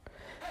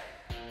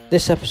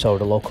This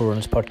episode of Local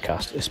Runners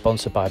Podcast is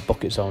sponsored by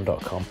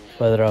BucketZone.com,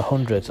 where there are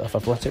hundreds of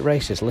athletic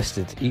races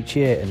listed each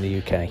year in the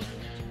UK.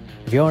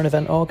 If you're an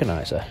event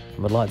organiser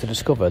and would like to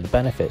discover the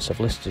benefits of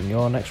listing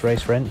your next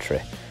race for entry,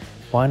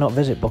 why not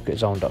visit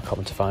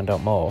BucketZone.com to find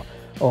out more,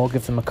 or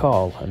give them a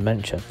call and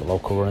mention the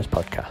Local Runners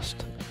Podcast.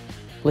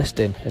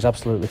 Listing is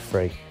absolutely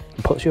free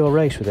and puts your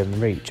race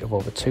within reach of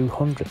over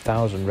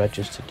 200,000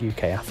 registered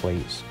UK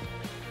athletes.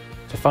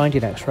 To find your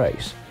next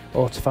race,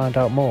 or to find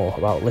out more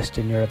about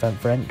listing your event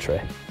for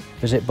entry,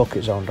 visit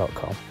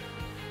BucketZone.com.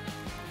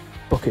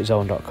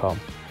 BucketZone.com.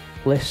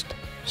 List,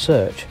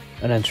 search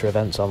and enter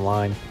events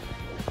online.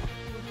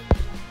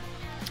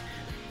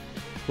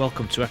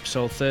 Welcome to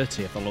episode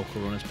 30 of the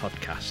Local Runners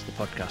Podcast, the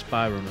podcast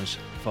by runners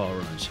for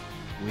runners.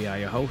 We are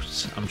your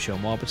hosts. I'm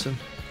Sean Warburton.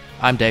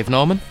 I'm Dave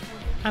Norman.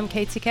 I'm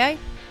Katie Kay.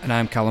 And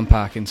I'm Callum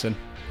Parkinson.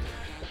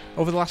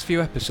 Over the last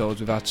few episodes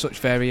we've had such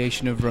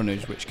variation of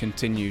runners which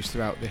continues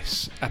throughout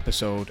this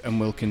episode and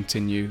will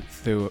continue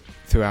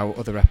throughout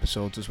other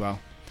episodes as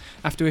well.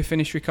 After we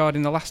finished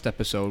recording the last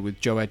episode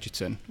with Joe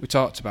Edgerton, we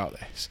talked about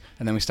this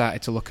and then we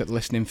started to look at the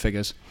listening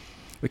figures.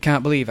 We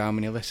can't believe how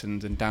many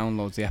listens and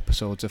downloads the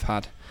episodes have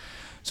had.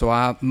 So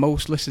our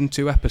most listened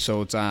to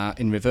episodes are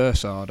in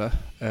reverse order: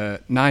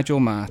 Nigel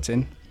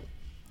Martin,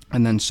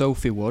 and then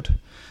Sophie Wood,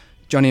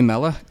 Johnny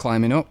Mellor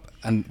climbing up,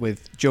 and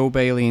with Joe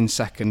Bailey in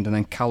second, and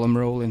then Callum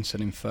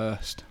Rowlinson in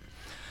first.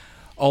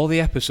 All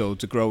the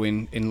episodes are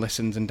growing in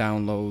listens and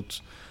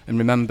downloads, and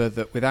remember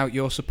that without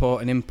your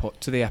support and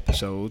input to the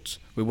episodes,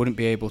 we wouldn't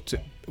be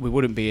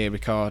here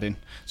recording.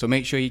 So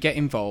make sure you get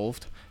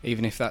involved,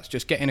 even if that's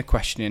just getting a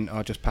question in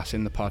or just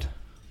passing the pod.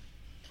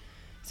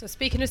 So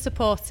speaking of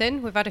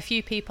supporting, we've had a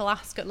few people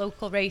ask at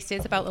local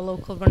races about the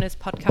Local Runners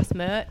Podcast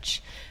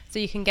merch. So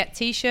you can get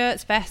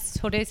t-shirts, vests,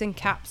 hoodies and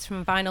caps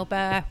from Vinyl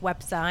Bear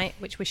website,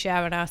 which we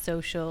share on our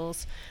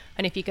socials.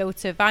 And if you go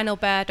to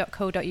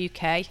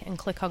vinylbear.co.uk and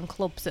click on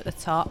clubs at the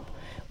top,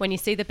 when you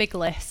see the big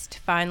list,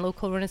 find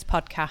Local Runners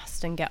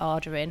Podcast and get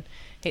ordering.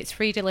 It's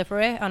free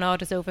delivery on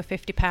orders over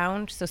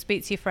 £50, so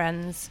speak to your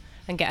friends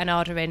and get an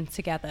order in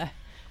together.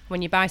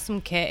 When you buy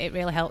some kit, it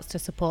really helps to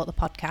support the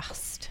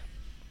podcast.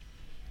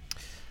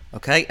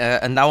 Okay,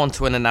 and now on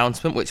to an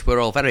announcement which we're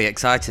all very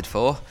excited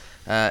for.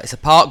 It's a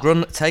park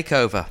run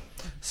takeover.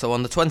 So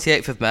on the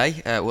 28th of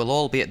May, we'll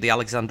all be at the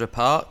Alexandra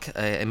Park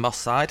in Moss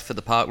Side for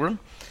the park run.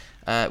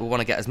 We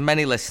want to get as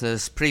many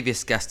listeners,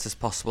 previous guests as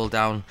possible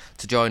down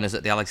to join us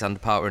at the Alexandra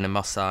Park run in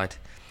Moss Side.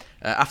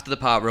 After the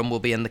park run, we'll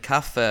be in the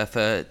cafe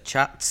for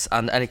chats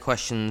and any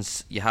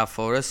questions you have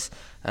for us,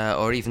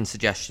 or even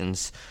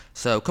suggestions.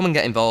 So come and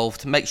get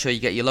involved. Make sure you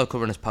get your Local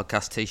Runners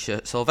Podcast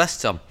t-shirts or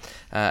vests on.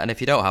 And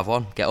if you don't have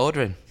one, get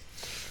ordering.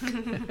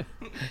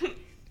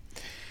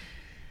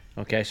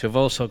 Okay, so we've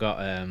also got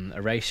a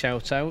race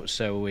shout out.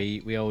 So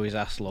we always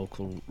ask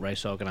local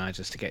race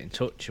organisers to get in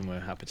touch, and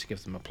we're happy to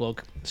give them a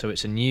plug. So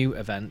it's a new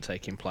event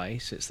taking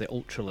place. It's the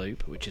Ultra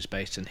Loop, which is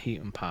based in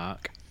Heaton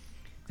Park.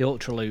 The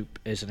Ultra Loop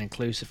is an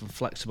inclusive and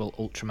flexible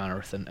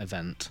ultramarathon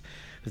event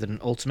with an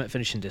ultimate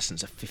finishing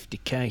distance of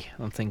 50k.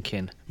 I'm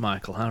thinking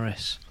Michael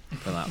Harris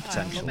for that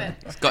potentially.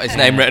 He's got his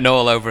name written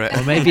all over it.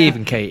 Or maybe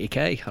even Katie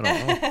Kay, I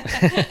don't know.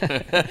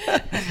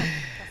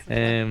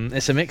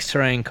 It's a mixed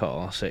terrain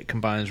course. It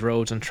combines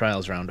roads and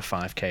trails around a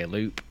 5k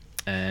loop.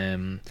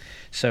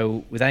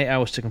 So with 8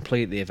 hours to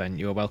complete the event,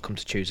 you are welcome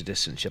to choose a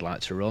distance you'd like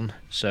to run.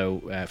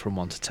 So from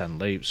 1 to 10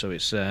 loops. So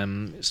it's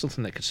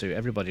something that could suit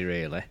everybody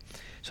really.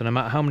 So no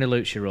matter how many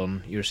loops you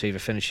run, you receive a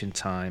finishing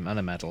time and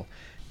a medal.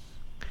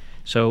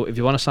 So if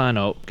you want to sign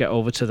up, get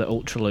over to the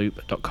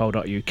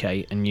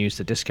ultraloop.co.uk and use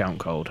the discount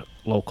code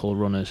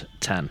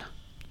LOCALRUNNERS10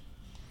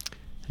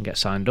 and get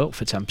signed up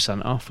for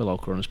 10% off the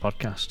Local Runners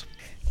Podcast.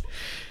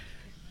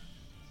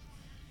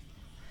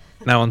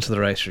 Now on to the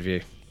race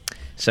review.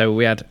 So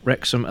we had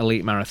Wrexham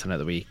Elite Marathon at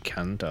the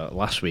weekend,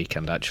 last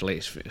weekend actually.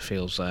 It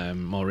feels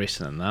more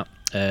recent than that.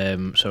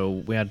 So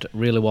we had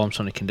really warm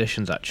sunny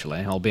conditions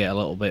actually, albeit a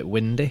little bit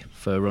windy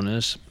for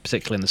runners,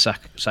 particularly in the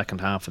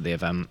second half of the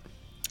event.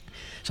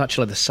 It's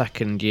actually the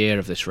second year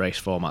of this race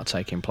format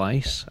taking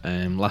place.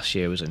 Last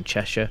year was in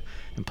Cheshire,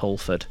 in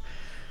Pulford,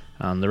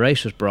 and the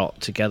race was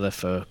brought together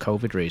for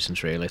COVID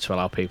reasons really, to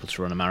allow people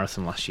to run a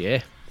marathon last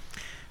year.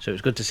 So it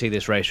was good to see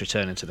this race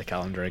returning to the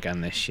calendar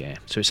again this year.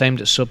 So it's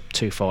aimed at sub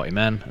 240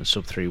 men and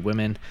sub 3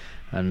 women,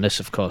 and this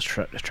of course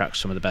attracts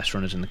some of the best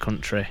runners in the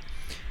country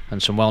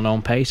and some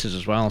well-known pacers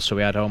as well. So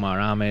we had Omar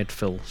Ahmed,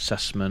 Phil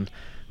Sessman.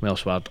 We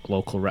also had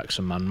local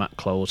Wrexham man Matt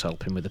Close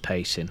helping with the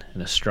pacing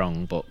in a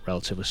strong but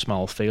relatively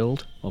small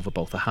field over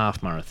both a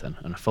half marathon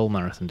and a full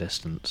marathon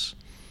distance.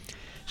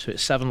 So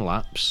it's 7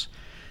 laps.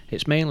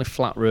 It's mainly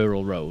flat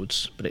rural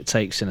roads, but it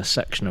takes in a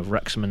section of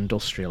Wrexham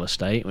Industrial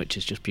Estate, which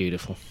is just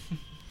beautiful.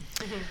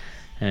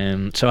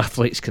 So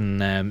athletes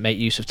can make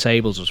use of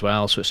tables as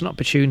well. So it's an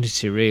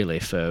opportunity really,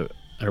 for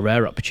a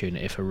rare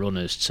opportunity for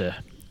runners to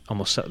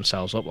almost set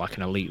themselves up like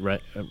an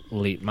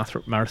elite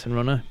marathon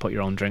runner, put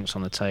your own drinks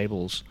on the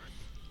tables.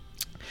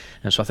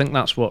 And so I think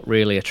that's what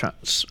really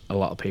attracts a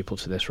lot of people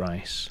to this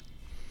race.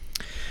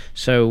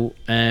 So,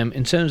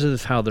 in terms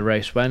of how the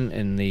race went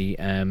in the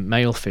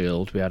male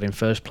field, we had in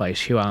first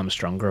place Hugh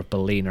Armstrong of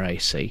Ballina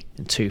AC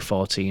in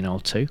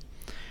 2:14.02.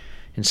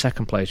 In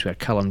second place, we had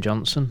Callum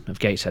Johnson of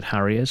Gateshead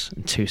Harriers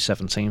in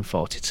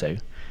 2:17.42.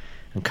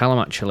 And Callum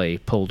actually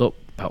pulled up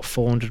about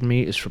 400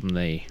 metres from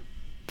the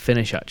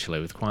finish, actually,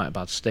 with quite a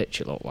bad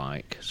stitch, it looked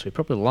like. So he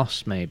probably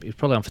lost, maybe. He was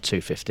probably on for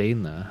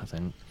 2:15 there, I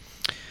think.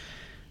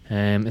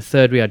 In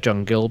third, we had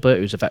John Gilbert,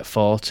 who's a vet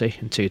 40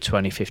 in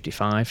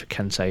 2:20.55 for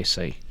Kent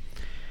AC.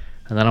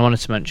 And then I wanted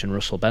to mention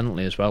Russell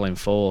Bentley as well in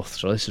fourth.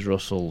 So this is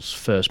Russell's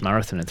first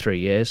marathon in 3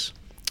 years.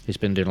 He's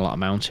been doing a lot of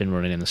mountain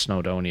running in the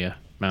Snowdonia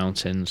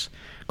Mountains,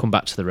 come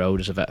back to the road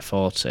as a vet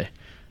 40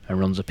 and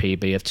runs a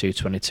PB of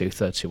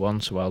 2:22.31.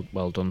 So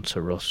well done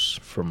to Russ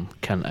from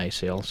Kent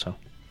AC also.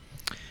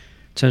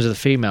 In terms of the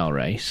female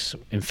race,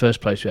 in first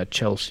place we had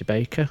Chelsea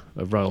Baker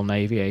of Royal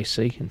Navy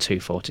AC in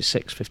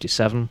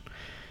 2:46.57.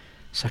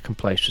 Second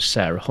place was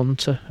Sarah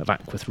Hunter of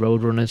Ackworth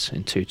Roadrunners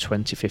in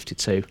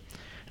 2:20.52.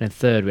 And in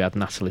third we had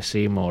Natalie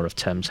Seymour of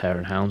Thames Hare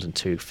and Hounds in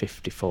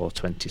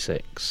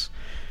 2:54.26.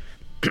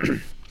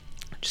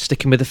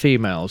 Sticking with the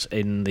females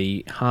in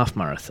the half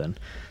marathon,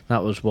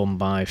 that was won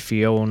by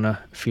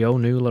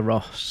Fionnuala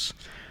Ross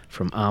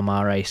from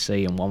Armagh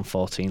AC in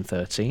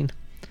 1:14.13.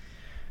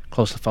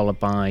 Closely followed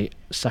by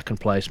second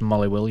place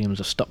Molly Williams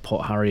of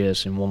Stockport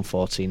Harriers in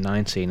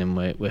 1:14.19, and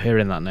we're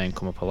hearing that name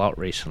come up a lot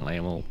recently,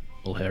 and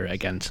we'll hear it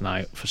again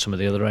tonight for some of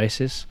the other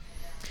races.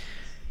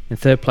 In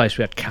third place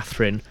we had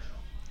Catherine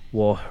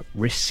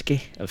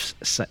Warrisky of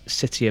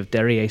City of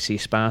Derry AC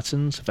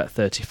Spartans of at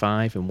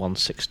 35 in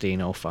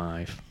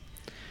 1:16.05.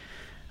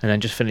 And then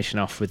just finishing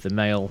off with the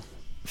male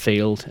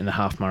field in the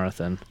half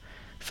marathon,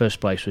 first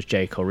place was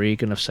Jake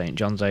O'Regan of St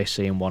John's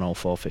AC in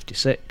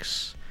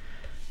 1:04.56.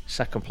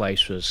 Second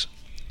place was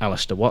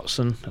Alistair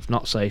Watson of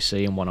Notts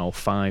AC in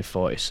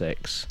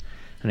 1:05.46.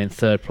 And in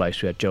third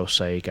place we had Joe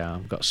Sagar,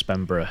 got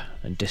Spenborough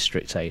and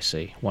District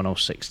AC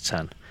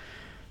 1:06.10.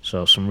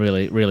 So some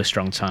really, really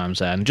strong times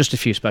there. And just a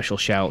few special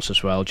shouts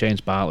as well.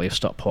 James Bartley of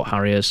Stockport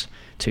Harriers,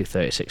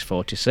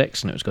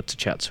 2:36.46, and it was good to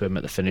chat to him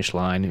at the finish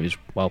line. He was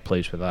well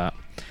pleased with that.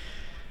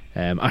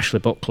 Ashley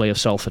Buckley of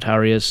Salford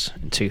Harriers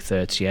in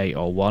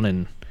 2:38.01,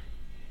 and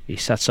he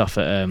sets off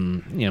at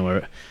we're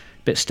a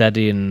bit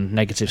steady and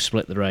negative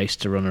split the race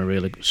to run a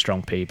really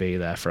strong PB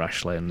there for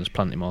Ashley, and there's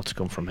plenty more to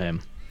come from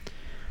him.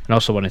 And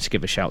also wanted to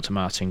give a shout to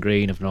Martin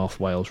Green of North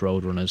Wales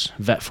Roadrunners,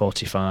 vet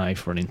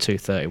 45, running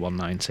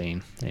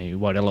 2:31.19. He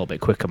went a little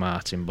bit quicker,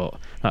 Martin, but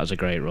that was a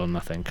great run, I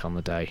think, on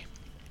the day,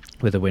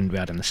 with the wind we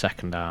had in the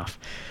second half.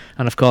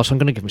 And of course I'm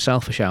going to give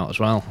myself a shout as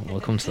well. We'll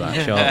come to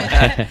that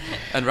shortly.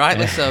 And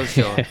rightly so,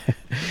 Sean.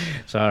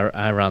 So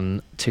I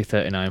ran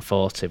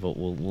 2:39.40, but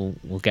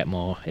we'll get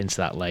more into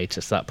that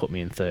later. So that put me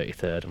in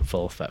 33rd and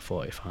 4th vet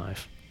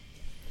 45.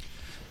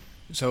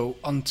 So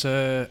on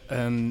to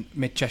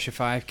Mid Cheshire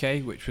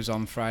 5k, which was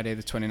on Friday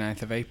the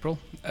 29th of April.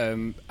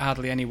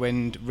 Hardly any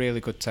wind,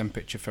 really good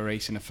temperature for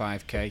racing a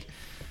 5k.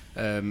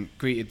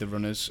 Greeted the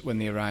runners when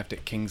they arrived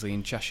at Kingsley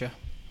in Cheshire.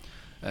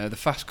 The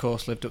fast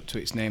course lived up to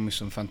its name with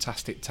some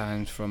fantastic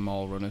times from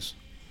all runners.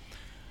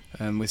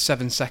 With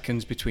 7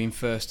 seconds between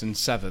first and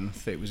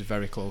 7th, it was a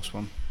very close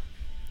one.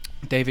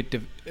 David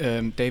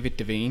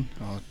Devine,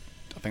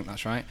 I think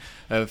that's right,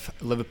 of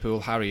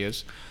Liverpool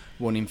Harriers,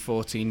 won in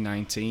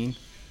 14.19.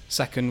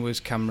 Second was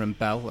Cameron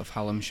Bell of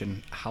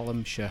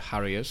Hallamshire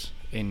Harriers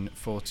in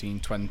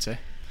 14.20.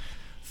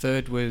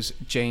 Third was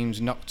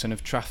James Nocton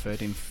of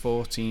Trafford in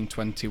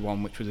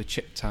 14.21, which was a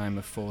chip time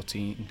of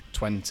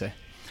 14.20.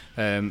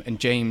 And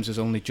James has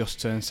only just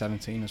turned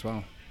 17 as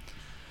well.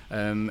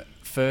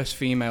 First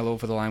female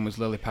over the line was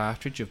Lily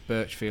Partridge of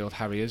Birchfield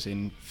Harriers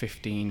in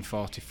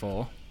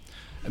 15.44.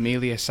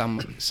 Amelia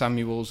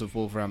Samuels of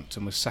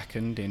Wolverhampton was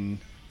second in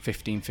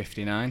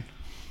 15.59.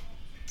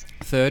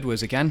 Third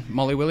was again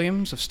Molly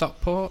Williams of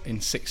Stockport in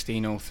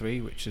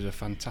 16.03, which is a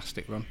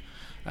fantastic run.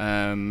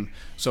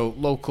 So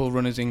local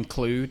runners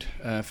include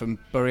from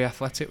Bury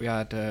Athletic we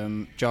had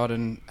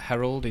Jordan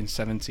Herald in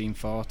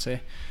 17.40,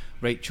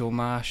 Rachel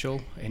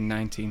Marshall in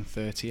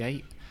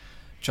 19.38.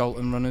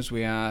 Cholton runners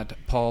we had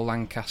Paul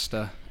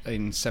Lancaster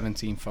in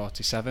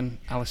 17.47,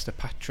 Alistair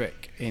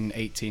Patrick in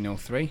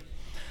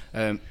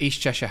 18.03.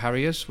 East Cheshire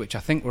Harriers, which I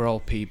think were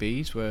all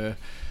PBs, were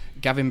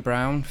Gavin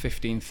Brown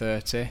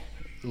 15.30,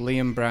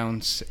 Liam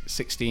Brown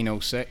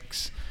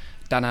 16.06,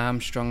 Dan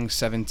Armstrong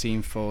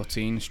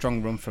 17.14,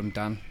 strong run from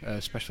Dan,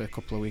 especially a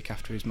couple of weeks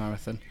after his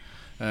marathon.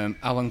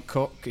 Alan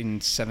Cook in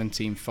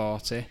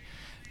 17.40,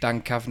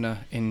 Dan Kavanagh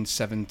in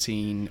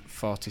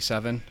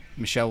 17.47,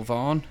 Michelle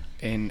Vaughan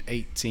in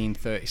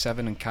 18.37,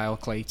 and Kyle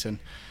Clayton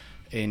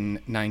in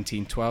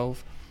 19.12.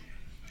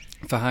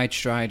 For Hyde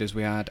Striders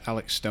we had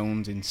Alex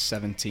Stones in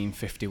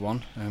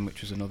 17.51, which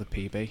was another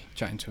PB,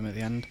 chatting to him at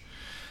the end.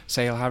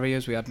 Sale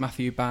Harriers we had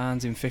Matthew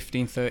Barnes in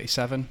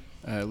 15.37,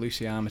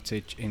 Lucy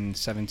Armitage in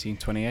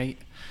 17.28.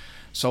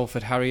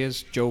 Salford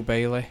Harriers, Joe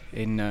Bailey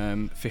in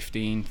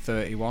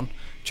 15.31.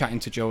 Chatting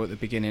to Joe at the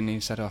beginning, he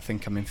said, I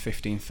think I'm in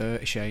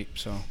 15.30 shape,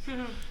 so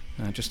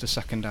Just a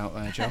second out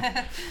there, Joe.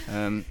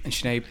 And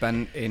Sinead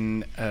Bent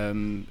in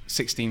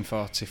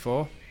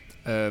 1644.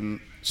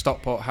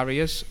 Stockport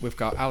Harriers, we've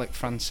got Alec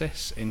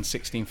Francis in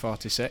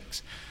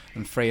 1646,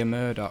 and Freya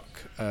Murdoch,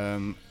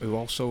 who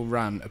also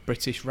ran a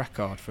British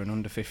record for an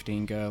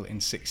under-15 girl in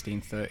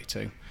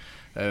 1632.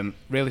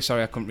 Really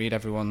sorry I couldn't read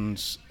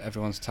everyone's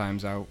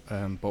times out,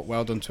 but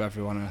well done to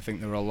everyone, and I think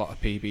there were a lot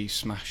of PBs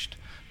smashed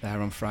there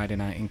on Friday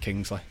night in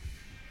Kingsley.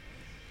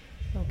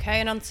 Okay,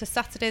 and on to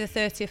Saturday the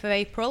 30th of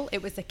April.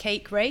 It was the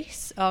cake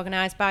race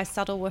organised by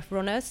Saddleworth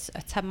Runners,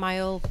 a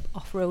 10-mile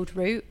off-road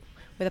route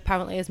with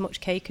apparently as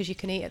much cake as you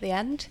can eat at the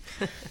end.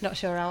 Not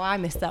sure how I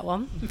missed that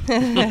one.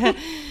 But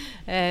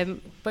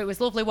it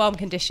was lovely warm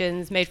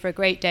conditions, made for a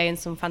great day and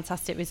some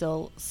fantastic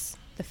results.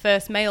 The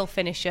first male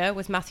finisher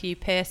was Matthew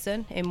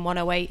Pearson in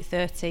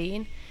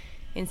 1:08.13.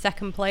 In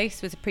second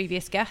place was a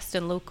previous guest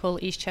and local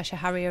East Cheshire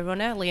Harrier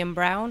runner, Liam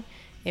Brown,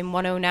 in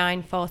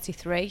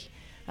 1:09.43.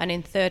 And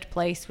in third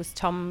place was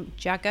Tom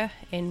Jagger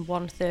in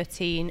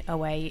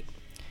 1:13.08.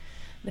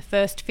 The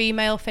first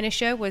female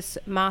finisher was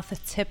Martha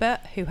Tibbert,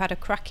 who had a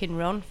cracking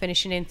run,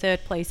 finishing in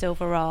third place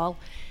overall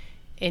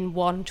in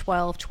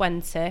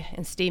 1:12.20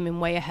 and steaming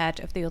way ahead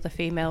of the other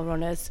female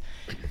runners.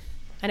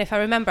 And if I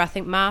remember, I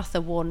think Martha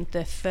won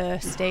the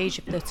first stage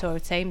of the Tour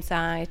of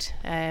Tameside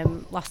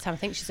last time. I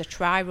think she's a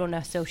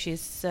tri-runner, so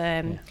she's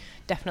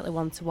definitely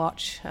one to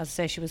watch. As I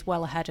say, she was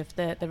well ahead of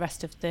the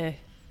rest of the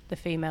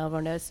female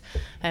runners.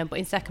 But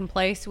in second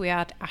place we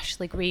had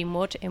Ashley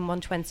Greenwood in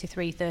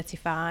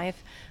 1:23.35,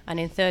 and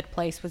in third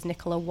place was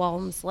Nicola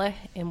Walmsley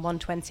in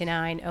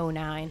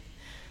 1:29.09.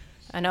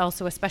 And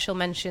also a special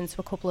mention to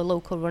a couple of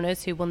local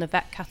runners who won the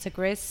vet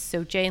categories.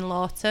 So Jane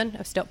Lawton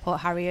of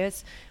Stockport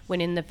Harriers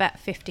winning the vet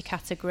 50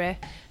 category,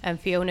 and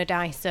Fiona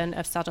Dyson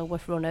of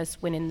Saddleworth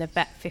Runners winning the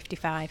vet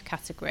 55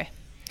 category.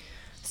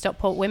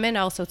 Stockport women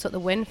also took the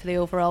win for the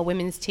overall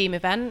women's team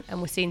event,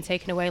 and we're seen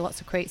taking away lots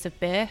of crates of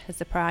beer as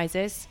the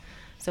prizes.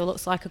 So it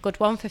looks like a good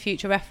one for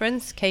future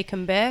reference. Cake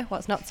and beer,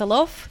 what's not to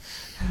love?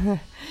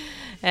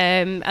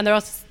 And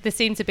there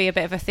seemed to be a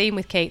bit of a theme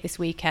with cake this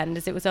weekend,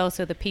 as it was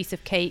also the Piece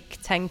of Cake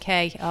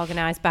 10K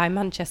organised by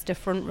Manchester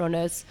Front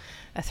Runners,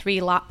 a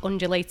 3-lap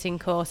undulating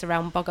course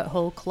around Boggart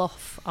Hull Clough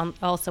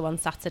also on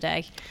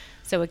Saturday.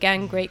 So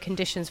again, great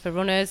conditions for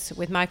runners,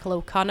 with Michael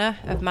O'Connor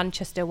of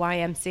Manchester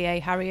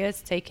YMCA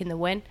Harriers taking the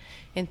win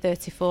in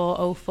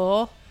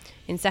 34.04.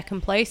 In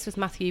second place was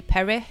Matthew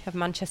Perry of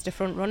Manchester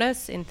Front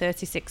Runners in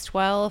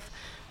 36.12,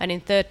 and in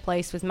third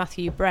place was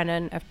Matthew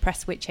Brennan of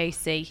Prestwich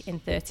AC in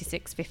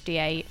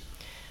 36.58.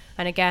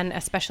 And again, a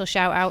special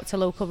shout out to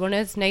local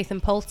runners, Nathan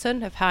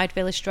Poulton of Hyde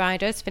Village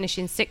Striders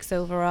finishing 6th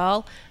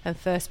overall and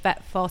first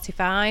vet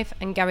 45,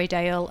 and Gary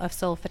Dale of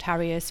Salford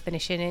Harriers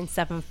finishing in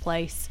 7th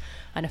place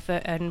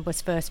and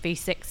was first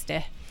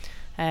V60.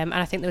 And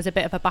I think there was a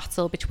bit of a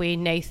battle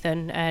between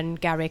Nathan and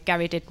Gary.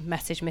 Gary did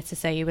message me to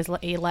say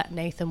he let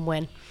Nathan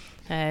win,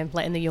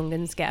 letting the young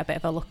uns get a bit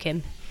of a look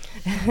in.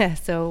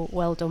 So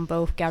well done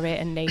both Gary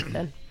and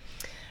Nathan.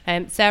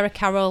 Sarah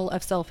Carroll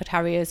of Salford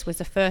Harriers was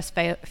the first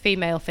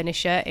female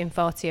finisher in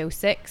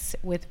 40.06,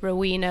 with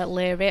Rowena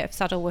Leary of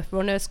Saddleworth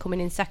Runners coming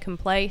in second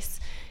place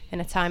in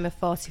a time of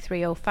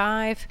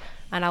 43.05,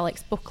 and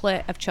Alex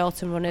Buckley of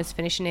Charlton Runners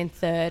finishing in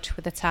third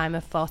with a time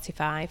of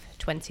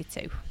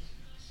 45.22.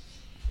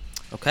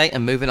 Okay,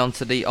 and moving on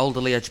to the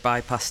Alderley Edge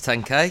Bypass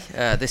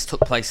 10K. This took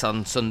place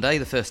on Sunday,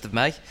 the 1st of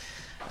May.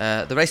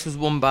 The race was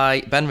won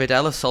by Ben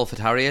Riddell of Salford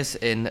Harriers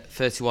in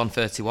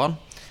 31.31,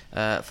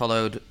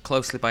 followed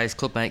closely by his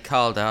clubmate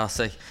Carl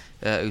Darcy,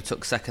 who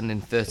took second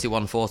in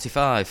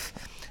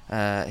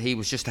 31.45. He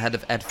was just ahead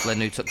of Ed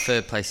Flynn, who took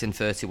third place in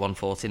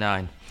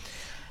 31.49.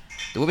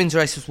 The women's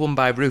race was won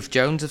by Ruth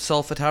Jones of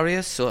Salford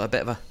Harriers, so a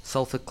bit of a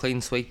Salford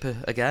clean sweeper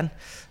again.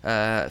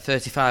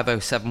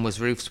 35.07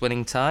 was Ruth's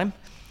winning time.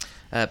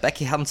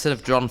 Becky Hanson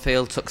of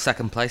Dronfield took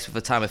second place with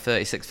a time of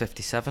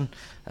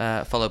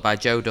 36.57, followed by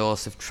Joe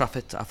Dawes of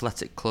Trafford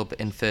Athletic Club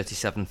in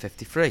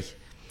 37.53.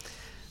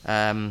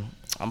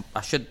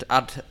 I should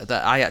add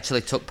that I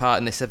actually took part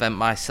in this event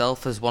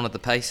myself as one of the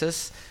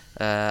pacers.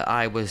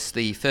 I was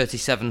the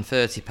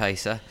 37.30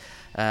 pacer,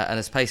 and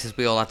as pacers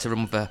we all had to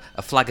run with a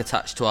flag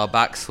attached to our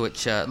backs,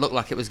 which looked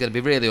like it was going to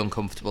be really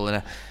uncomfortable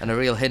and a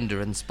real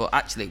hindrance, but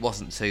actually it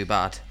wasn't too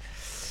bad.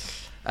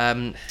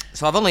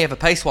 So I've only ever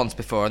paced once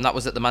before, and that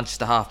was at the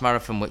Manchester Half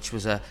Marathon, which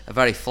was a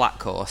very flat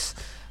course.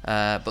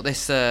 But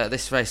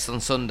this race on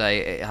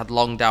Sunday, it had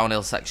long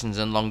downhill sections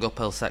and long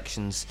uphill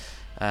sections,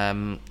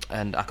 and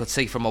I could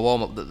see from my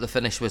warm-up that the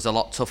finish was a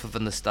lot tougher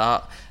than the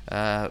start.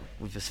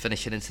 We was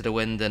finishing into the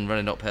wind and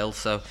running uphill,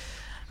 so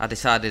I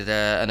decided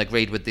and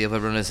agreed with the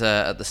other runners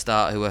at the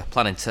start who were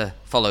planning to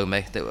follow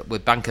me that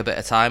we'd bank a bit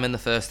of time in the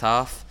first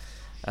half.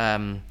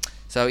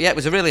 So yeah, it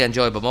was a really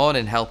enjoyable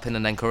morning, helping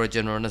and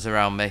encouraging runners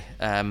around me.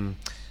 And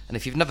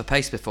if you've never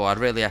paced before, I'd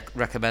really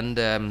recommend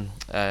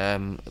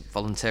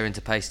volunteering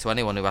to pace to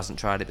anyone who hasn't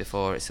tried it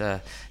before. It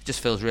just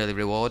feels really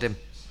rewarding.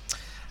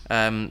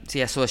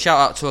 So a shout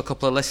out to a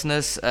couple of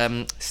listeners.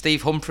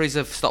 Steve Humphreys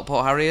of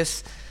Stockport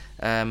Harriers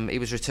He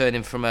was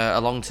returning from a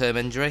long-term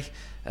injury.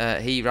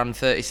 He ran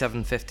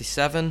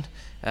 37.57,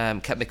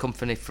 kept me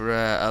company for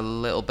a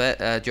little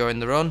bit during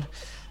the run.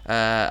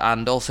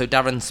 And also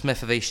Darren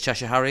Smith of East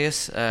Cheshire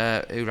Harriers,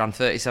 who ran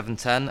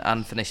 37.10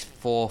 and finished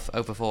 4th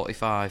over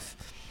 45.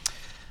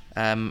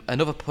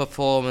 Another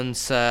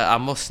performance I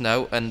must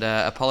note, and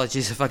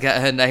apologies if I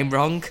get her name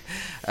wrong,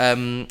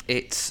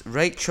 it's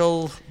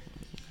Rachel.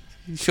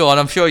 Sean,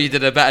 I'm sure you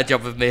did a better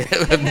job of me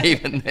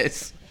than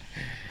this.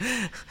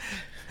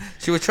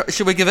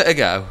 Should we give it a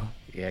go?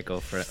 Yeah, go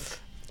for it.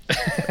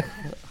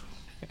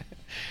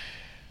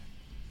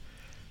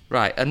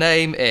 Right, her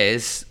name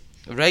is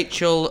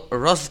Rachel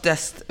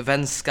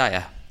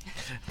Rozdestvenskaya. I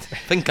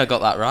think I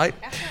got that right.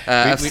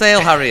 Of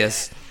Sale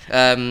Harriers,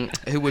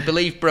 who we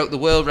believe broke the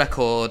world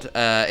record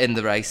in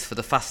the race for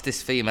the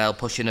fastest female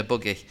pushing a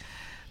buggy.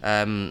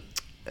 Her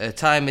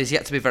time is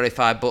yet to be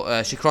verified,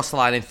 but she crossed the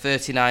line in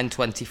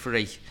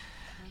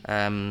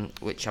 39.23,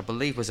 which I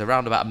believe was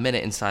around about a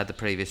minute inside the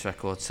previous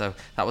record. So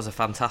that was a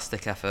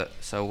fantastic effort.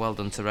 So well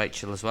done to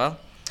Rachel as well.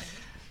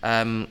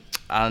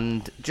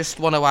 And just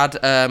want to add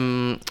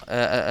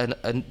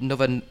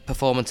another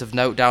performance of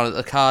note down at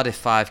the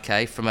Cardiff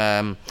 5K from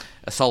a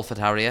Salford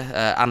Harrier,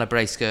 Anna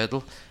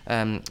Bracegirdle.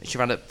 She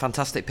ran a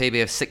fantastic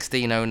PB of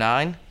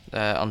 16.09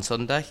 on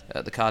Sunday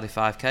at the Cardiff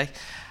 5K.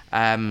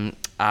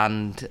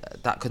 And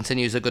that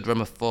continues a good run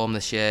of form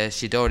this year.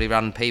 She'd already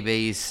ran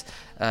PBs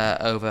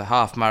over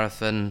half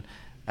marathon,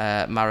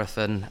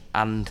 marathon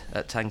and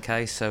at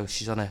 10K, so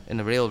she's in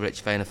a real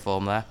rich vein of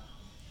form there.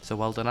 So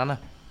well done,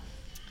 Anna.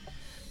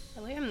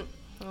 Brilliant.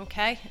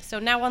 Okay, so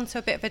now on to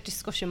a bit of a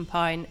discussion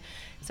point.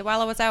 So while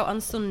I was out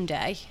on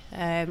Sunday,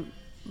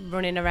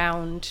 running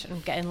around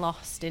and getting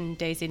lost in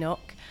Daisy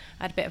Nook,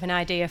 I had a bit of an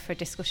idea for a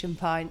discussion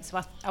point.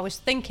 So I was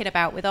thinking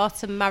about, with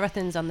autumn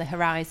marathons on the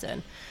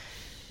horizon,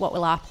 what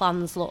will our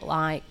plans look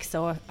like?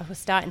 So I was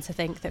starting to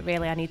think that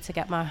really I need to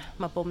get my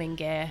bum in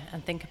gear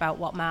and think about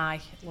what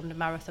my London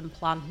Marathon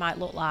plan might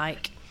look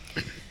like.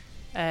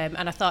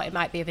 And I thought it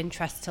might be of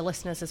interest to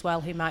listeners as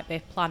well who might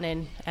be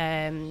planning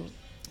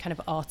kind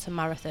of autumn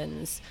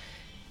marathons.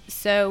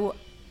 So,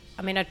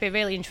 I mean, I'd be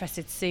really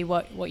interested to see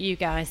what you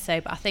guys say,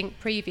 but I think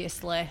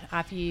previously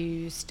I've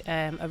used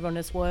a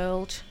Runner's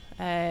World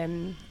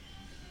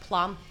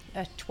plan,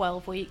 a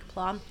 12-week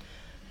plan.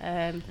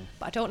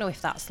 But I don't know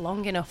if that's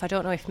long enough. I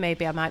don't know if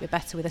maybe I might be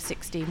better with a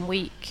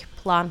 16-week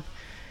plan.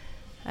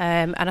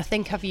 And I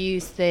think I've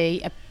used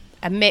a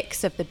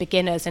mix of the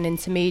beginners and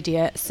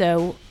intermediate.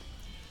 So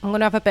I'm going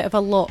to have a bit of a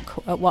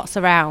look at what's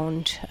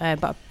around.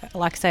 But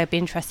like I say, I'd be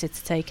interested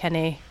to take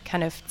any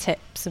kind of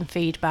tips and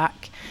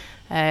feedback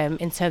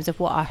in terms of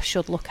what I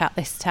should look at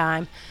this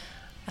time.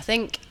 I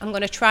think I'm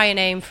going to try and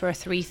aim for a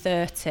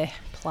 3:30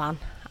 plan,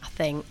 I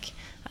think.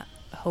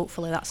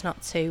 Hopefully that's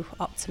not too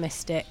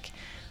optimistic.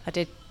 I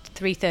did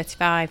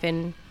 3:35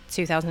 in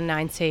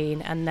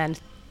 2019 and then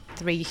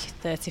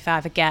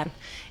 3:35 again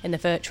in the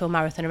virtual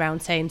marathon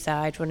around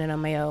Tameside, running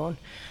on my own.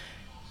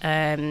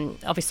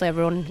 Obviously I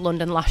run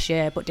London last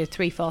year but did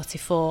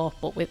 3:44,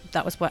 but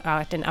that was what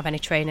I didn't have any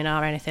training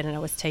or anything, and I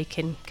was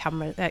taking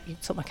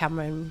took my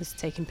camera and was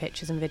taking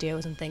pictures and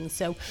videos and things.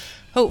 So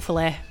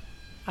hopefully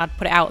I'd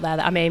put it out there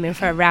that I'm aiming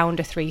for around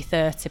a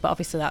 3:30, but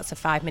obviously that's a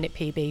 5-minute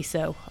PB,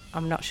 so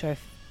I'm not sure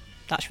if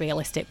that's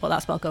realistic, but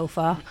that's what I'll go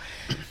for.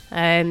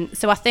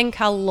 So I think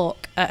I'll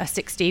look at a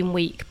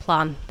 16-week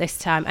plan this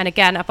time. And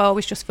again, I've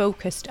always just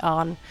focused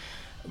on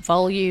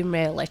volume,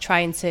 really,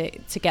 trying to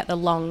get the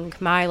long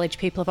mileage.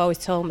 People have always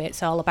told me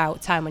it's all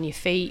about time on your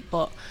feet,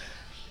 but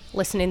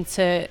listening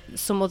to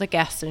some other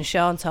guests and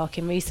Sean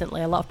talking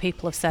recently, a lot of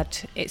people have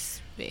said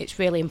it's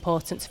really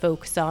important to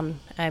focus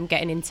on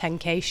getting in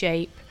 10k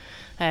shape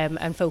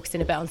and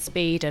focusing a bit on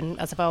speed. And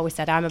as I've always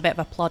said, I'm a bit of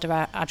a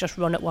plodder. I just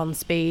run at one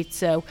speed,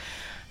 so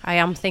I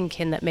am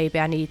thinking that maybe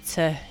I need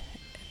to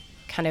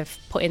kind of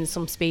put in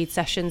some speed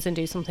sessions and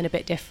do something a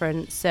bit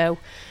different. So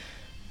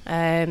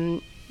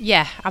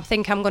yeah, I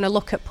think I'm going to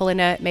look at pulling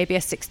maybe a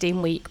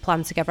 16-week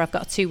plan together. I've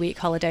got a 2-week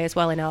holiday as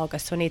well in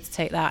August, so I need to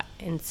take that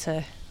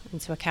into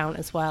account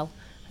as well.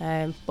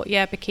 But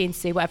yeah, I'd be keen to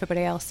see what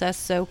everybody else says.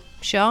 So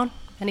Sean,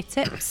 any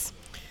tips?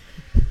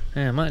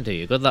 Yeah, it might do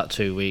you good, that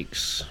 2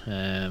 weeks.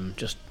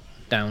 Just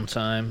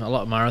downtime. A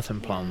lot of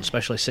marathon plans,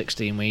 especially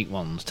 16-week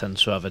ones, tend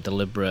to have a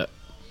deliberate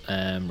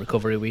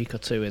recovery week or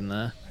two in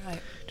there,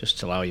 Right. just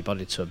to allow your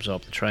body to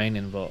absorb the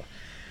training. But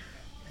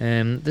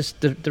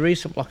the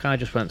recent block I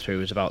just went through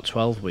was about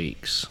 12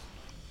 weeks,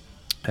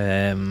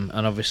 and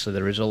obviously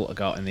the result I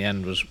got in the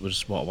end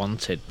was what I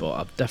wanted, but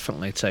I've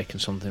definitely taken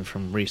something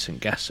from recent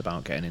guests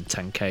about getting in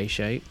 10k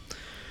shape.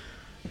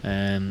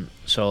 So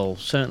I'll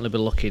certainly be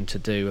looking to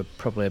do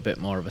probably a bit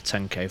more of a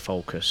 10k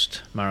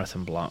focused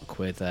marathon block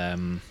with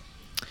the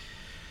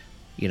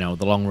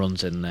long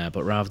runs in there,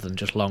 but rather than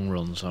just long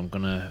runs, I'm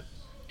going to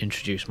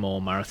introduce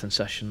more marathon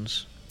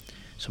sessions.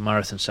 So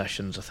marathon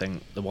sessions, I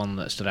think the one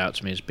that stood out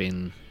to me has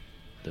been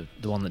the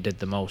one that did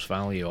the most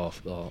value, or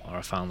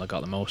I found I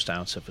got the most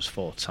out of, was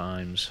 4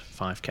 times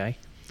 5k,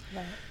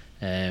 Right.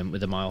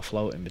 with a mile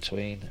float in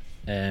between.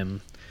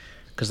 And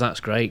because that's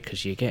great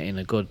because you're getting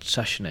a good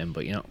session in,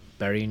 but you're not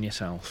burying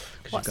yourself.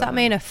 What's that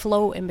mean, a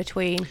float in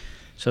between?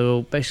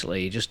 So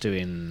basically, you're just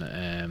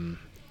doing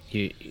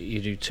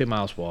you do 2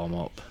 miles warm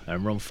up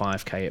and run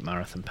 5k at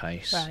marathon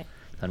pace, Right.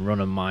 then run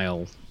a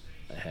mile,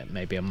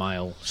 maybe a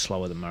mile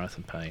slower than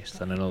marathon pace,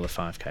 then another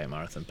 5k at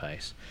marathon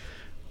pace.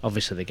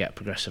 Obviously, they get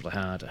progressively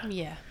harder.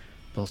 Yeah.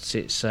 But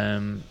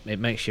it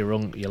makes your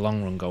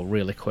long run go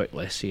really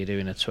quickly. So you're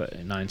doing a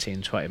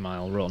 19-20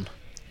 mile run,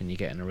 and you're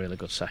getting a really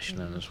good session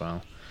in as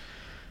well.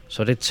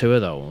 So I did 2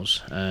 of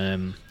those.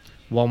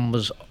 One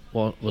was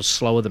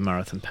slower than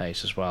marathon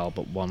pace as well,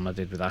 but one I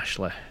did with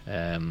Ashley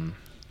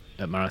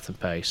at marathon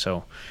pace.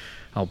 So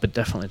I'll be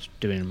definitely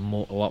doing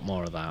a lot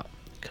more of that,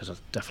 because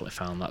I've definitely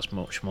found that's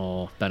much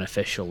more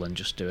beneficial than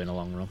just doing a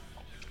long run.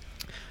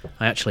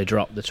 I actually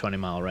dropped the 20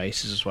 mile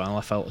races as well.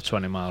 I felt the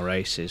 20 mile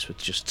races were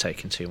just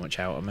taking too much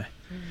out of me.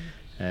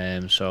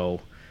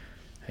 So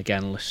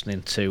again,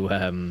 listening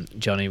to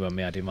Johnny when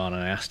we had him on,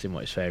 and I asked him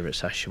what his favourite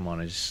session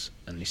was,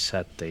 and he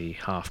said the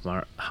half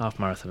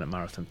marathon at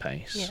marathon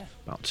pace,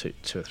 about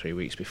 2 or 3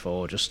 weeks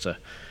before, just to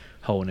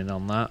hone in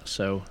on that.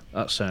 So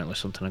that's certainly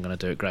something I'm going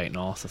to do at Great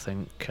North. I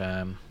think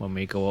when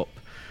we go up,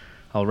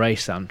 I'll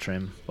race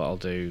Antrim, but I'll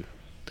do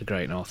the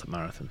Great North at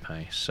marathon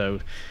pace. So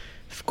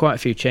quite a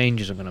few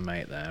changes I'm going to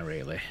make there,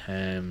 really.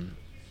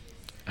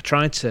 I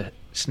tried to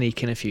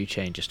sneak in a few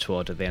changes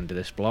toward the end of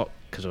this block,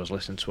 because I was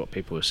listening to what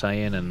people were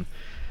saying, and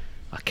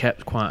I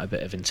kept quite a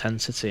bit of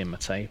intensity in my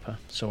taper.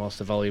 So whilst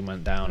the volume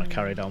went down, I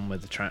carried on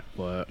with the track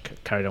work,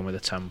 carried on with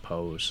the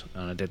tempos,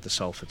 and I did the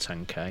Salford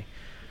 10k.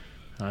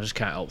 And I just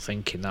can't help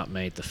thinking that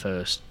made the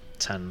first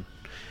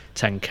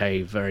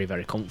 10k very,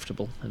 very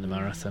comfortable in the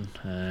marathon.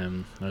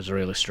 I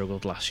really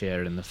struggled last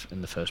year in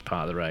the first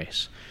part of the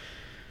race.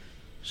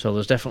 So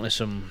there's definitely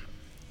some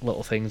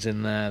little things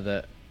in there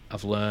that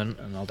I've learned,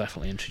 and I'll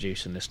definitely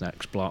introduce in this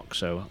next block.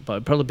 So, but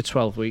it'll probably be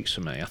 12 weeks for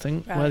me. I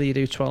think whether you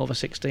do 12 or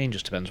 16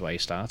 just depends where you're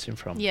starting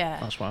from. Yeah.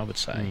 That's what I would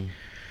say.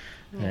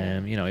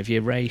 You know, if you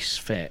race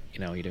fit, you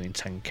know, you're doing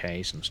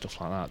 10Ks and stuff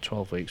like that,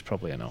 12 weeks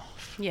probably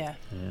enough. Yeah.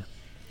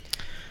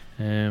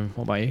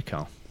 What about you,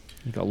 Carl?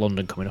 You've got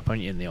London coming up,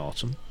 haven't you, in the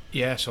autumn?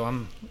 Yeah, so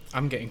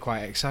I'm getting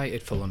quite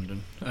excited for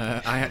London.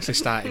 I actually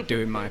started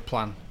doing my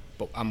plan,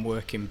 but I'm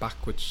working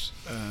backwards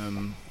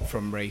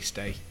from race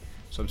day.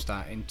 So I'm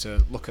starting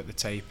to look at the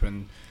taper,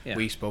 and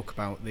we spoke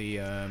about the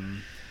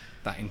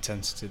that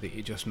intensity that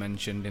you just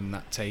mentioned in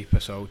that taper.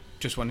 So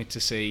just wanted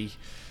to see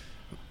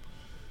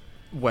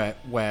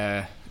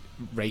where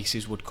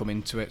races would come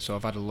into it. So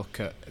I've had a look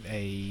at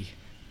a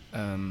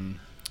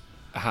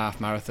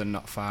half marathon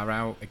not far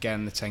out.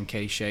 Again, the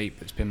 10k shape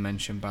that's been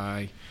mentioned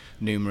by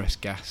numerous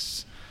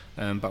guests.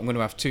 But I'm going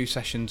to have 2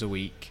 sessions a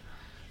week.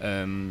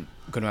 I'm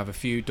going to have a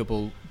few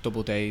double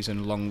days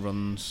and long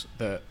runs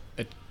that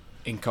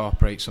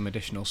incorporate some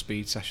additional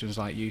speed sessions,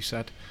 like you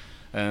said.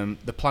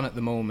 The plan at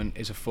the moment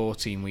is a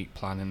 14-week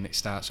plan, and it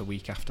starts a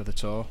week after the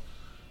tour.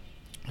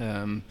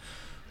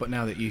 But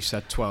now that you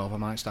said 12, I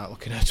might start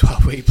looking at a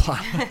 12-week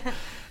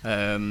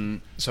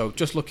plan. So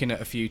just looking at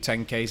a few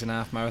 10Ks and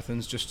half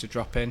marathons just to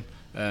drop in.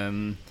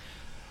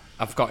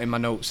 I've got in my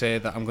notes here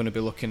that I'm going to be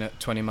looking at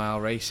 20-mile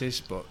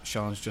races, but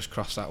Sean's just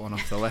crossed that one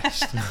off the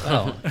list.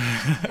 Well,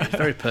 it's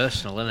very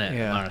personal, isn't it?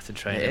 Yeah. Marathon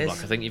training block.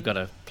 I think you've got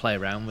to play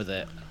around with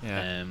it.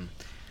 Yeah.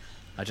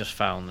 I just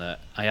found that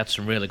I had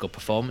some really good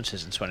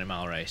performances in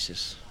 20-mile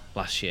races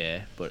last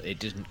year, but it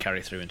didn't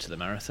carry through into the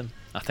marathon.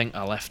 I think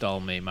I left all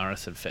my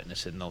marathon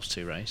fitness in those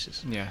 2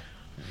 races. Yeah.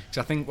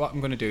 So I think what I'm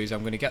going to do is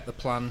I'm going to get the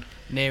plan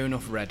near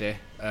enough ready.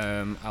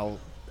 I'll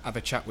have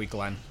a chat with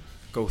Glenn,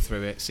 go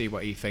through it, see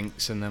what he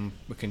thinks, and then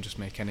we can just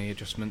make any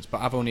adjustments.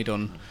 But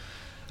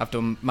I've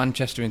done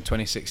Manchester in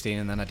 2016,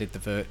 and then I did the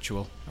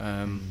virtual.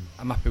 I'm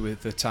happy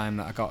with the time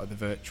that I got at the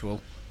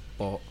virtual,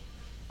 but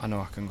I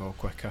know I can go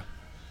quicker.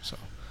 So,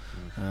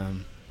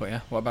 but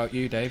yeah, what about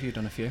you, Dave? You've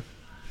done a few.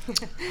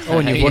 Oh,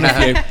 and you've won a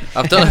few.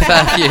 I've done a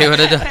fair few,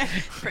 and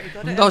Pretty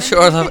good I'm at not it.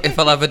 sure if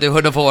I'll ever do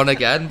another one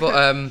again.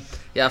 But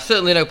yeah, I've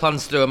certainly no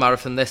plans to do a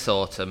marathon this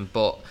autumn.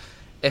 But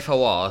if I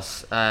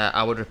was,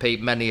 I would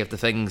repeat many of the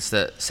things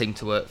that seemed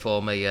to work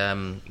for me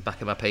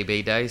back in my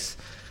PB days.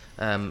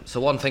 So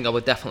one thing I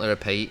would definitely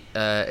repeat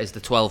is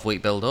the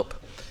 12-week build-up,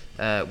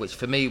 which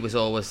for me was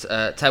always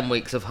 10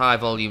 weeks of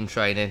high-volume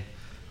training,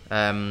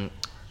 and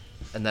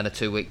then a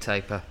 2-week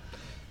taper.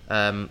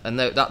 And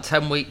that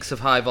 10 weeks of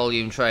high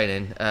volume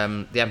training,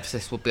 the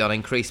emphasis would be on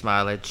increased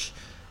mileage,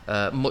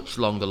 much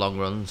longer long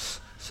runs.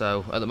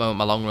 So at the moment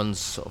my long runs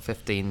sort of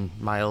 15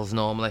 miles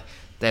normally,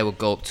 they would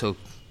go up to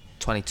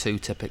 22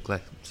 typically,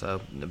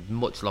 so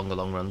much longer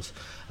long runs,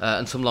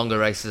 and some longer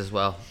races as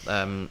well.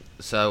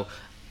 So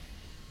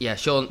yeah,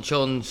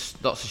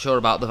 Sean's not so sure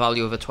about the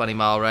value of a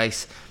 20-mile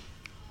race.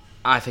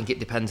 I think it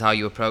depends how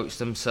you approach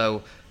them.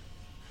 So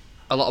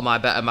a lot of my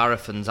better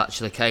marathons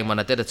actually came when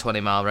I did a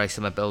 20-mile race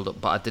in my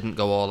build-up, but I didn't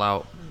go all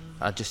out.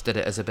 I just did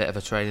it as a bit of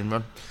a training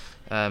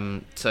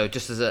run. So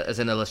just as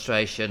an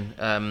illustration,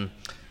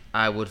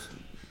 I would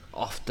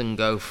often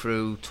go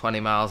through 20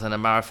 miles in a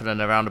marathon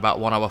in around about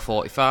 1 hour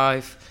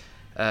 45.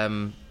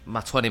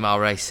 My 20-mile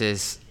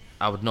races,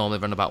 I would normally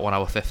run about 1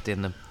 hour 50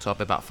 in them, so I'd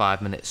be about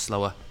 5 minutes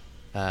slower,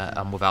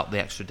 and without the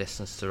extra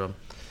distance to run.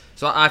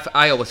 So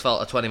I always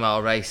felt a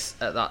 20-mile race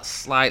at that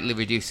slightly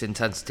reduced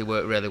intensity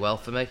worked really well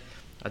for me.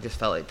 I just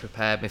felt it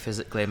prepared me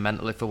physically and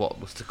mentally for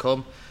what was to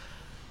come.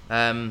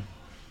 And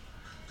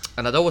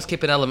I'd always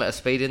keep an element of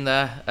speed in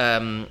there.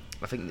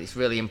 I think it's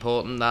really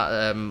important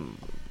that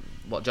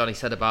what Johnny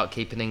said about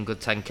keeping in good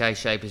 10k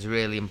shape is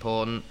really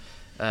important.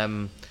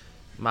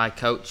 My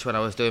coach when I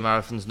was doing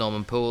marathons,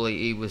 Norman Poole,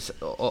 he was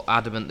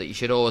adamant that you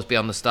should always be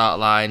on the start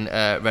line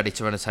ready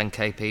to run a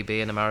 10k PB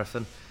in a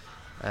marathon.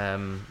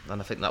 And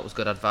I think that was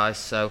good advice.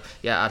 So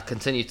yeah, I'd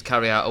continue to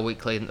carry out a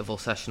weekly interval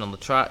session on the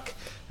track,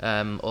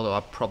 although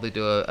I'd probably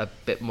do a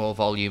bit more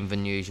volume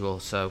than usual,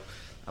 so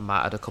I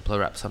might add a couple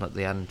of reps on at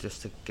the end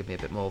just to give me a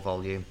bit more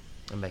volume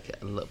and make it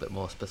a little bit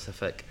more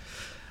specific.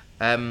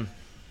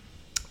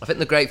 I think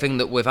the great thing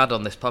that we've had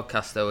on this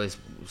podcast though is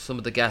some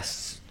of the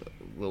guests that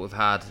we've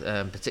had,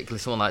 particularly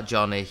someone like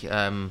Johnny.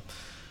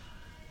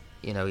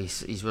 You know,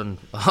 he's run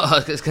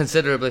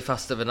considerably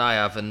faster than I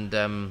have,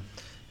 and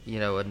you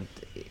know, and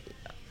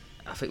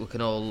I think we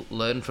can all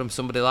learn from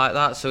somebody like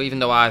that. So even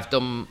though I've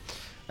done,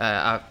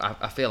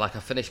 I feel like I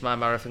finished my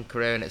marathon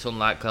career, and it's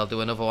unlikely I'll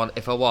do another one.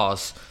 If I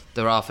was,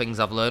 there are things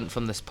I've learned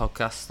from this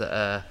podcast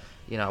that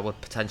you know, I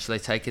would potentially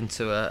take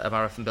into a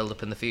marathon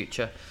build-up in the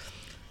future.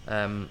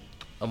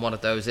 And one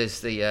of those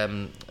is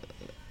the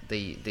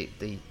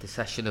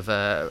session of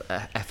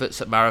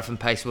efforts at marathon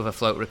pace with a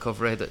float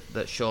recovery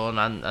that Sean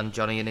and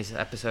Johnny in his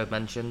episode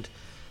mentioned.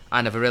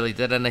 I never really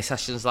did any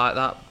sessions like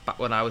that back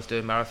when I was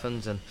doing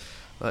marathons, and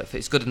well, if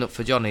it's good enough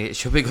for Johnny, it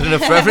should be good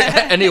enough for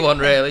anyone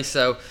really.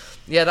 So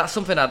yeah, that's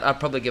something I'd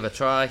probably give a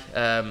try,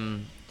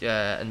 and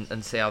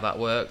see how that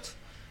worked.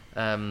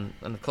 And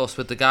of course,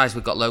 with the guys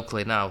we've got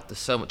locally now, there's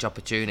so much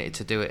opportunity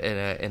to do it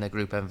in a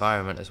group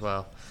environment as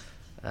well.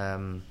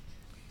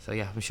 So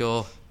yeah, I'm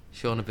sure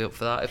Sean would be up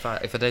for that if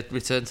I did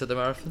return to the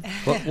marathon.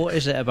 What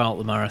is it about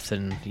the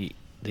marathon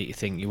that you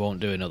think you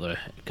won't do another?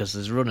 Because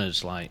there's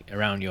runners like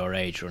around your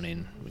age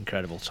running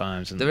incredible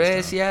times. And there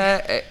is,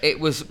 yeah. It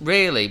was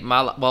really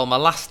my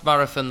last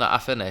marathon that I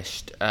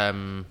finished.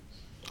 What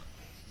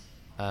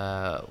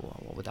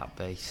would that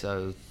be?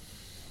 So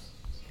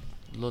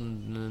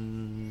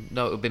London,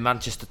 no, it would be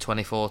Manchester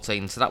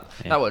 2014. So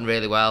that went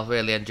really well.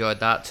 Really enjoyed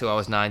that. 2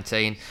 hours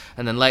 19,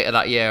 and then later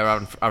that year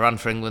I ran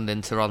for England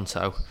in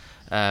Toronto,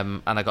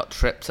 and I got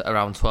tripped at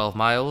around 12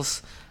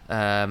 miles,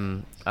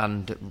 and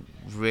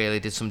really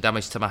did some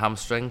damage to my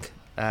hamstring,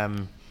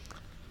 and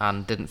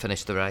didn't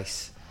finish the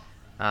race,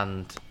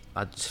 and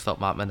I just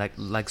felt like my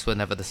legs were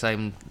never the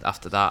same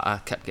after that. I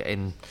kept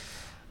getting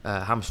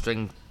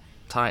hamstring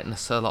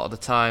tightness a lot of the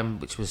time,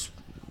 which was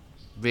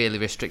really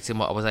restricting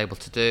what I was able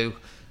to do.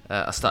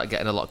 I started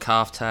getting a lot of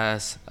calf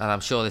tears, and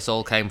I'm sure this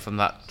all came from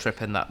that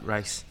trip in that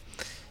race.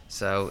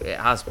 So it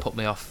has put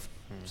me off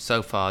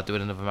so far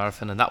doing another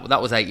marathon, and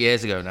that was 8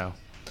 years ago now.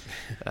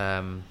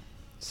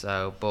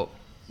 But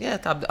yeah,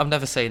 I'm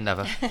never saying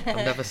never. I'm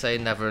never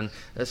saying never, and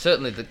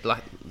certainly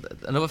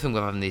another thing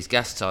we're having these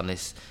guests on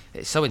is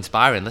it's so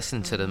inspiring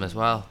listening to them as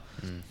well.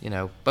 You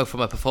know, both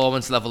from a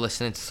performance level,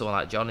 listening to someone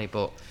like Johnny,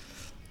 but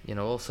you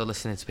know, also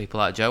listening to people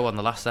like Joe on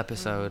the last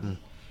episode, and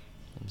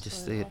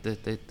just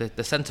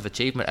the sense of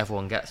achievement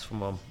everyone gets from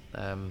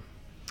one.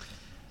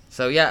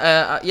 So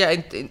yeah,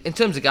 in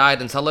terms of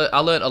guidance, I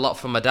learned a lot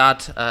from my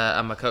dad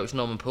and my coach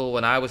Norman Poole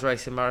when I was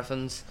racing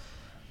marathons.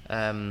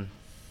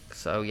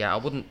 So yeah, I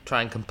wouldn't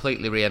try and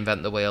completely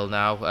reinvent the wheel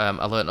now.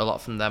 I learned a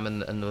lot from them,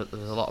 and there's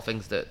a lot of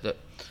things that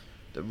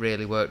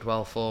really worked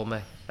well for me.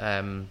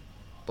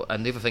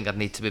 And the other thing I'd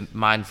need to be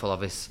mindful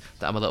of is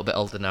that I'm a little bit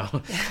older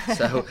now,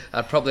 so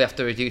I'd probably have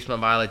to reduce my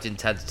mileage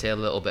intensity a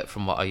little bit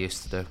from what I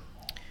used to do.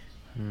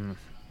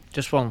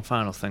 Just one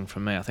final thing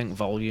from me. I think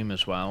volume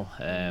as well.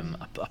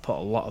 I put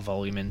a lot of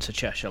volume into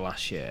Cheshire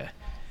last year,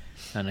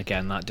 and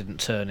again that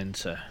didn't turn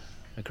into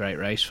a great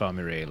race for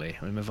me really.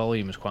 I mean, my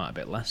volume was quite a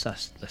bit less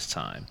this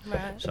time,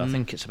 right. So I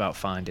think it's about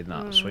finding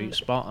that sweet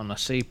spot, and I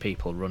see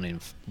people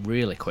running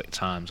really quick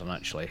times on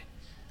actually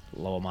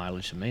lower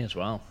mileage than me as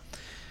well.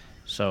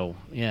 So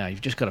yeah,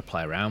 you've just got to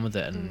play around with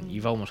it, and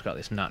you've almost got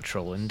this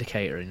natural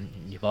indicator in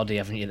your body,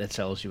 haven't you, that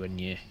tells you when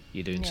you're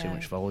doing too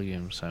much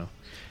volume. So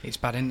it's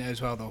bad, isn't it,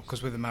 as well though,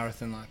 because with the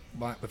marathon,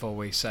 like we've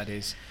always said,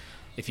 is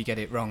if you get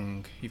it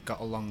wrong, you've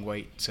got a long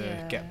wait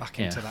to get back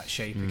into that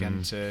shape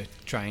again to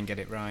try and get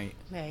it right.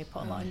 Yeah, you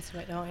put a lot into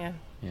it, don't you?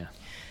 Yeah.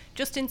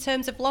 Just in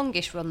terms of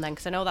longish run then,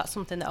 because I know that's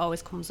something that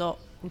always comes up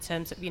in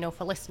terms of, you know,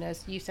 for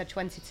listeners. You said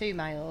 22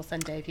 miles, then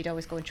Dave, you'd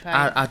always go and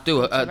try. I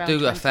do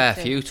a fair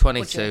few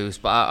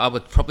 22s, but I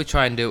would probably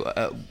try and do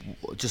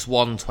just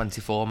one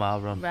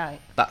 24-mile run. Right.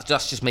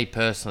 That's just me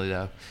personally,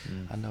 though.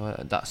 I know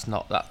that's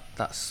not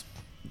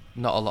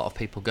a lot of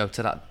people go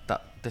to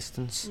that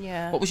distance.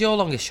 Yeah. What was your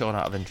longest, Sean,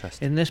 out of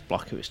interest? In this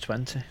block, it was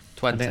 20.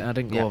 20. I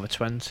didn't go over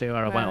 20, or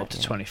I went up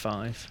to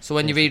 25. So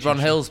when you read Ron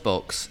Hill's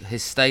books,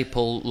 his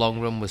staple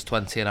long run was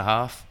 20 and a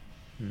half.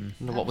 I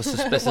don't know what was so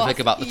specific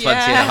about the 20 and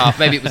a half.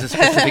 Maybe it was a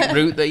specific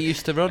route they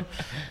used to run.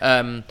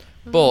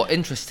 But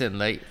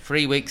interestingly,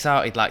 3 weeks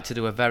out, he'd like to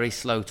do a very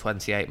slow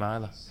 28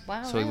 miler.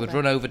 Wow. So he would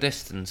run over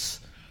distance,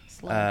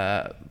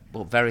 but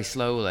very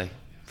slowly,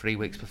 3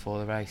 weeks before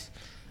the race.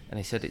 And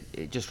he said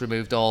it just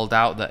removed all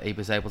doubt that he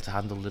was able to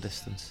handle the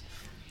distance.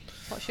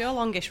 What's your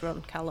longest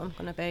run, Callum,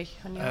 going to be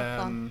on your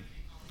plan?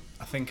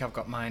 I think I've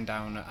got mine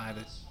down at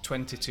either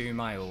 22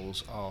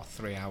 miles or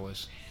 3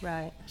 hours.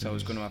 Right. So I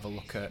was going to have a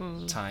look at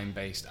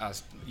time-based,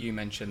 as you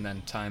mentioned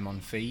then, time on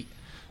feet.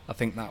 I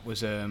think that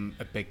was a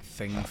big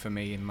thing for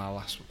me in my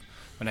last...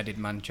 When I did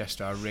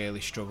Manchester, I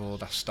really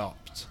struggled. I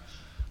stopped.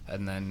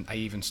 And then I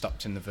even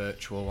stopped in the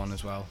virtual one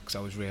as well, because I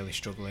was really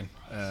struggling.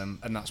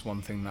 And that's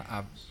one thing that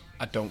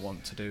I don't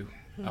want to do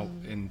out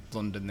in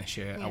London this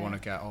year. Yeah. I want to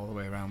get all the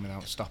way around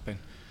without stopping.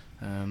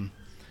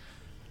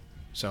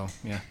 So,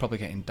 yeah, probably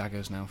getting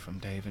daggers now from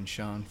Dave and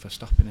Sean for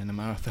stopping in a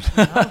marathon.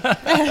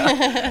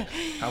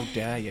 How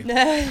dare you?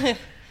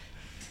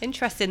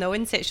 Interesting though,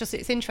 isn't it?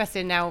 It's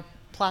interesting now.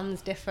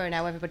 Plans differ and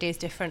how everybody is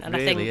different, and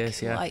Really I think,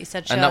 is, yeah. like you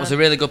said, Sean, And that was a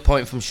really good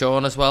point from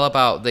Sean as well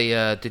about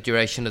the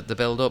duration of the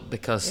build-up,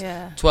 because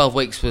 12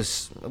 weeks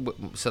was,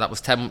 so that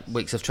was 10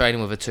 weeks of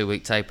training with a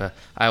 2-week taper.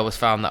 I always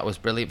found that was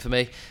brilliant for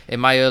me. In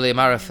my earlier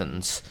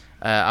marathons,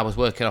 I was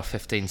working off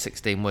 15,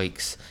 16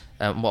 weeks.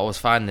 What I was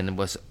finding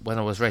was when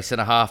I was racing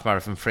a half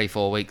marathon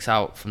 3-4 weeks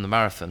out from the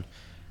marathon,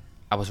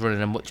 I was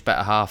running a much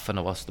better half than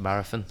I was the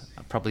marathon.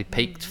 I probably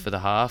peaked for the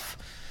half.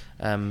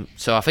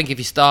 So I think if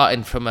you're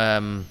starting from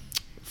a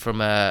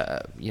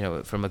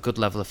good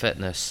level of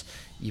fitness,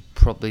 you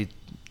probably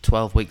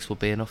 12 weeks will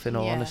be enough, in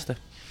all honesty.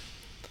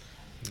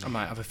 I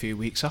might have a few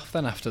weeks off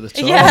then after the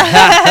tour.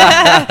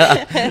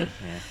 Yeah.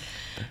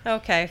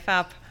 Okay,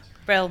 fab.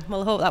 Brill.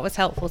 Well, I hope that was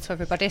helpful to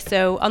everybody.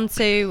 So on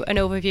to an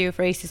overview of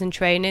races and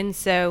training.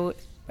 So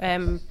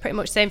pretty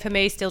much same for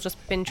me, still just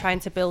been trying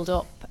to build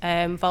up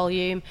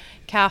volume.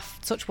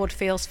 Calf, touch wood,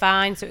 feels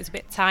fine, so it was a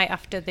bit tight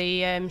after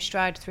the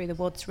Stride Through the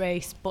Woods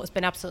race, but it's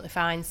been absolutely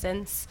fine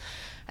since.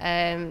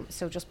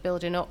 So just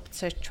building up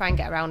to try and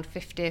get around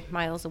 50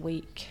 miles a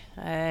week.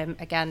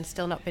 Again,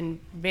 still not been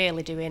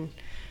really doing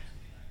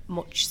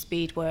much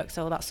speed work,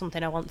 so that's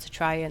something I want to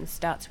try and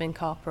start to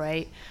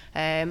incorporate.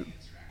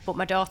 But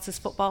my daughter's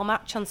football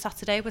match on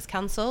Saturday was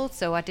cancelled,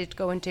 so I did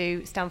go and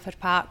do Stamford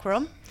Park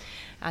Run.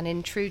 And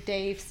in true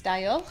Dave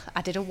style,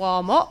 I did a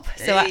warm-up.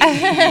 So,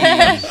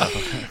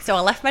 so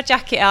I left my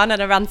jacket on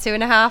and I ran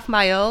 2.5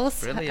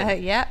 miles.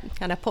 Brilliant. Yeah,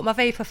 and I put my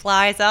Vapor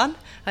Flies on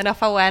and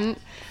off I went.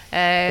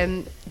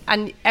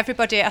 And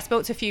everybody, I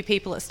spoke to a few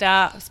people at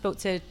start.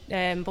 Bumped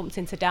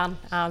into Dan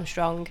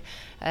Armstrong,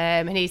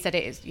 and he said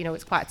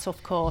it's quite a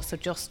tough course, so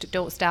just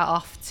don't start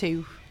off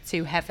too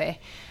heavy.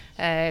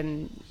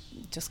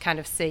 Just kind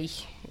of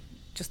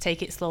just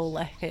take it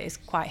slowly. It is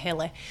quite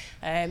hilly.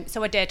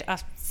 So I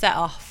set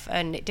off,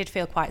 and it did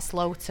feel quite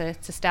slow to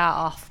start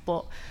off,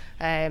 but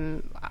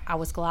I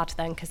was glad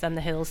then, because then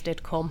the hills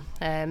did come,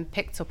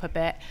 picked up a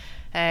bit.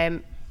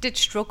 Did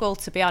struggle,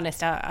 to be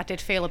honest. I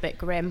did feel a bit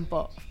grim,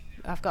 but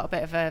I've got a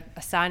bit of a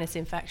sinus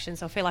infection,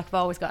 so I feel like I've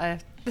always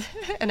got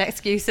an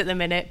excuse at the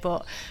minute,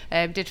 but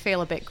did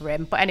feel a bit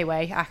grim. But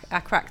anyway, I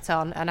cracked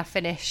on, and I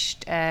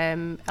finished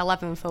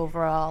 11th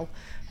overall,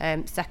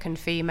 second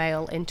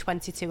female in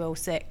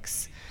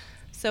 22:06.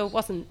 So it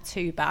wasn't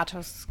too bad. I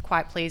was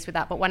quite pleased with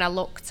that. But when I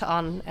looked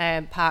on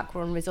Park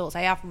Run results,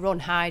 I have run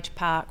Hyde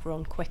Park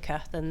Run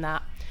quicker than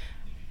that.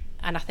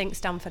 And I think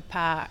Stamford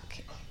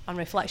Park, on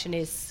reflection,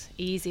 is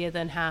easier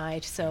than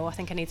Hyde. So I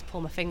think I need to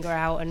pull my finger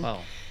out and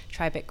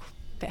try a bit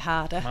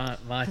harder.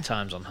 My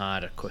times on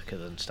Hyde are quicker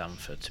than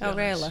Stamford, to be honest.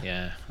 Really?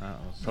 Yeah,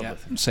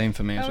 probably. Same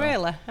for me as well.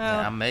 Really?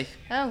 Yeah, and me.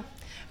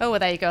 Oh, well,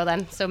 there you go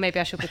then. So maybe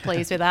I should be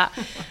pleased with that.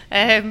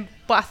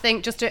 But I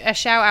think just a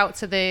shout out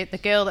to the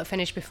girl that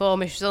finished before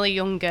me. She's only a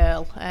young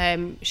girl,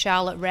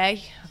 Charlotte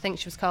Ray, I think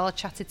she was called. I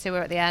chatted to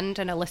her at the end,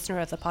 and a listener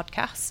of the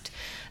podcast.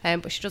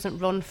 But she doesn't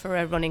run for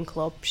a running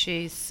club.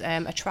 She's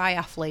a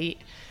triathlete,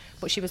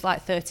 but she was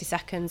like 30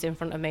 seconds in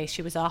front of me.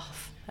 She was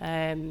off.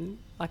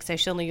 Like I say,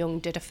 she's only young,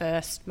 did her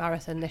first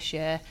marathon this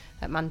year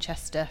at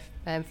Manchester,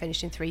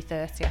 finished in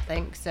 3:30, I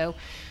think. So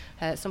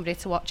somebody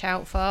to watch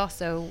out for.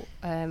 So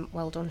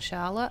well done,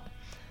 Charlotte.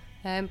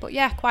 But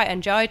yeah, quite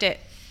enjoyed it.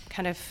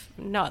 Kind of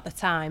not at the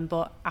time,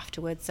 but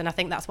afterwards. And I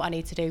think that's what I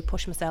need to do,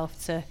 push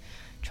myself to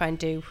try and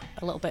do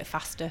a little bit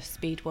faster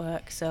speed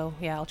work. So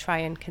yeah, I'll try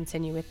and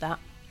continue with that.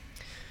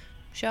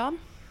 Sean?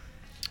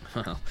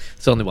 Well,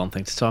 there's only one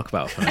thing to talk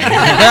about for me.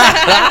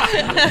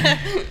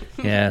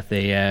 Yeah,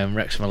 the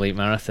Wrexham Elite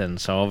Marathon.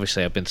 So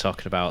obviously I've been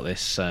talking about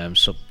this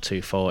sub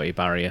 240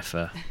 barrier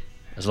for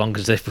as long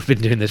as we've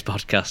been doing this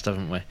podcast,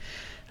 haven't we?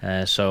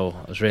 So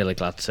I was really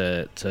glad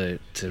to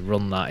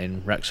run that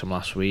in Wrexham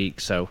last week.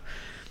 So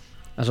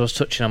as I was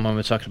touching on when we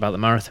were talking about the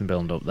marathon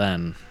build-up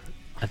then,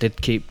 I did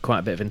keep quite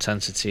a bit of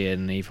intensity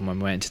in even when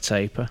we went into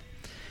taper.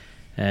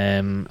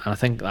 And I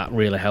think that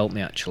really helped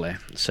me, actually.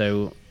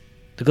 So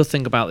the good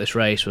thing about this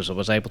race was I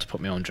was able to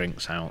put my own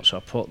drinks out. So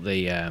I put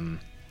the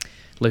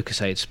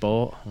Lucasade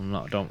Sport.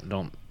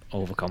 Don't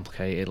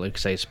overcomplicated.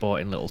 Lucozade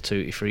Sporting little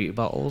tutti frutti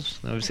bottles.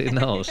 Have you seen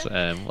those?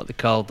 What they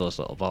called those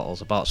little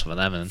bottles? I bought some of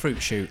them. And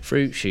Fruit shoot.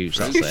 Fruit shoots.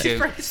 That's it.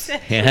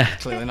 Yeah. Yeah.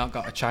 Clearly not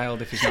got a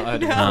child if he's not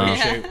heard of No. fruit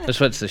shoot. I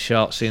just went to the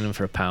shop, seen them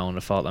for £1. I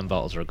thought them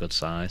bottles were a good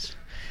size.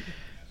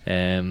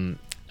 And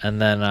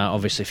then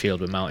obviously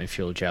fueled with Mountain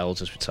Fuel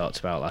gels, as we talked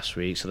about last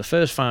week. So the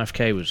first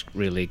 5k was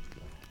really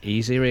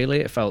easy.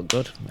 Really, it felt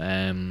good.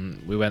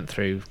 We went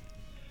through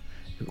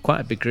quite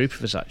a big group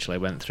of us actually.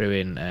 Went through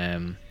in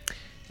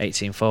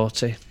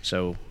 1840,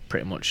 so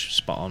pretty much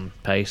spot on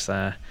pace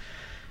there.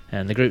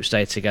 And the group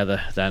stayed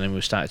together then, and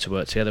we started to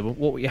work together. But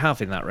what you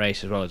have in that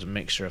race as well is a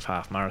mixture of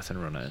half marathon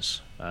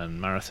runners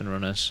and marathon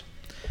runners.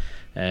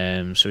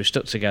 So we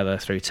stuck together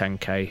through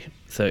 10k,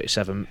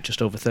 37,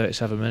 just over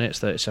 37 minutes,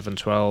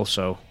 37:12.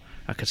 So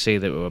I could see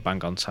that we were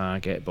bang on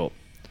target. But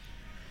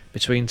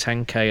between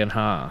 10k and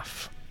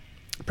half,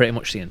 pretty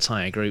much the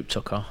entire group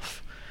took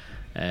off,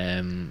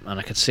 and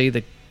I could see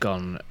the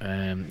gone.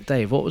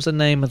 Dave, what was the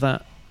name of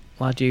that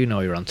lad you know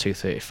you're on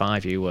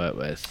 235 you worked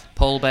with?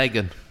 Paul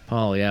Bagan.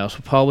 Paul, yeah. So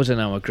Paul was in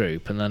our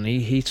group, and then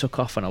he took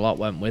off, and a lot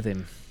went with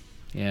him.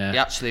 Yeah. He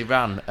actually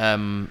ran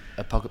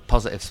a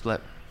positive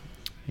split.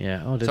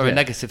 Yeah. Oh, did Sorry, it?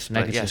 negative split.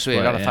 Negative Yeah, so he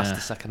split, ran a yeah.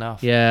 faster second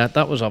half. Yeah,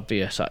 that was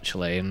obvious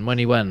actually. And when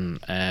he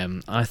went,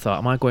 I thought,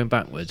 am I going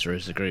backwards, or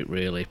is the group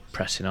really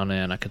pressing on it?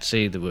 And I could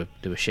see they were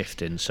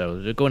shifting,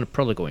 so they're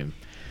probably going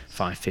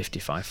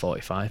 5:50,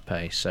 5:45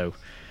 pace. So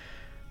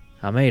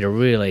I made a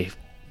really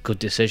good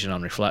decision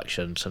on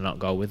reflection to not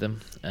go with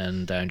them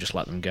and just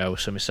let them go.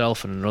 So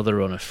myself and another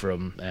runner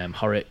from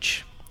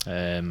Horwich,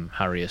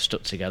 Harry,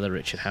 stuck together,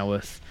 Richard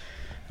Howarth,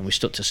 and we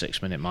stuck to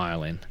 6-minute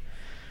miling.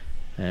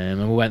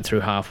 And we went through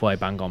halfway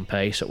bang on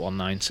pace at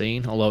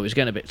 1:19, although it was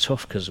getting a bit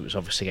tough because it was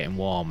obviously getting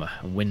warmer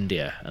and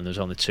windier, and there was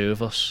only two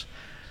of us.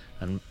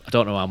 And I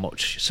don't know how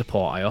much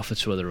support I offered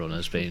to other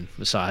runners, being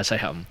the size I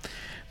am,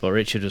 but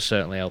Richard was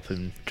certainly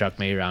helping drag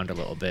me around a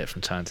little bit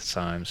from time to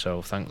time.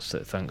 So thanks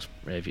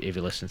if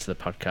you listen to the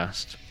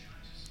podcast.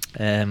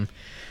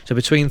 So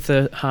between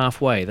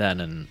halfway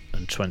then and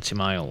 20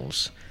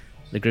 miles,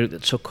 the group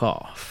that took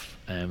off,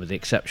 with the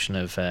exception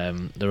of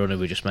the runner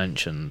we just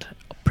mentioned,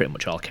 pretty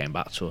much all came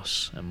back to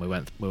us, and we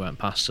went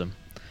past them.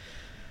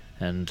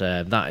 And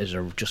that is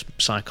just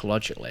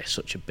psychologically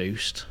such a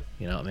boost,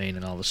 you know what I mean?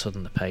 And all of a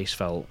sudden the pace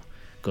felt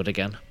good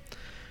again,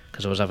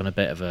 because I was having a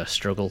bit of a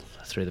struggle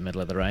through the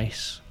middle of the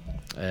race.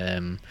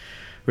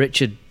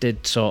 Richard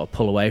did sort of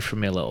pull away from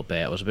me a little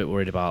bit. I was a bit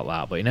worried about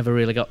that, but he never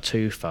really got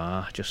too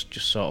far. Just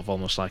sort of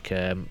almost like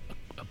a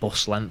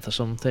bus length or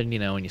something, you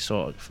know. And you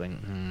sort of think,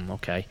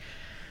 okay.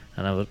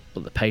 But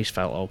the pace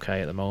felt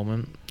okay at the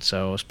moment,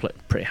 so I was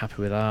pretty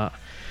happy with that.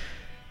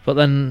 But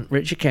then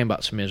Richard came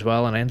back to me as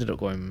well, and I ended up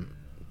going.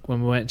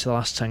 When we went into the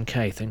last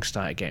 10k, things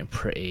started getting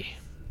pretty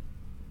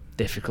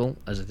difficult,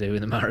 as they do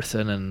in the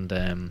marathon,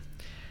 and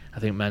I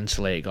think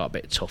mentally it got a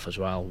bit tough as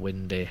well,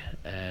 windy,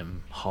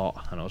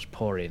 hot, and I was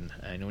pouring.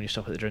 And when you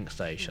stop at the drink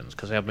stations,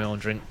 because I had my own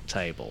drink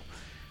table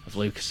of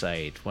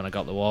Lucozade, when I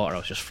got the water I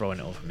was just throwing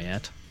it over my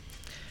head.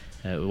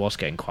 It was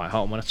getting quite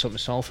hot, and when I took my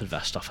Salford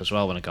vest off as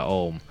well when I got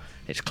home,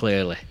 it's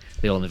clearly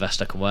the only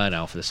vest I can wear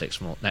now for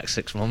the next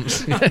 6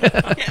 months. With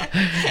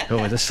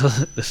the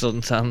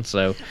suntan,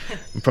 so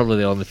I'm probably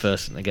the only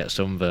person to get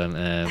sunburn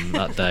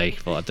that day.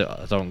 But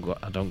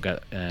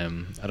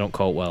I don't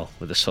cope well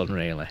with the sun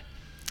really.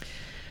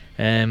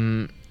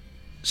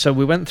 So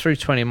we went through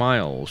 20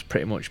 miles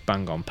pretty much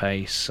bang on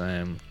pace,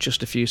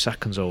 just a few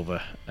seconds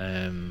over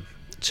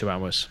 2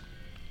 hours.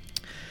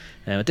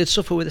 I did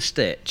suffer with a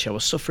stitch. I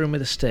was suffering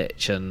with a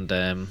stitch,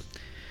 and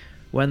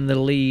when the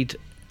lead,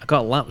 I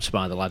got lapped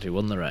by the lad who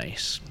won the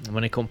race, and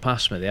when he come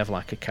past me, they have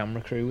like a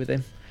camera crew with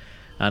him,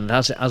 and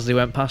as they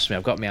went past me,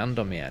 I've got my hand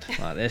on my head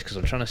like this because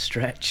I'm trying to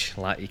stretch.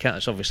 Like, you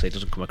can't, obviously it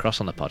doesn't come across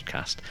on the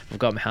podcast. I've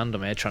got my hand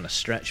on my head trying to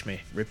stretch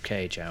my rib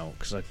cage out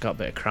because I've got a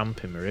bit of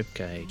cramp in my rib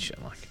cage,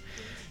 and like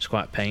it's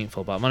quite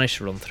painful, but I managed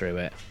to run through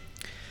it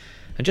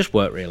and just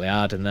worked really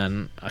hard. And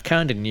then I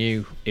kind of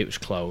knew it was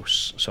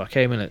close, so I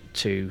came in at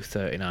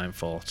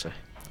 2:39:40,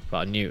 but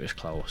I knew it was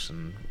close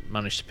and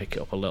managed to pick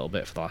it up a little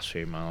bit for the last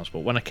few miles. But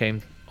when I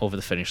came over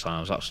the finish line,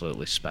 I was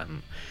absolutely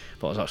spent,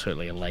 but I was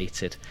absolutely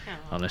elated.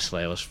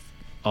 Honestly, I was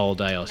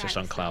just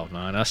on cloud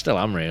nine. I still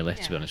am really,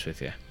 to be honest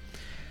with you.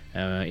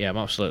 I'm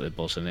absolutely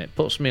buzzing. It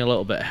puts me a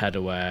little bit ahead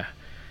of where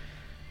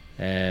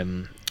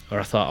I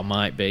thought I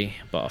might be,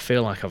 but I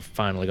feel like I've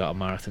finally got a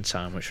marathon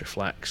time which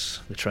reflects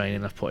the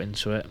training I've put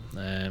into it.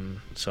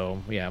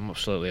 So yeah, I'm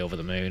absolutely over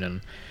the moon, and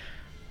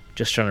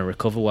just trying to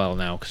recover well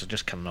now because I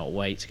just cannot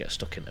wait to get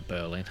stuck into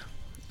Berlin.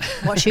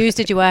 What shoes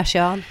did you wear,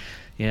 Sean?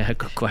 Yeah,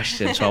 good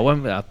question. So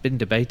I've been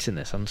debating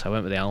this, and so I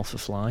went with the Alpha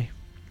Fly.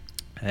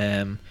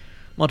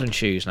 Modern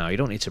shoes now, you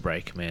don't need to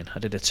break them in. I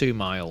did a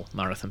 2-mile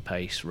marathon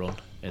pace run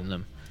in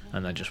them,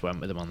 and then just went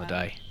with them on the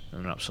day,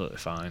 and they're absolutely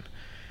fine.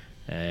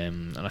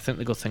 And I think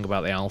the good thing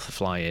about the Alpha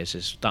Fly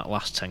is that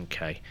last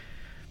 10k,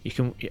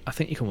 I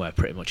think you can wear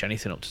pretty much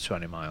anything up to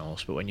 20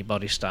 miles, but when your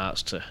body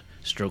starts to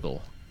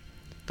struggle,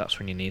 that's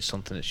when you need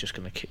something that's just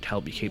going to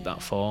help you keep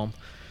that form.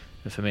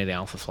 And for me, the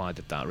Alpha Fly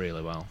did that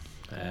really well.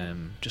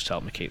 just to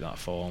help me keep that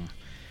form.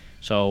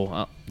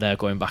 So they're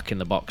going back in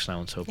the box now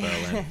until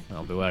Berlin.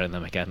 I'll be wearing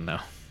them again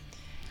now.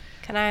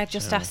 Can I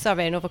just ask,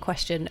 another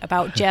question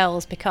about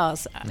gels?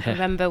 Because I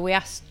remember we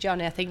asked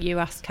Johnny, I think you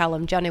asked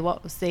Callum, Johnny,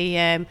 what was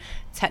the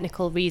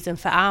technical reason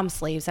for arm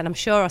sleeves? And I'm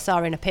sure I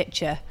saw in a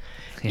picture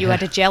you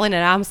had a gel in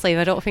an arm sleeve.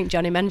 I don't think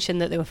Johnny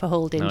mentioned that they were for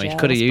holding gels. No, you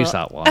could have used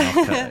that one,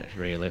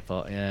 really.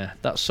 But yeah,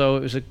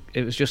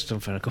 it was just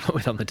something I come up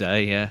with on the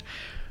day, yeah.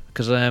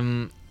 Because I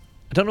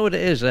don't know what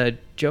it is.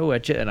 Joe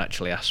Edgerton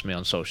actually asked me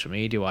on social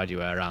media, why do you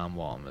wear arm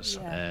warmers?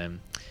 Yeah.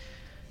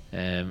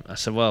 I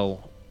said,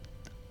 well,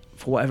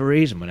 for whatever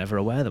reason, whenever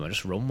I wear them, I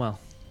just run well.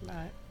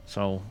 Right.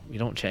 So you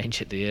don't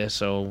change it, do you?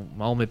 So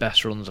all my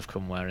best runs have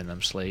come wearing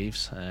them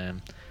sleeves,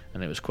 and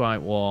it was quite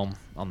warm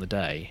on the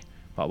day,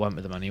 but I went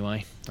with them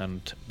anyway.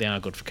 And they are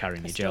good for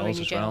carrying your gels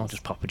as well.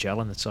 Just pop a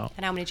gel in the top.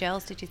 And how many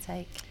gels did you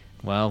take?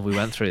 Well, we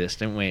went through this,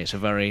 didn't we? It's a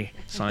very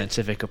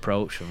scientific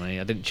approach for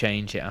me. I didn't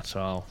change it at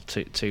all.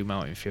 Two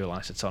Mountain Fuel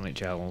isotonic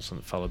gels,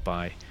 and followed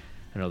by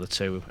another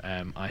 2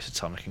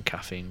 isotonic and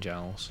caffeine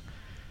gels.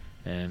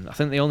 And I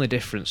think the only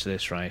difference to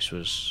this race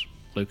was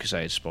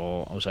Lucozade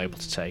Sport. I was able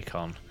to take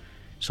on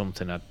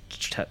something I'd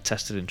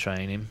tested in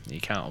training. You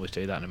can't always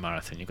do that in a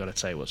marathon. You've got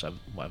to take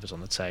whatever's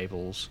on the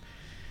tables.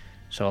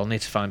 So I'll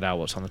need to find out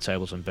what's on the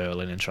tables in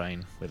Berlin and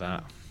train with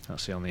that.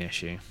 That's the only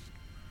issue.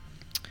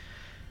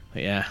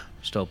 But yeah,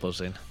 still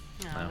buzzing.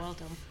 Oh, well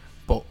done.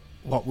 But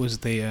what was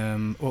the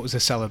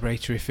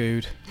celebratory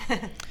food?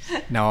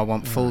 Now I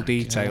want full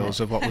details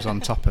of what was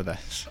on top of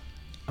this.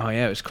 Oh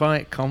yeah, it was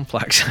quite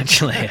complex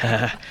actually.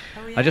 Yeah.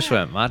 I just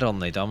went mad on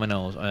the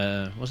Domino's.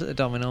 Was it the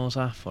Domino's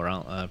app or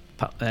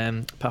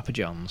Papa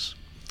John's?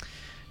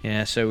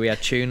 Yeah, so we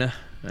had tuna,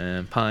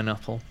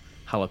 pineapple,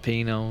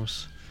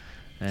 jalapenos.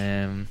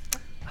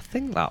 I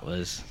think that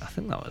was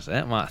it.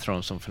 I might have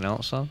thrown something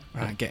else on.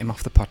 Right, get him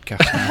off the podcast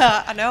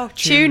now. I know.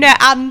 Tuna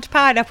and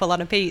pineapple on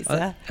a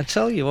pizza. I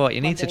tell you what, you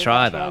need to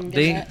try that.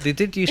 They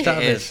did used to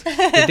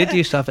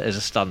have it as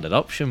a standard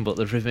option, but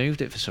they've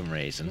removed it for some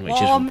reason.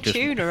 Warm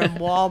tuna and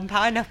warm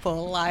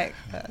pineapple, like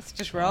that's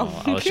just wrong.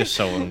 I was just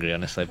so hungry,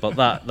 honestly. But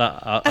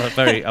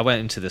I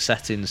went into the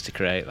settings to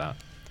create that.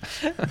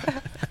 I'm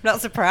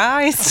not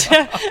surprised.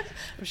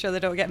 I'm sure they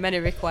don't get many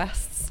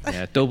requests.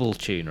 Yeah, double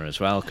tuna as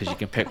well, because you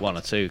can pick 1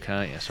 or 2,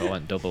 can't you? So I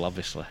went double,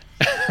 obviously.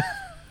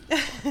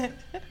 Dear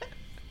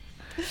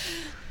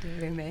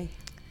me.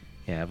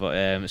 Yeah, but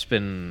it's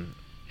been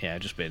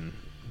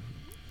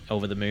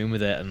over the moon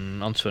with it,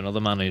 and on to another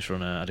man who's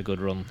had a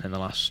good run in the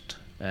last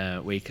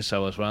week or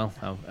so as well.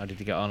 How did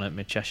you get on at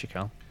Mid Cheshire,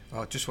 Cal?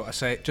 Well, just what I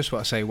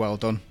say. Well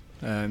done.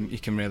 You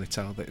can really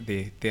tell that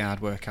the hard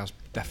work has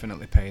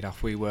definitely paid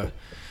off.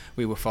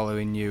 We were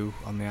following you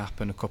on the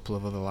app and a couple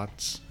of other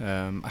lads,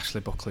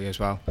 Ashley Buckley as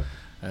well.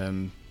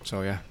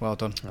 So yeah, well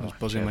done. I was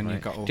buzzing when you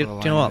got over the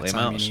line. Do you know what, the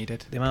time you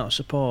needed. The amount of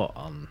support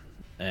on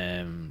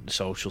the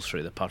socials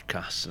through the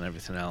podcasts and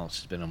everything else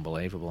has been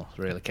unbelievable.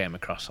 Really came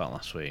across that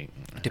last week.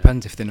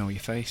 Depends if they know your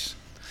face.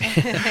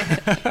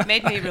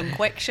 Made me run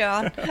quick,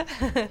 Sean.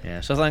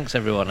 Yeah, so thanks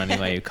everyone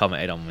anyway who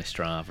commented on my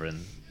Strava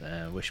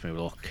and wish me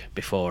luck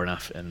before and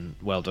after, and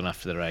well done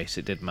after the race.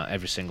 It did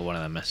every single one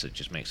of their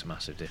messages makes a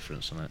massive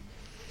difference, doesn't it?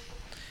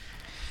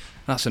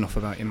 That's enough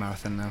about your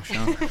marathon now,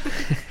 Sean.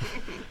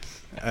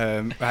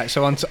 Right,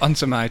 so on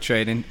to my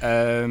training.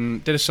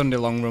 Did a Sunday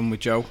long run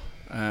with Joe,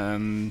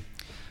 and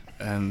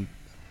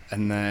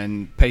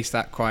then paced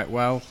that quite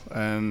well,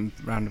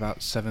 round about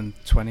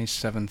 7:20s,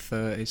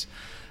 7:30s.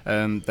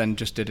 Then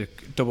just did a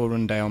double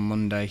run day on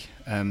Monday,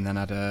 then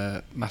had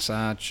a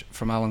massage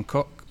from Alan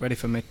Cook, ready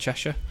for Mid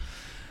Cheshire.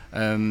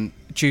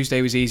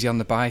 Tuesday was easy on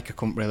the bike. I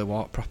couldn't really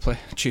walk properly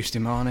Tuesday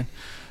morning,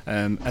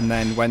 and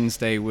then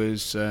Wednesday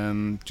was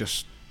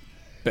just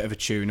bit of a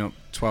tune-up,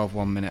 12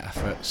 1-minute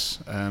efforts,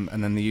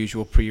 and then the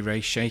usual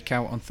pre-race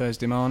shakeout on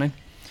Thursday morning,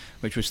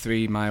 which was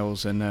 3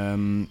 miles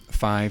and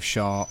 5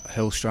 short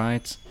hill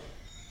strides.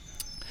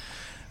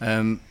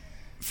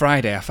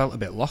 Friday I felt a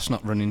bit lost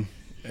not running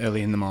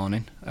early in the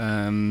morning,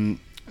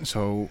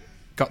 so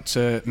got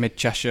to Mid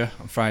Cheshire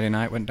on Friday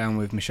night, went down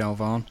with Michelle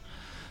Vaughan.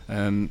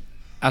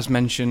 As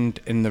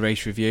mentioned in the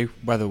race review,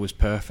 weather was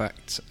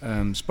perfect.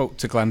 Spoke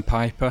to Glenn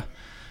Piper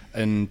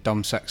and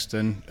Dom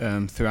Sexton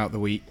throughout the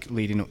week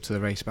leading up to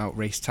the race about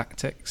race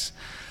tactics.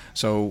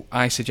 So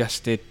I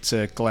suggested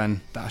to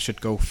Glenn that I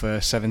should go for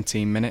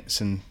 17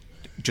 minutes and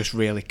just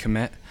really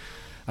commit.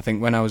 I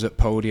think when I was at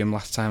podium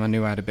last time I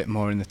knew I had a bit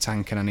more in the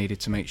tank and I needed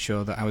to make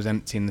sure that I was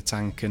emptying the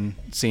tank and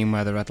seeing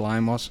where the red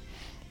line was.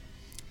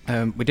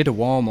 We did a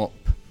warm-up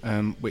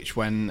which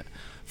went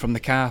from the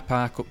car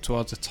park up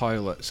towards the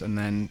toilets and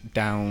then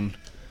down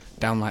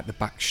like the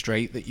back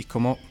straight that you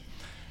come up.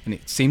 And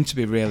it seemed to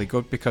be really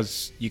good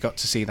because you got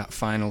to see that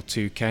final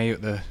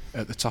 2k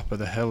at the top of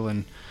the hill,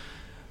 and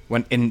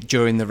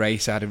during the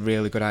race I had a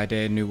really good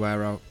idea, knew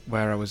where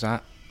I was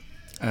at.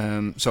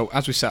 So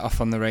as we set off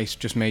on the race,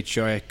 just made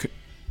sure I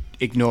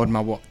ignored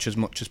my watch as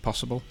much as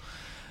possible.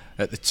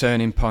 At the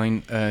turning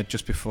point,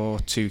 just before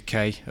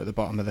 2k at the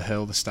bottom of the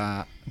hill,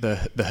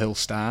 the hill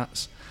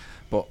starts.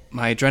 but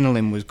my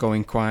adrenaline was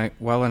going quite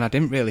well, and I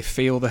didn't really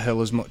feel the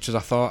hill as much as I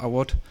thought I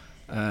would.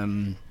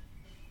 I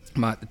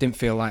didn't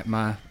feel like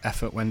my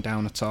effort went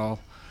down at all.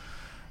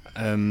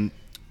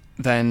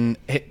 Then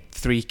hit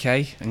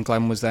 3k, and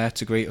Glenn was there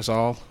to greet us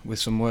all with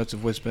some words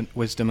of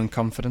wisdom and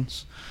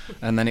confidence,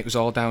 and then it was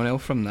all downhill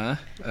from there.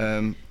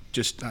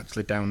 Just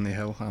actually down the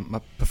hill.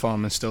 My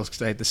performance still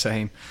stayed the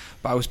same,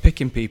 but I was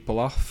picking people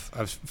off.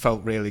 I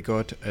felt really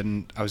good,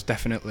 and I was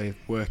definitely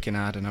working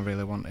hard, and I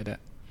really wanted it.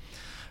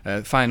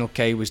 Final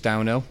K was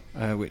downhill,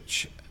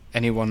 which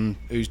anyone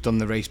who's done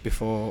the race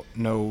before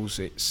knows.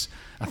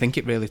 I think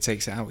it really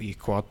takes it out of your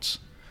quads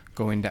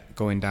going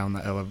down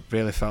that hill. I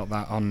really felt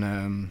that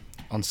on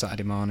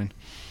Saturday morning,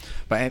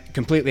 but it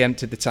completely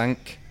emptied the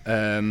tank.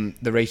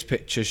 The race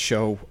pictures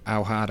show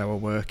how hard I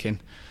was working.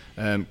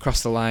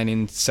 Crossed the line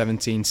in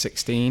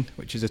 17:16,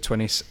 which is a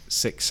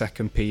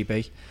 26-second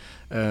PB.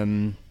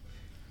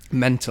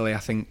 Mentally, I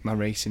think my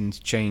racing's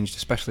changed,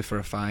 especially for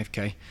a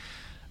 5k.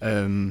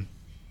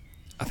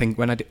 I think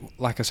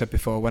like I said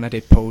before, when I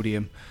did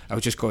podium, I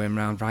was just going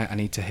around, right, I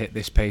need to hit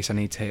this pace, I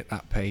need to hit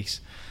that pace.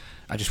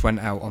 I just went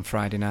out on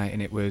Friday night,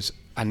 and it was,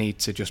 I need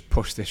to just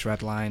push this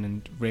red line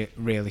and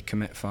really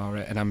commit for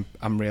it, and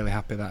I'm really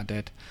happy that I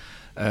did.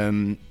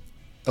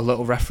 A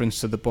little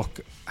reference to the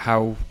book,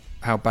 How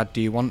Bad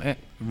Do You Want It?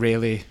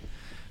 Really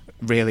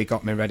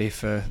got me ready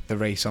for the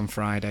race on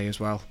Friday as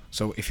well.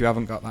 So if you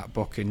haven't got that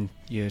book and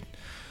you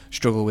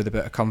struggle with a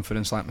bit of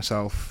confidence like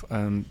myself,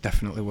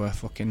 definitely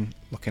worth looking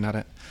at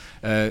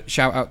it.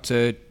 Shout out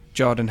to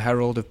Jordan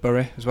Herald of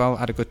Bury as well. I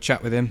had a good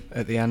chat with him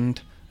at the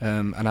end,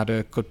 and had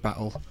a good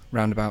battle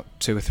round about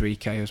 2 or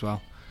 3k as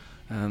well.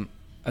 And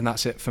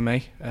that's it for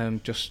me.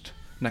 Just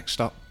next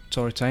stop,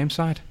 Tory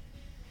Tameside.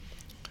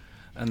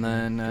 And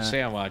then see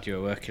how hard you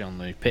were working on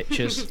the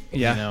pictures.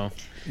 Yeah. You know.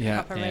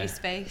 Yeah. Proper race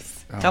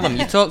face. Callum,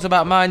 you talked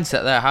about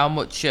mindset there. How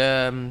much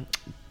of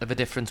a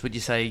difference would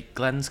you say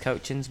Glenn's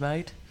coaching's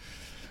made?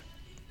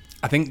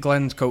 I think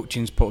Glenn's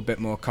coaching's put a bit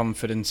more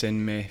confidence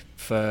in me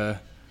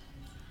for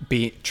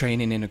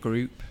training in a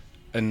group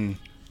and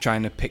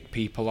trying to pick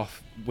people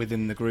off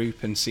within the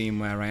group and seeing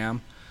where I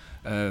am.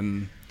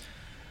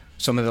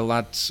 One of the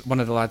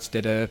lads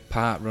did a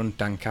part run,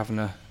 Dan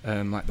Kavanagh,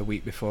 like the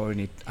week before,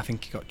 and I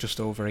think he got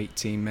just over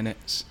 18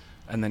 minutes,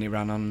 and then he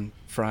ran on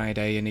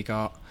Friday and he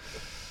got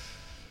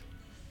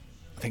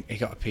a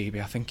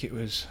PB. I think it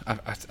was,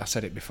 I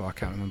said it before, I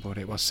can't remember what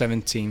it was,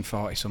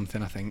 17:40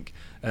 something, I think.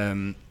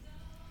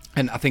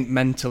 And I think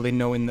mentally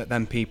knowing that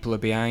then people are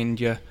behind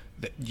you,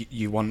 that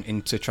you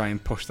wanting to try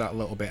and push that a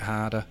little bit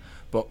harder.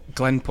 But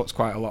Glenn puts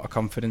quite a lot of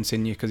confidence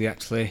in you, because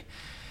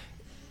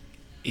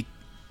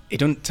he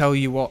doesn't tell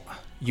you what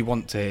you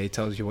want to hear, he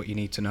tells you what you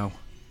need to know.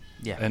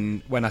 Yeah.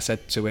 And when I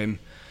said to him,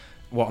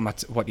 what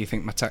do you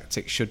think my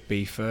tactics should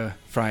be for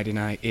Friday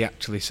night, he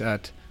actually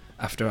said,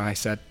 after I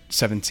said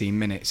 17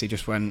 minutes, he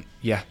just went,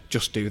 yeah,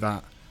 just do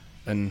that.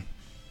 And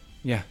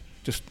yeah,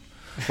 just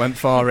went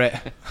for it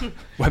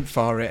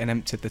and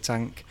emptied the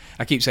tank.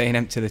 I keep saying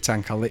empty the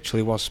tank, I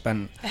literally was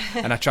spent,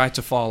 and I tried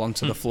to fall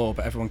onto the floor,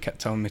 but everyone kept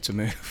telling me to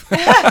move.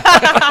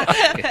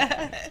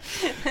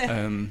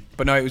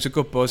 But no, it was a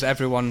good buzz.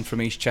 Everyone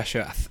from East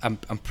Cheshire, I'm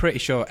pretty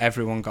sure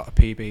everyone got a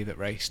PB that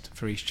raced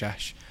for East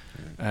Cheshire.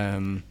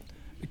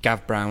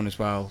 Gav Brown as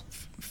well,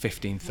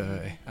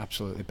 15:30,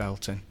 absolutely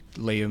belting.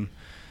 Liam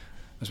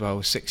as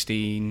well,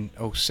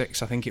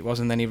 16:06 I think it was,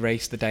 and then he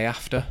raced the day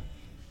after.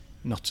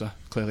 Nutter,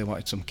 clearly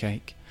wanted some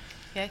cake.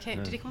 Yeah, okay.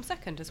 Did he come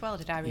second as well?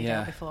 Did I read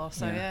out before?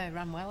 So yeah, he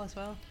ran well as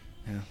well.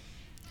 Yeah.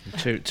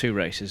 Two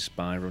races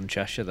by Run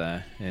Cheshire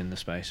there in the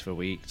space of a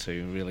week.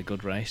 2 really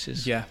good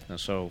races. Yeah. And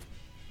so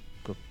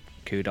good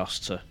kudos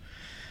to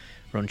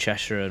Run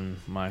Cheshire and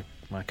Mike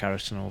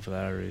Harrison over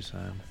there, who's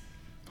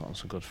put on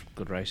some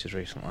good races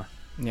recently.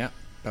 Yeah,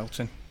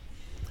 belting.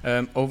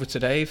 Over to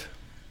Dave.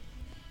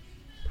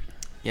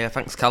 Yeah,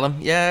 thanks, Callum.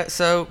 Yeah,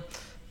 so a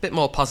bit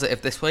more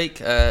positive this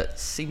week.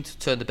 Seemed to have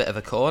turned a bit of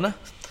a corner.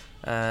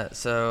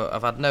 So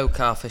I've had no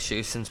calf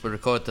issues since we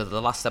recorded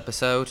the last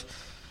episode.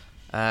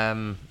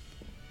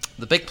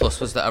 The big plus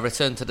was that I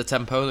returned to the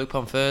tempo loop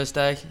on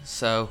Thursday.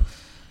 So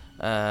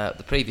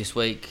the previous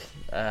week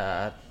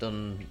I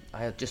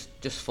had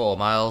just 4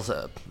 miles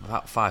at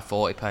about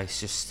 5:40 pace.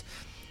 Just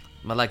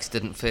my legs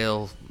didn't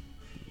feel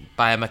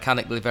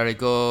biomechanically very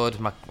good.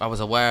 I was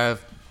aware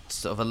of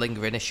sort of a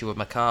lingering issue with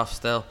my calf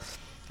still,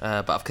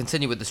 but I've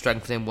continued with the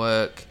strengthening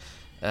work.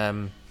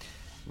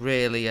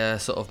 Really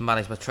sort of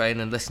managed my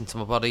training, listened to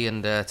my body,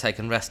 and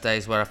taken rest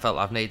days where I felt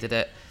I've needed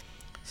it.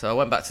 So I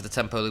went back to the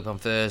tempo loop on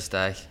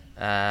Thursday,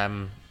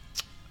 and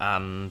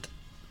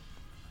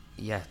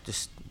yeah,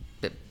 just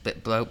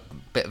bit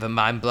of a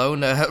mind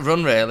blown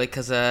run really,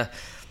 because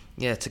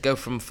to go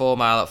from 4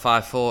 mile at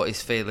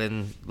 5:40s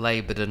feeling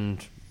laboured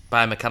and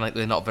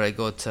biomechanically not very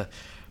good to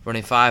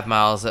running 5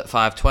 miles at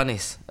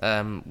 5:20s,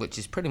 which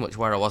is pretty much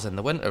where I was in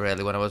the winter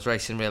really, when I was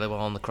racing really well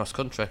on the cross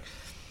country.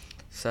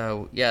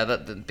 So yeah,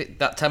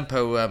 that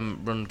tempo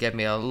run gave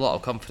me a lot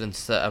of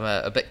confidence that I'm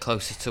a bit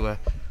closer to a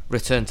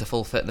return to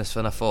full fitness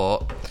than I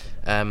thought.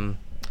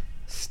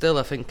 Still,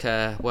 I think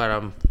where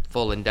I'm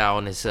falling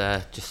down is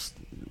just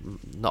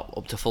not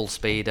up to full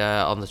speed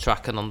on the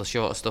track and on the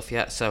shorter stuff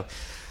yet. So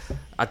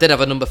I did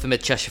have a number for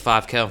Mid Cheshire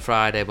 5k on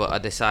Friday, but I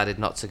decided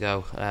not to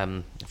go.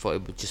 I thought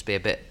it would just be a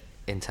bit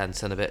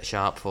intense and a bit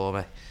sharp for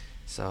me,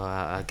 so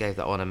I gave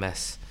that one a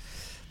miss.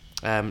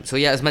 So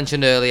yeah, as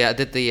mentioned earlier, I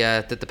did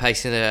the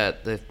pacing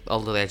at the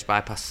Alderley Edge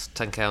Bypass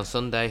 10k on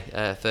Sunday,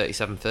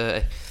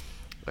 37:30.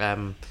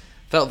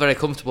 Felt very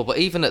comfortable, but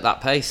even at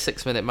that pace,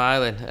 6 minute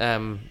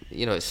miling,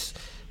 it's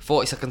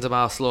 40 seconds a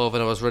mile slower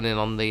than I was running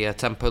on the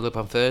tempo loop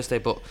on Thursday,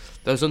 but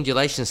those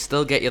undulations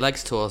still get your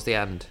legs towards the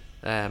end.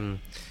 And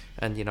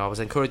I was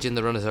encouraging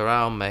the runners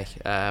around me,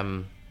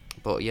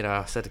 but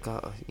I said,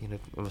 God,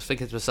 I was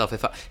thinking to myself,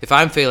 if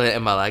I'm feeling it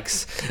in my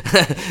legs,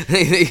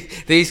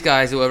 these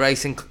guys who are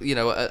racing,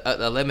 at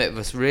the limit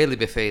must really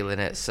be feeling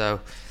it.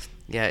 So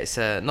yeah, it's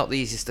not the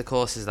easiest of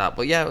courses that,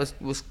 but yeah, I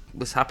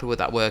was happy with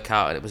that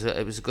workout, and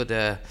it was a good,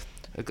 a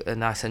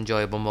nice,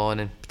 enjoyable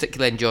morning.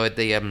 Particularly enjoyed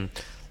the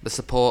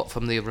support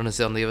from the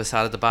runners on the other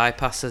side of the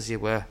bypass as you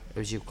were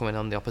coming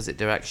on the opposite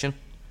direction.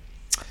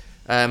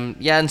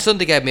 And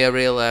Sunday gave me a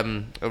real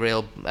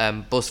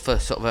buzz for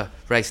sort of a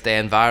race day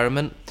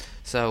environment.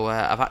 So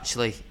I've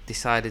actually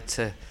decided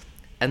to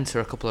enter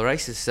a couple of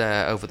races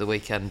over the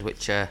weekend,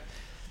 which I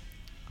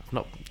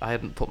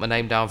hadn't put my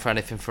name down for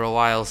anything for a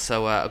while.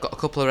 So I've got a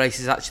couple of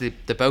races. Actually,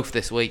 they're both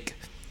this week.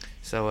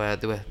 So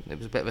it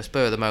was a bit of a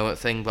spur of the moment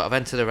thing. But I've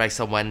entered a race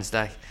on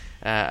Wednesday,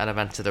 and I've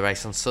entered a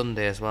race on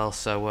Sunday as well.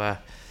 So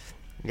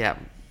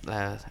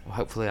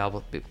hopefully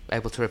I'll be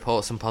able to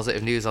report some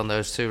positive news on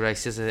those two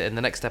races in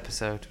the next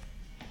episode.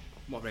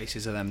 What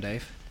races are them,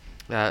 Dave?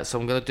 So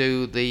I'm going to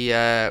do the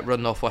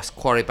Run Northwest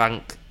Quarry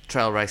Bank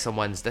trail race on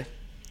Wednesday,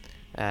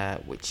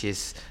 which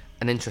is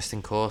an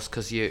interesting course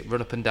because you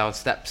run up and down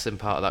steps in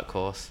part of that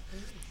course.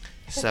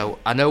 So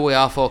I know we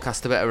are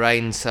forecast a bit of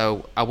rain,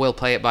 so I will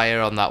play it by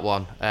ear on that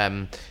one.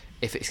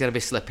 If it's going to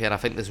be slippy and I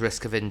think there's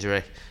risk of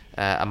injury,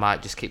 I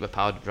might just keep my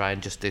powder dry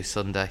and just do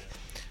Sunday.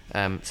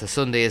 So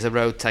Sunday is a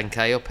road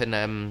 10k up in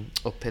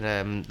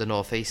the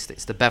northeast.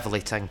 It's the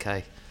Beverley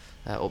 10k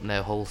up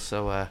near Hull.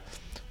 So a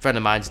friend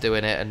of mine's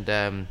doing it,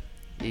 and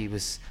he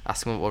was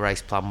asking what the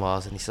race plan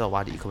was, and he said,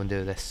 why don't you come and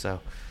do this? So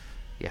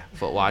yeah,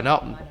 but why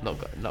not? Not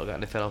got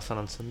anything else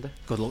on Sunday.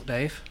 Good luck,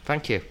 Dave.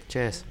 Thank you.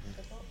 Cheers.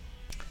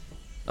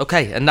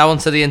 Okay, and now on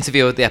to the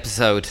interview of the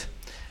episode.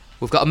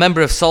 We've got a member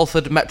of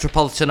Salford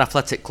Metropolitan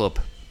Athletic Club.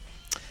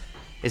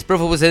 His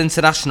brother was an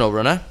international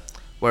runner,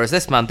 whereas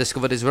this man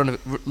discovered his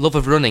love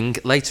of running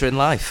later in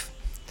life.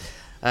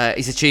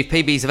 He's achieved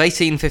PBs of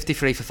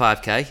 18:53 for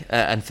 5k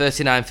and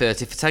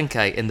 39:30 for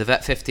 10k in the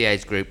Vet 50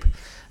 age group,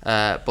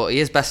 but he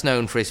is best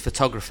known for his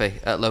photography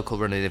at local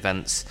running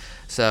events.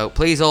 So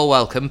please all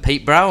welcome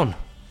Pete Brown.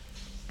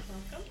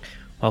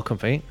 Welcome,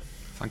 Pete.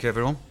 Thank you,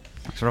 everyone.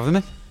 Thanks for having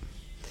me.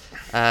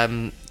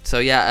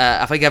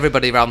 I think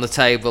everybody around the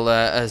table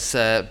has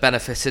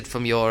benefited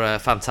from your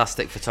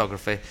fantastic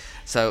photography.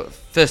 So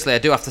firstly, I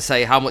do have to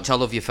say how much I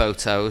love your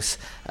photos,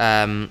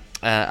 and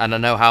I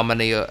know how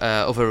many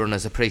other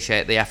runners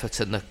appreciate the effort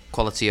and the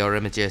quality of your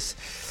images.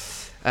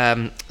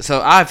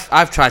 So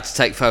I've tried to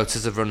take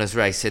photos of runners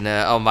racing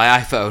on my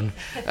iPhone,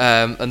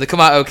 and they come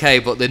out okay,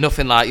 but they're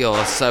nothing like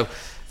yours. So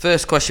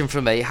first question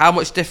from me, how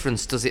much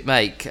difference does it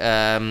make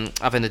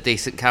having a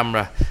decent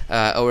camera,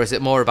 or is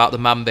it more about the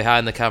man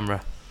behind the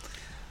camera?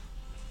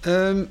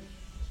 I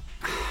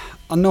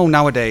know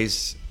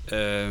nowadays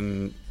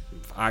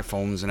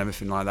iPhones and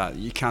everything like that,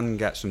 you can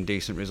get some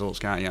decent results,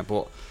 can't you?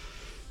 But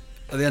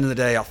at the end of the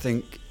day, I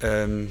think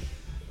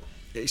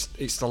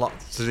it's a lot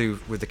to do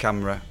with the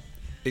camera.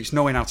 It's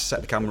knowing how to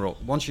set the camera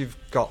up. Once you've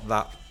got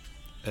that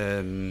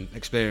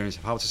experience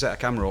of how to set a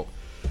camera up,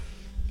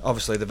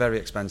 obviously they're very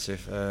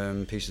expensive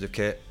pieces of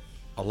kit.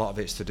 A lot of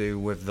it's to do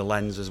with the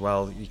lens as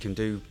well. You can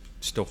do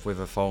stuff with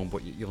a phone,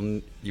 but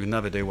you'll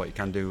never do what you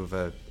can do with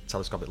a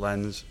telescopic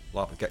lens.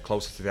 Get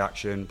closer to the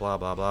action, blah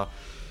blah blah.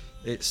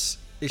 It's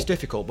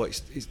difficult,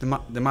 but it's the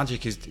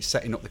magic is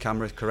setting up the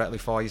camera correctly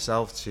for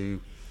yourself to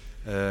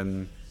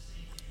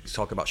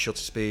talk about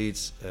shutter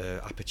speeds,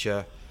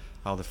 aperture,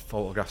 how the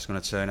photograph's going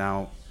to turn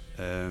out.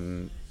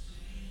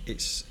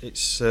 It's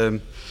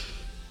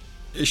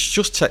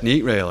just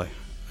technique, really,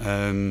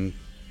 and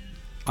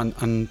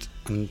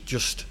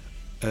just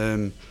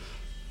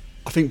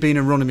I think being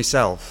a runner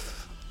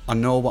myself, I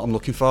know what I'm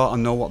looking for. I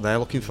know what they're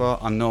looking for.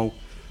 I know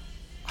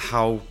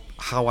how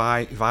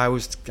if I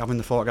was having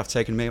the photograph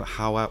taken of me,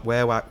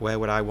 where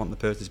would I want the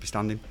person to be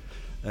standing?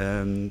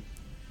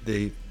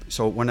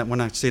 So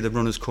when I see the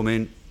runners come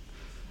in,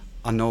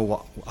 I know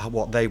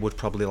what they would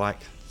probably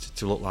like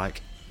to look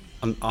like,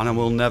 and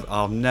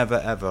I'll never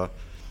ever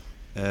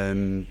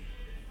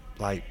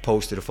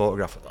posted a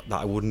photograph that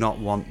I would not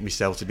want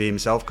myself to be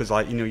myself, because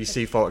you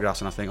see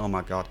photographs and I think, oh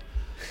my god,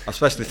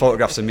 especially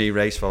photographs of me,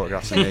 race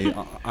photographs of me,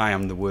 I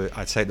am the worst.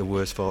 I take the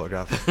worst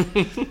photograph.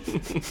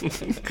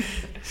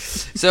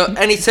 So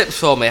any tips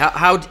for me?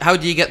 How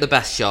do you get the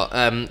best shot?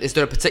 Is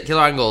there a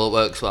particular angle that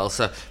works well?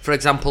 So for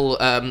example,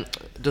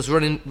 does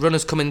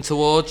runners coming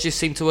towards you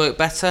seem to work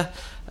better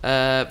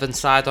than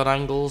side on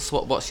angles?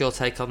 What's your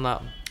take on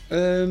that?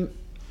 I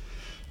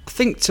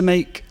think to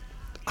make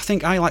I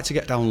think I like to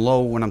get down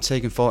low when I'm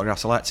taking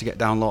photographs. I like to get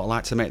down low. I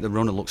like to make the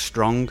runner look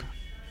strong.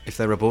 If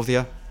they're above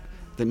you,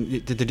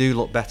 they do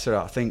look better.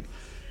 I think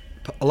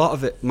a lot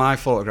of it, my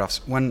photographs,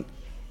 when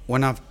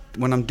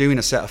I'm doing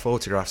a set of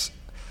photographs,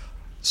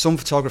 some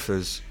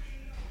photographers,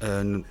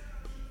 what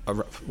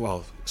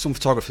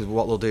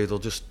they'll do, they'll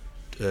just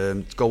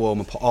go home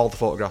and put all the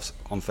photographs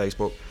on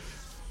Facebook,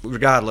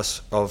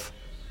 regardless of,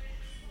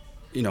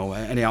 you know,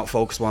 any out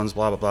focus ones,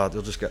 blah blah blah.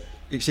 They'll just get.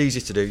 It's easy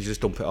to do. You just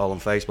dump it all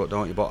on Facebook,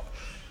 don't you? But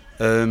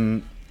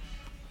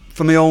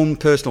for my own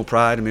personal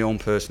pride and my own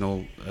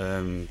personal,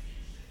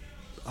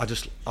 I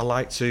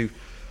like to.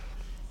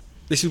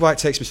 This is why it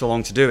takes me so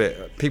long to do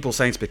it. People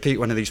saying to me, Pete,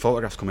 when are these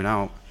photographs coming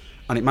out?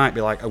 And it might be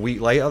like a week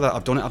later that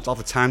I've done it. I've had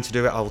the time to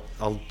do it.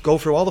 I'll go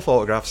through all the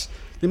photographs.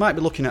 You might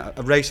be looking at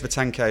a race of a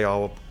 10k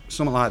or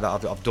something like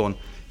that I've done.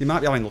 You might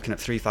be looking at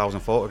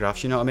 3,000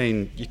 photographs. You know what I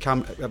mean? You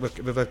can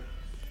with a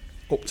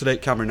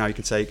up-to-date camera now. You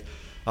can take,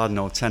 I don't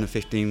know, 10 or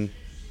 15,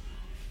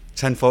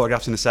 10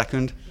 photographs in a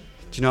second.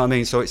 Do you know what I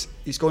mean? So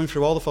it's going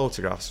through all the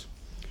photographs.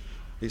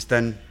 It's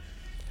then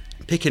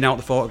picking out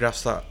the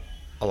photographs that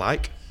I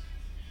like.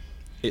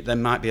 It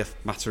then might be a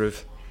matter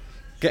of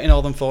getting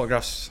all them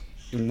photographs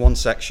in one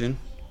section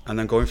and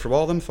then going through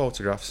all them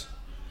photographs,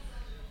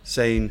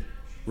 saying,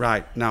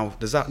 right, now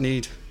does that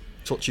need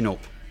touching up?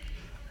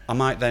 I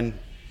might then,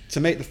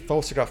 to make the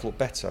photograph look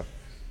better,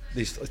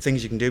 these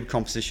things you can do with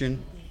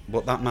composition,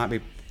 but that might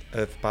be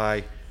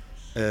by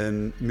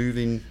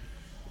moving,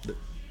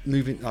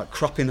 like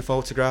cropping the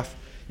photograph.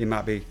 You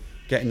might be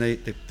getting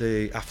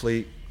the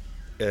athlete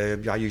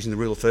by using the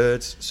rule of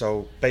thirds.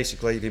 So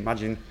basically, if you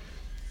imagine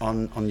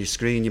on your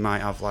screen, you might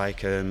have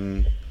like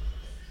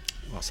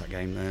what's that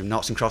game?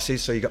 Noughts and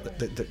crosses. So you got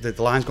the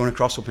lines going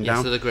across up and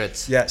down. So the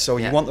grids. Yeah. So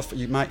you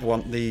might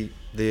want the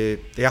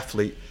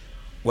athlete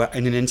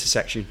in an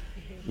intersection,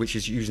 which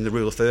is using the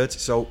rule of thirds.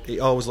 So it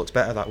always looks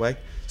better that way.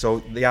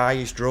 So the eye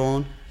is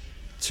drawn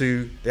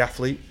to the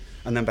athlete,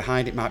 and then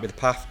behind it might be the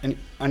path. And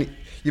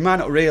you might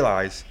not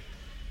realise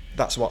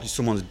that's what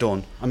someone's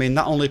done. I mean,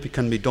 that only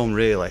can be done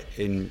really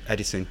in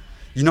editing.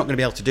 You're not going to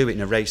be able to do it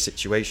in a race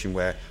situation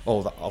where,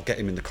 I'll get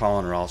him in the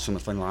corner or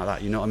something like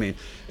that. You know what I mean?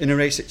 In a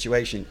race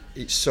situation,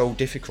 it's so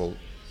difficult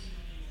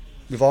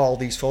with all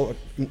these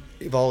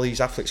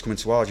athletes coming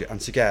towards you,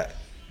 and to get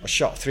a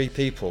shot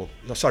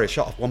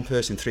of one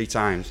person 3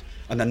 times,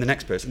 and then the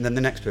next person, and then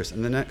the next person,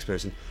 and the next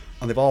person,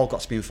 and they've all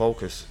got to be in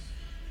focus.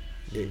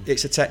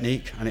 It's a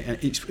technique, and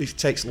it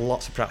takes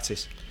lots of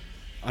practice.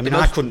 I mean,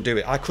 I couldn't do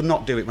it. I could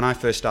not do it when I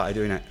first started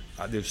doing it.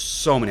 There was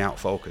so many out of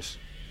focus.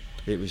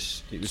 It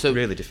was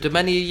really difficult. Do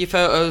many of your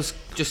photos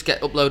just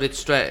get uploaded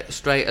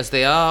straight as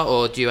they are,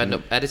 or do you end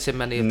up editing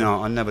many of them?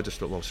 No, I never just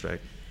upload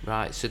straight.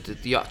 Right. So do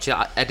you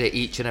actually edit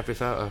each and every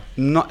photo?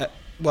 Not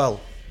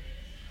well.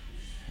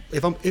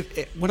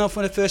 When I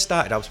first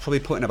started, I was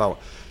probably putting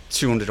about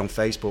 200 on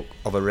Facebook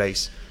of a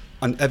race,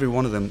 and every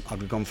one of them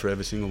I'd gone through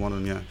every single one of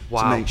them. Yeah.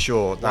 Wow. To make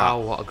sure that.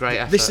 Wow, what a great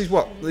effort. This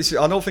is.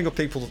 I don't think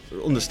people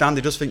understand.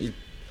 They just think you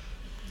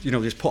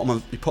just put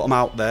them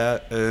out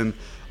there.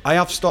 I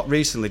have stopped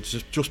recently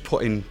just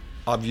putting.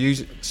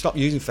 Stopped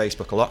using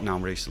Facebook a lot now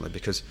recently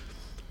because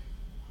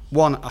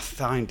one, I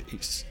find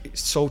it's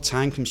so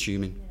time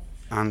consuming,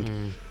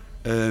 and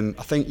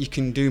I think you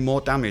can do more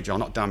damage, or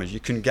not damage.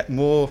 You can get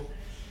more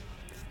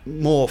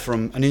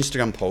from an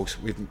Instagram post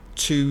with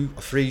 2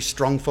 or 3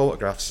 strong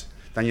photographs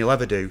than you'll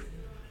ever do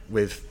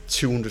with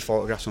 200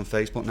 photographs on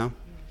Facebook now,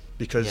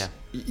 because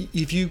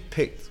if you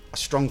pick a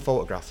strong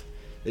photograph,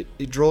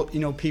 it draw.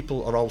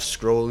 People are all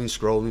scrolling.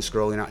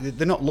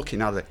 They're not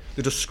looking, are they?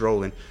 They're just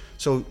scrolling.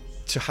 So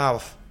to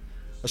have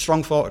a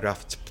strong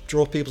photograph to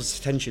draw people's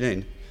attention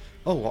in,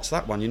 what's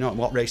that one?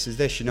 What race is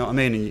this? You know what I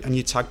mean? And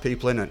you tag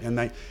people in it, and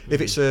if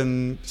it's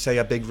say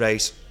a big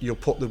race, you'll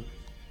put the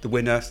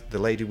winner, the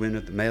lady winner,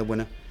 the male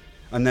winner,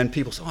 and then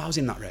people say, I was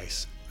in that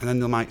race, and then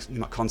they might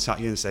contact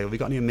you and say, have you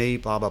got any of me?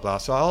 Blah blah blah.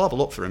 So I'll have a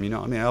look for them. You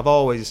know what I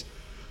mean?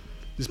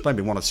 There's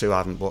maybe 1 or 2 I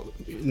haven't, but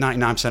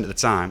 99% of the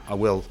time I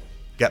will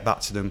get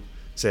back to them,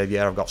 say,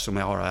 I've got some,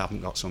 or I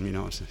haven't got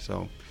some,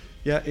 So,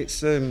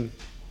 it's, with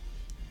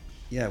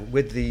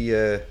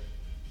the,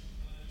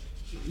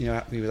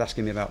 he was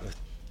asking me about the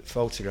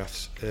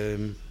photographs.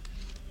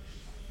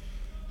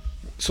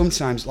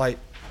 Sometimes, like,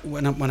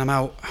 when I'm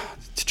out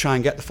to try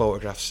and get the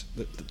photographs,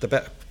 the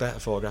better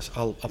photographs,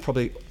 I'll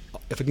probably,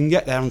 if I can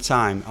get there on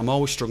time, I'm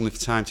always struggling for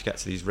time to get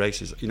to these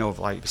races.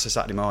 Like, if it's a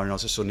Saturday morning or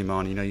it's a Sunday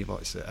morning,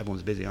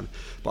 everyone's busy on it.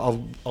 But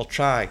I'll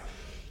try,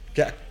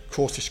 get a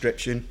course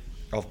description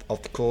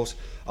of the course.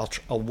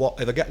 I'll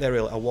walk, if I get there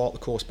early, I'll walk the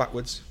course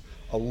backwards.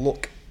 I'll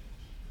look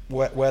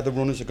where the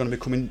runners are going to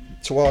be coming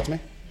towards me.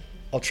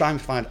 I'll try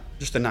and find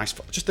just a nice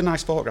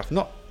photograph,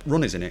 not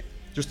runners in it,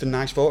 just a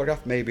nice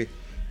photograph, maybe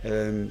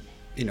coming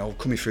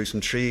through some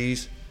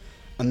trees,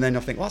 and then I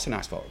think, that's a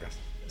nice photograph.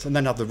 So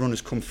then have the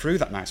runners come through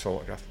that nice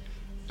photograph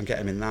and get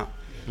them in that.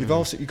 You've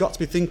got to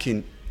be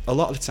thinking, a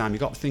lot of the time, you've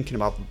got to be thinking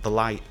about the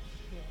light.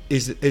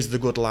 Is the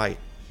good light?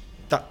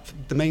 That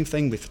the main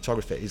thing with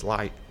photography is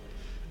light.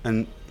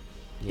 And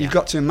you've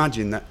got to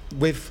imagine that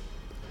with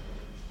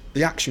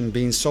the action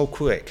being so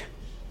quick,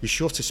 your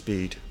shutter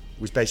speed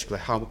was basically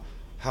how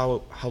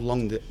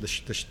long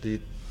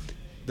the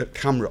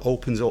camera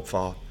opens up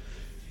for.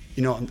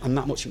 You know, and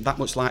that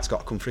much light's got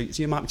to come through.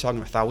 So you might be talking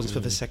about thousandth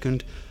of a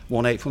second,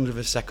 1/800th of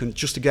a second,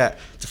 just to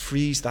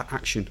freeze that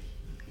action.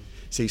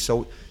 See,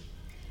 so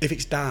if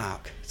it's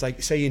dark, it's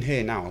like, say in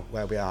here now,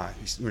 where we are,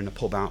 we're in a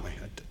pub, aren't we?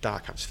 A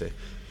dark atmosphere.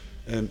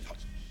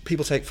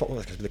 People take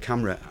photos with the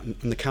camera,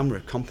 and the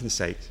camera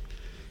compensates.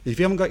 If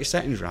you haven't got your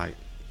settings right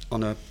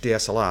on a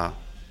DSLR,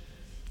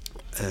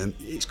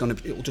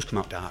 it'll just come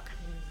out dark.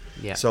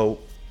 Yeah. So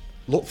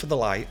look for the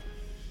light.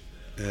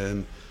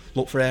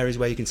 Look for areas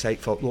where you can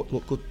take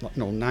look good,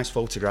 nice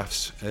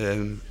photographs,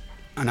 and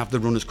have the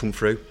runners come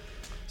through.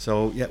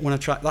 So yeah, when I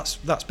try,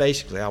 that's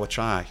basically how I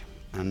try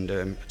and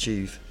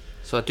achieve.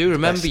 So I do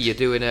remember you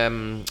doing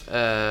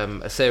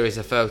a series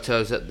of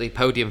photos at the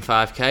Podium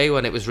 5K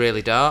when it was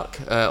really dark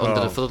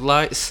under the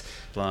floodlights.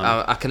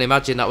 I can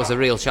imagine that was a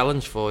real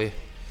challenge for you.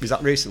 Was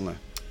that recently?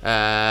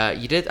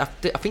 You did. I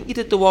think you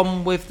did the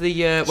one with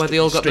the where they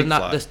all got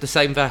the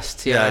same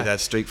vest. Yeah, they had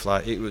street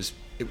flight. It was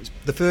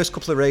the first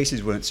couple of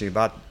races weren't too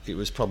bad. It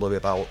was probably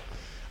about.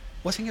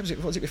 Was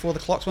it before the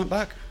clocks went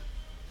back?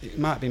 It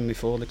might have been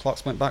before the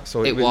clocks went back.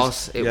 So it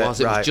was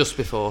just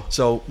before.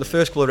 So the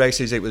first couple of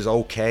races it was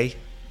okay.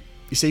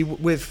 You see,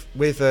 with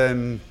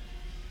the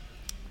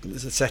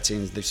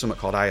settings, there's something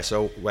called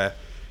ISO where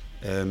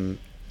the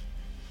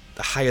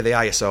higher the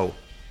ISO,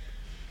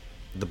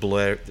 the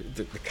blur,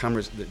 the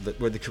cameras,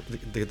 where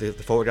the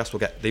photographs will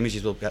get, the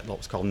images will get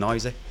what's called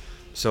noisy.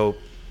 So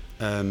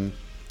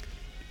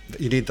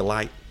you need the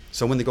light.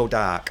 So when they go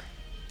dark,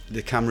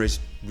 the camera is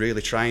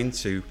really trying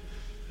to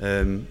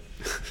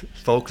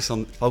focus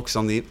on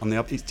the.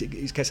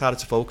 It gets harder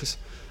to focus,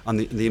 and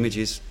the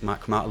images might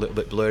come out a little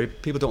bit blurry.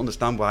 People don't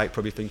understand why.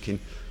 Probably thinking,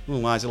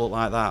 well, why does it look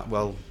like that?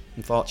 Well,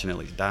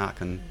 unfortunately, it's dark,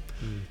 and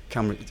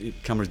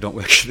cameras don't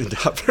work in the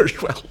dark very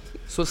well.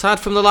 So aside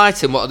from the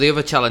lighting, what are the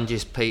other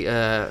challenges, Pete,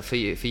 for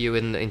you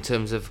in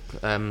terms of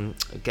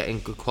getting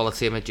good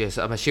quality images?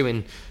 I'm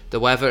assuming the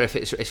weather. If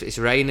it's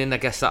raining, I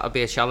guess that would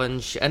be a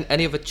challenge. And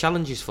any other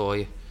challenges for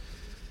you?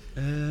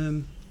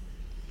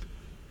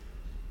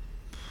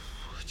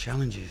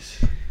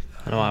 Challenges.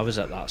 I know I was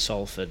at that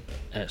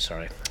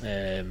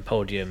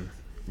Podium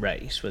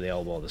race where they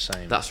all wore the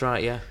same. That's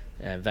right, yeah.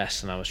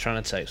 Vest, and I was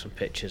trying to take some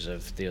pictures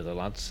of the other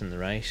lads in the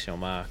race,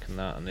 Mark and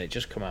that, and it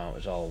just come out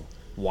as all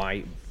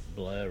white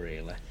blur,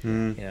 really. You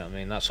know what I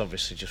mean? That's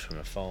obviously just from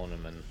a phone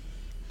and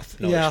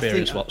no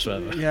experience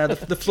whatsoever. Yeah,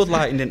 the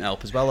floodlighting didn't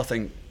help as well, I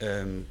think,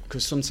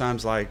 because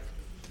sometimes like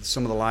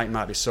some of the lighting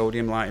might be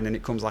sodium lighting and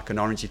it comes like an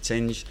orangey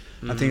tinge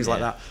and things like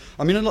that.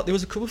 I mean, there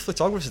was a couple of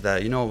photographers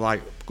there,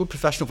 like good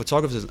professional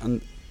photographers,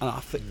 and I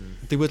think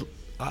they would.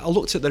 I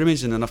looked at their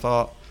images and I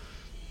thought,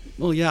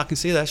 well, yeah, I can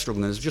see they're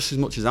struggling as just as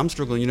much as I'm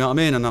struggling. You know what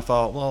I mean? And I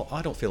thought, well,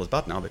 I don't feel as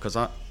bad now because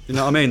you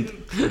know what I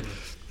mean?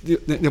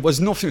 There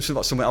was nothing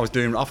about something I was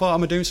doing. I thought,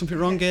 am I doing something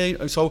wrong here?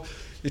 And so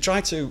you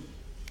try to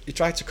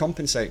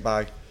compensate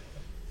by,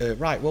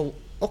 right? Well,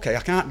 okay,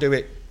 I can't do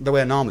it the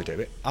way I normally do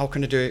it. How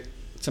can I do it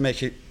to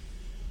make it,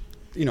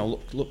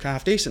 look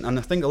half decent? And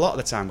I think a lot of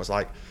the time was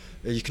like,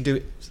 you can do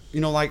it,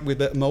 like with a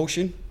bit of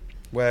motion,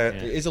 where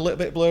it is a little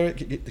bit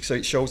blurry, so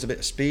it shows a bit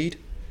of speed.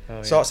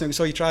 So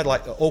you tried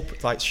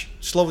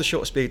slow the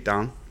shutter speed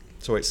down,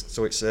 so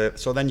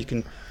then you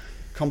can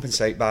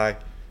compensate by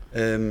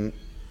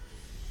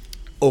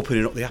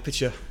opening up the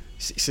aperture.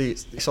 See,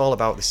 it's all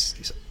about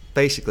this.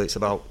 It's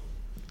about,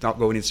 not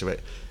going into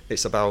it.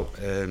 It's about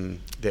the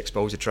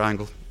exposure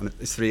triangle, and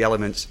it's 3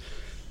 elements: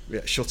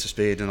 shutter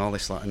speed and all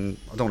this. And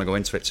I don't want to go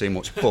into it too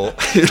much,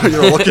 but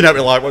you're all looking at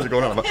me like, what's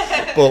going on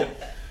about? But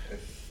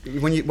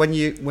when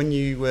you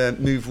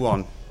move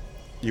one,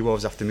 you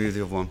always have to move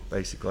the other one,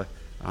 basically.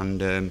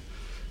 And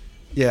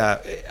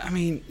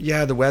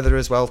the weather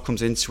as well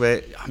comes into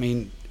it. I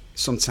mean,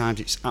 sometimes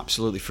it's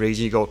absolutely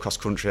freezing. You go across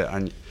country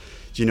and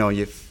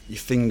your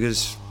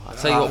fingers. I'll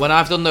tell you what, when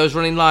I've done those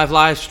running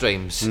live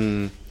streams,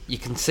 you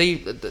can see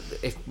that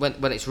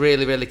when it's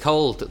really, really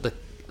cold,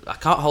 I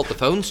can't hold the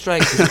phone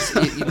straight.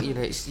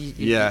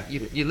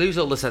 You lose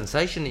all the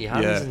sensation in your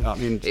hands. Yeah, I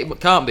mean, it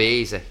can't be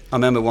easy. I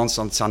remember once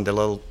on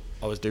Sandilil,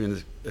 I was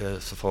doing some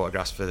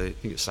photographs for I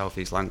think it's South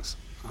East Lancs,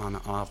 and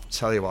I'll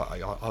tell you what,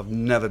 I've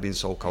never been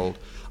so cold.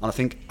 And I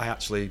think I was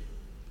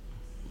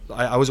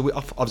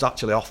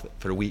actually off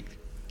for a week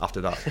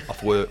after that,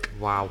 off work.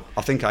 Wow.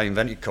 I think I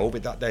invented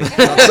COVID that day.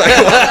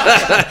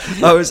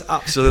 I was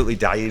absolutely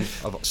dying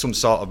of some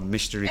sort of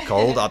mystery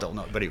cold. I don't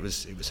know, but it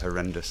was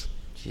horrendous.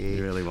 Gee.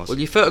 It really was. Well,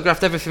 you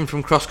photographed everything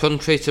from cross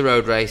country to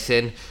road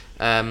racing,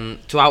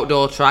 to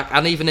outdoor track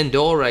and even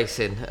indoor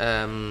racing.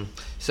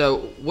 So,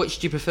 which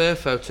do you prefer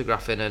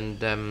photographing,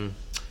 and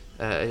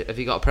have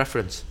you got a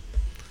preference?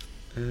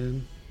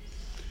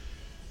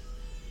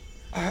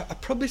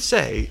 I'd probably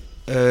say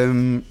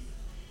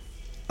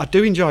I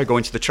do enjoy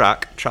going to the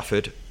track,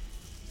 Trafford,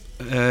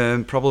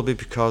 probably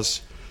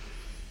because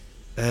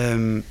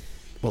they're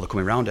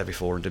coming round every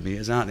 400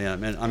 metres, aren't they? I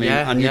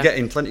mean, you're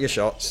getting plenty of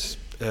shots.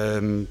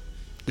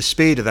 the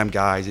speed of them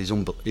guys is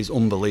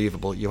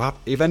unbelievable.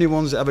 If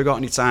anyone's ever got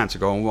any time to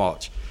go and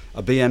watch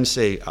a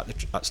BMC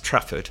at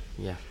Trafford,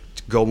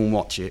 to go and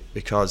watch it,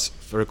 because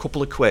for a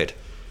couple of quid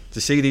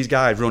to see these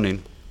guys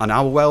running and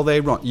how well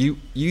they run,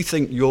 you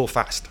think you're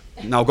fast.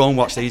 Now go and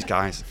watch these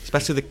guys,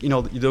 especially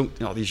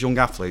these young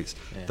athletes.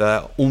 Yeah.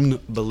 They're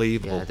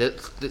unbelievable. Yeah,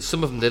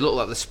 some of them, they look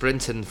like they're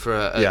sprinting for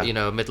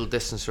a middle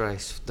distance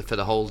race for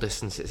the whole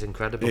distance. It's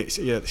incredible. It's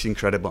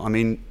incredible. I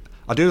mean,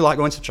 I do like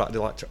going to track. I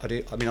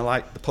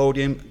like the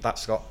podium.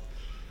 That's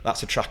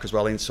a track as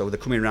well. So they're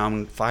coming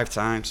around 5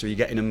 times. So you're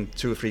getting them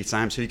 2 or 3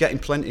 times. So you're getting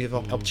plenty of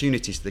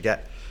opportunities to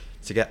get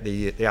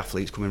the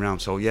athletes coming around.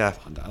 So yeah,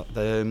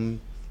 the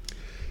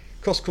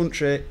cross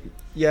country.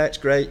 Yeah, it's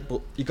great, but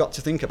you got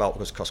to think about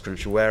cross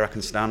country, where I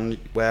can stand,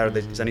 where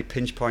there's any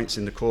pinch points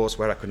in the course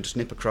where I can just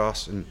nip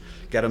across and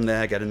get them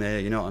there.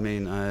 You know what I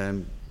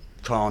mean?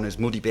 Corners,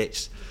 muddy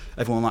bits.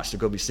 Everyone likes to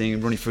go be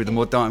seen running through the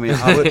mud, don't I mean?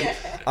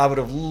 I would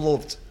have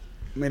loved.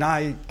 I mean,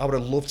 I would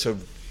have loved to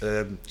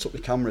took the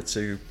camera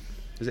to.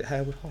 Is it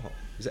Harewood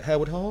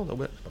Hall?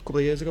 A couple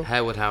of years ago.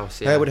 Harewood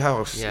House. Yeah. Harewood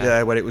House.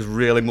 Yeah, where it was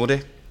really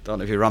muddy. Don't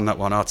know if you ran that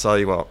one. I'll tell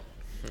you what,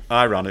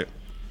 I ran it.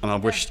 And I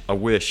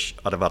wish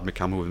I'd have had my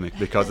camera with me,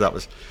 because that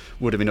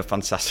would have been a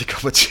fantastic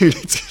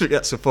opportunity to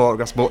get some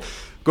photographs. But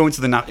going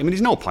to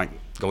there's no point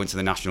going to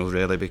the Nationals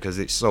really, because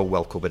it's so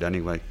well covered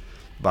anyway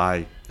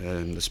by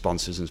the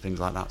sponsors and things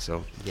like that.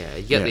 So yeah,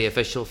 you get the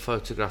official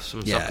photographs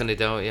from Saucony,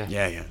 don't you?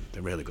 Yeah,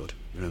 they're really good.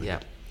 Really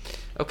good.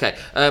 Okay,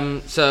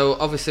 so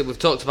obviously we've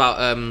talked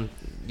about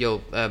your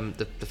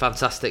the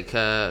fantastic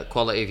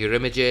quality of your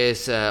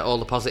images, all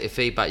the positive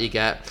feedback you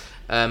get.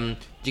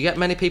 Do you get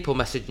many people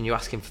messaging you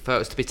asking for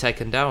photos to be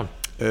taken down?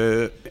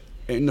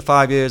 In the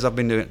 5 years I've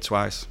been doing it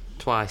twice.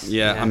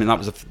 Yeah. I mean, that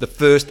was the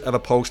first ever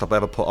post I've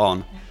ever put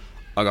on.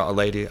 I got a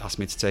lady asked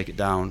me to take it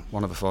down,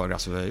 one of the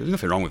photographs of her. There's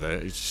nothing wrong with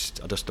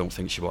it, I just don't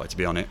think she wanted to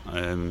be on it.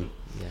 And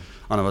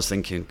I was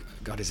thinking,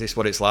 God, is this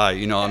what it's like?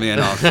 You know what I mean?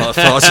 I thought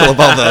it's all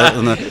about that.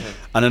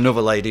 And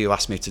another lady who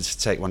asked me to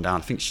take one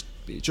down, I think it's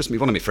just me,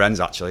 one of my friends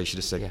actually, she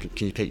just said,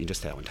 can you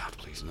just take one down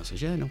please? And I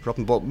said, yeah, no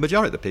problem. But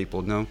majority of the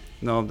people, no,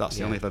 that's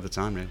the only other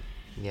time really.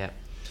 Yeah.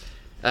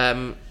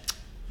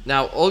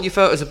 Now, all your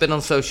photos have been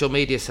on social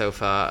media so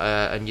far,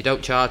 and you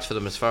don't charge for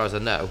them as far as I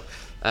know.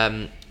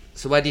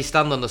 So where do you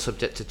stand on the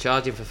subject of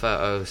charging for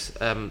photos?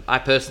 I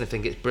personally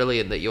think it's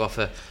brilliant that you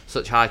offer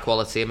such high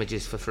quality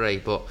images for free,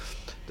 but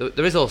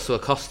there is also a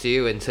cost to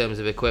you in terms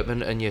of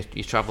equipment and your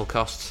travel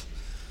costs.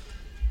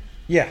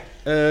 Yeah.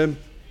 I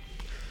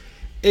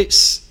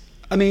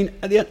mean,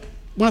 at the end,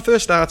 when I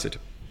first started,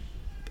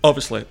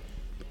 obviously,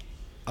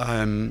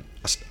 I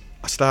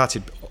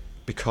started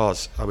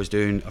because I was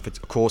doing a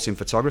course in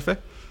photography.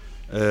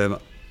 When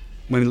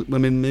my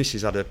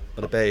missus had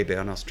a baby,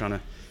 and I was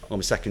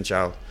my second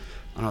child,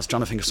 and I was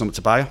trying to think of something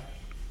to buy her,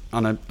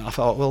 and I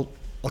thought, well,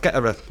 I'll get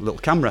her a little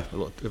camera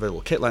with a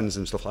little kit lens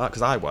and stuff like that,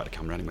 because I wanted a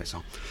camera anyway,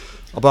 so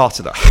I bought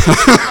her that.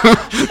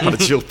 Had a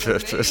dual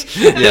purpose.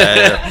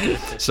 Yeah.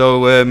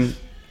 So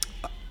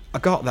I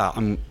got that,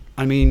 and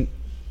I mean,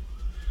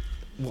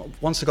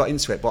 once I got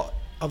into it, but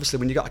obviously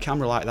when you got a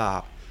camera like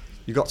that,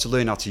 you got to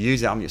learn how to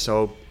use it, haven't you?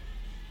 So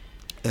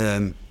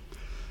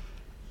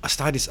I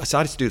started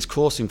to do this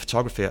course in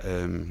photography at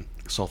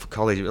Salford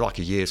College. It was like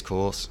a year's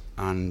course,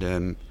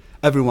 and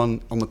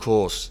everyone on the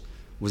course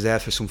was there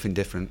for something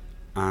different.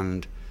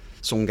 And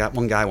one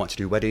guy wanted to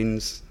do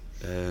weddings.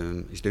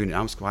 He's doing it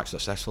now. He's quite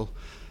successful.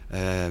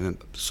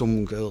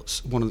 Some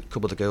girls, a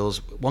couple of the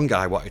girls. One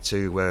guy wanted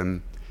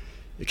to.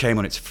 He came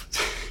on it.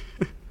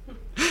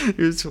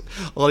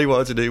 All he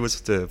wanted to do was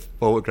to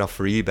photograph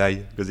for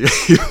eBay, because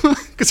he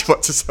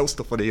wanted to sell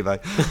stuff on eBay.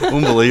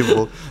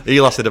 Unbelievable. He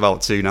lasted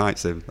about 2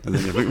 nights, and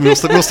then we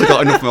must have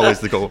got enough knowledge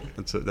to go,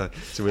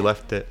 so we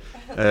left it.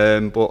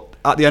 But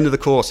at the end of the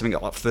course, I think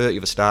got like 30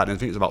 of us started, and I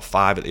think it was about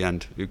 5 at the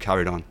end who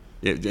carried on.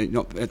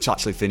 It's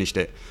actually finished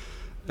it.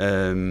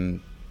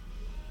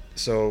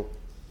 So,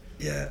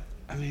 yeah,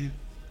 I mean,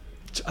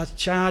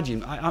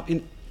 charging. I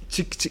mean,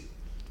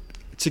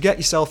 to get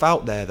yourself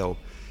out there though,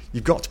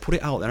 you've got to put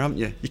it out there, haven't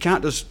you? You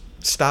can't just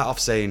start off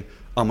saying,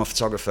 I'm a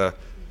photographer,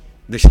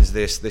 this is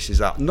this is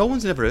that. No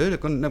one's never heard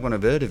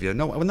of you.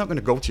 No, we're not going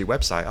to go to your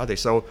website, are they?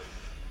 So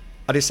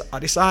I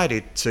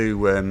decided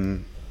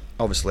to,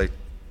 obviously,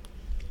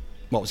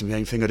 what was the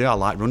main thing I did? I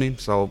like running,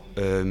 so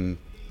I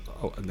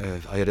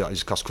had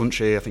it cross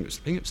country. I think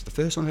it was the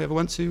first one I ever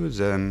went to was,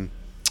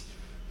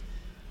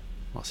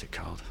 what's it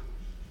called?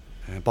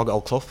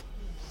 Boggart Clough.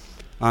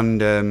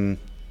 And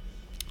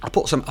I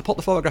put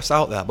the photographs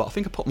out there, but I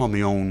think I put them on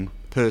my own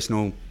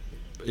personal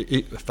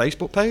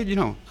Facebook page,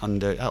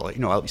 and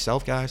help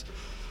yourself, guys.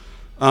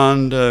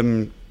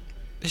 And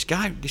this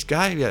guy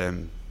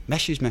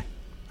messaged me,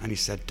 and he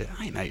said,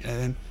 "Hey mate,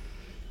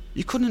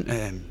 you couldn't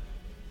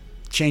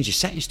change your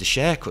settings to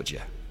share, could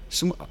you?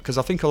 Because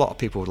I think a lot of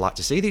people would like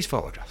to see these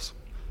photographs."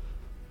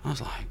 I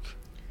was like,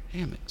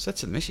 yeah, I said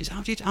to the missus,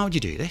 how do you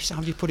do this? How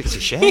do you put it to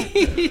share?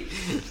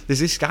 There's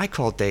this guy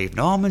called Dave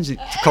Norman who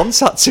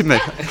contacted me.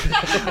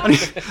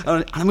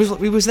 and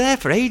we was there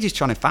for ages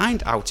trying to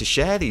find how to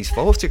share these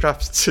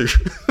photographs to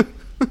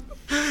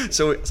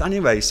So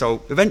anyway,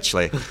 so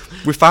eventually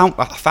I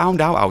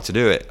found out how to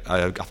do it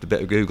after a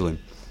bit of googling,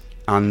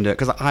 and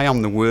because I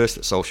am the worst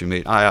at social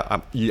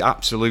media, you're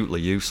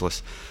absolutely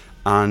useless,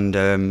 and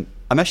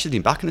I messaged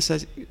him back and I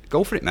said,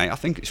 "Go for it, mate. I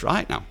think it's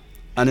right now."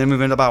 And then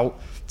within about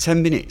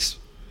 10 minutes,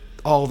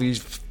 all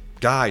these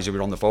guys who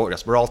were on the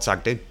photographs were all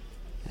tagged in.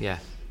 Yeah.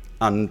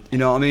 And you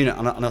know what I mean?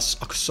 And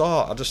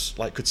I just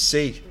like could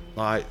see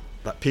like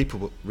that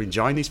people were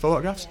enjoying these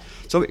photographs. Yeah.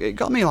 So it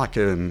got me like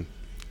a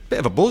bit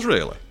of a buzz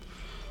really.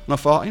 And I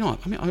thought, you know,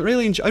 I mean, I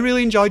really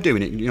enjoyed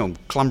doing it. You know,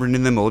 clambering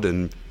in the mud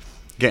and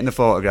getting the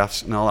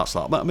photographs and all that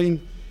stuff. But I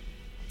mean,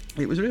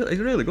 it was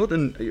really good.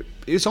 And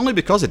it's only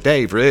because of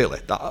Dave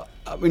really that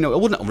I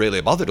wouldn't have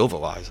really bothered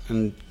otherwise.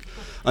 And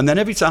then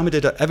every time I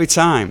did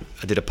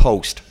a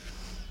post,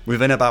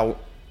 within about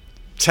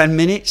 10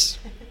 minutes.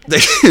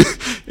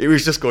 It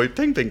was just going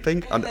ping, ping,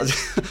 ping, and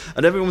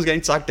everyone was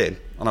getting tagged in.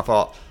 And I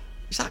thought,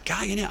 is that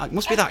guy in it? It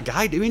must be that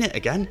guy doing it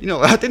again. You know,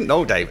 I didn't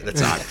know Dave at the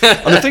time.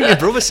 And I think my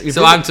brother.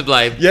 I'm to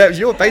blame. Yeah, it's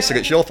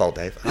your fault,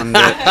 Dave. And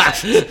I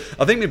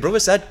think my brother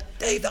said,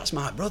 "Dave, that's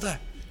my brother,"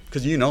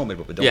 because you know my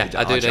brother, don't you? Yeah,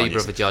 I do know your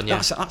brother John. Yeah,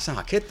 that's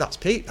our kid. That's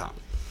Pete. That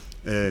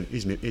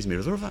he's my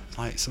brother.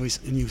 Like, so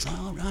he was like,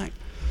 "All right."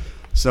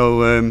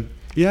 So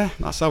yeah,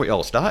 that's how it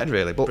all started,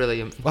 really. But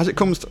brilliant. As it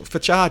comes for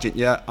charging,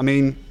 yeah, I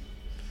mean,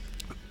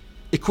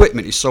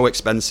 equipment is so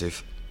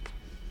expensive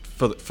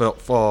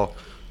for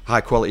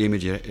high quality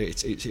imagery.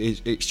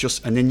 It's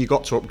just, and then you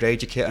got to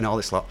upgrade your kit and all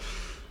this lot.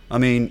 I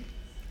mean,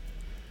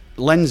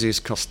 lenses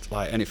cost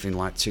like anything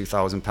like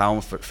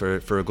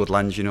 £2,000 for a good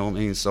lens. You know what I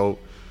mean? So,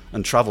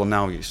 and travel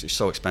now it's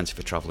so expensive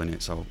for traveling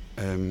it. So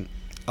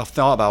I've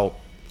thought about.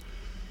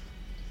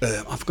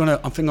 I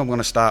think I'm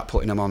gonna start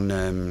putting them on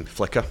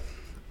Flickr,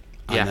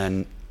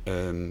 and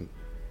then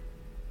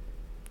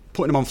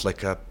putting them on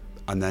Flickr.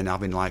 And then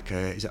having like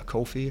is it a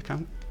Ko-fi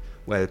account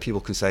where people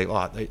can say,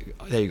 "Oh,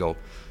 there you go,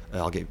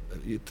 I'll get,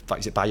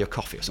 is it buy your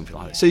coffee or something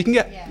like that." So you can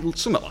get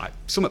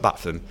something back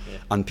for them,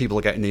 and people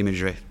are getting the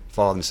imagery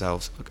for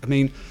themselves. I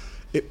mean,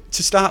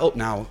 to start up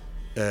now,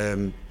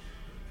 there's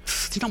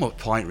not much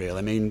point really.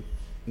 I mean,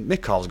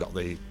 Mick Hall's got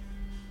the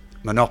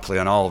monopoly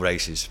on all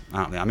races,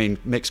 aren't they? I mean,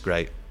 Mick's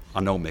great.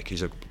 I know Mick;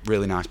 he's a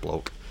really nice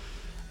bloke.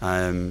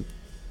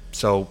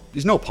 So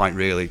there's no point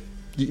really.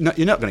 You're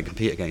not going to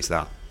compete against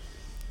that,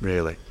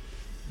 really.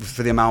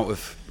 For the amount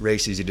of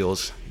races he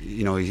does,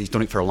 you know, he's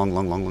done it for a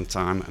long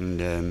time,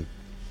 and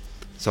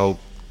so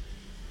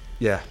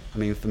yeah, I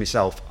mean, for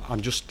myself,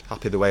 I'm just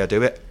happy the way I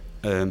do it.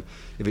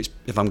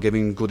 If I'm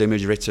giving good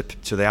imagery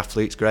to the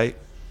athletes, great.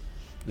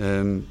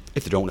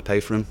 If they don't want to pay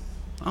for them,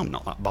 I'm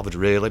not that bothered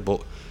really,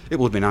 but it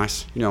would be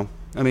nice, you know.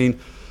 I mean,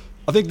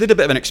 I think they did a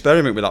bit of an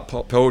experiment with that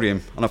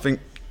podium, and I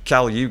think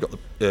Cal, you got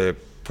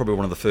probably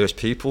one of the first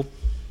people.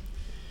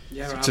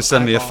 Yeah, to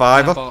send me a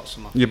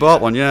 £5. You bought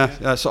one,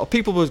 yeah. So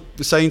people were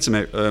saying to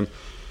me,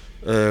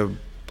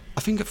 I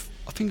think I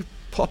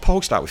put a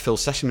post out with Phil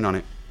Session on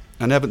it,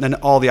 and then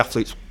all the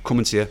athletes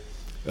coming to you,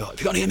 "Have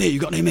you got any of me? You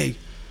got any of me?"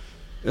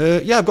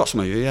 Yeah, I've got some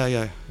of you.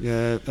 Yeah.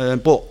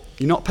 But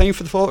you're not paying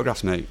for the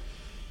photographs, mate.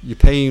 You're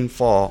paying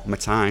for my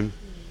time,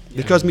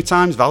 because my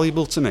time's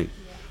valuable to me,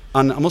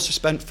 and I must have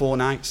spent 4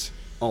 nights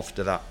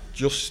after that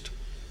just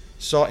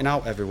sorting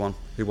out everyone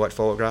who worked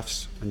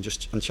photographs and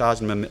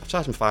charging them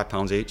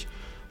 £5 each,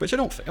 which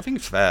I think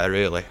it's fair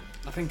really.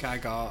 I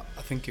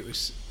think it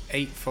was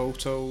 8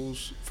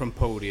 photos from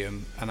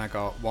podium, and I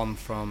got 1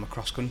 from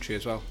cross country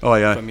as well. Oh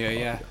yeah. From you,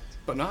 yeah.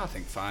 But no, I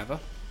think £5.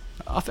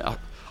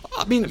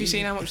 I mean, have you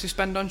seen how much they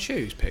spend on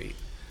shoes, Pete?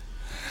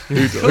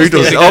 Who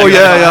does? Oh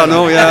yeah,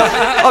 no,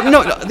 yeah.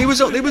 No, there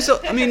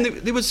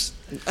was.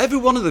 Every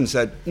one of them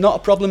said, "Not a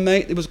problem,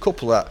 mate." There was a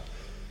couple that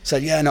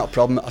said, "Yeah, not a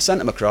problem." I sent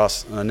them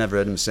across, and I never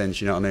heard them since.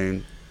 You know what I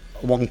mean?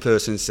 One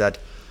person said,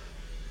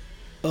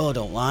 "Oh, I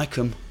don't like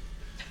them."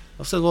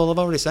 I said, "Well, I've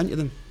already sent you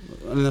them."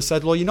 And I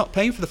said, "Well, you're not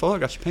paying for the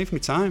photographs, you're paying for my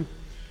time."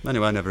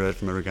 Anyway, I never heard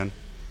from her again.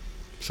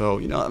 So,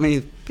 you know what I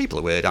mean? People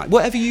are weird.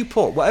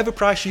 Whatever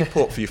price you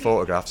put for your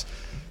photographs,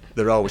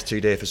 they're always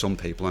too dear for some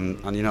people,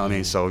 and you know what I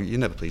mean? So you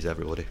never please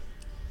everybody.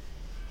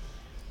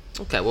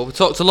 Okay, well, we've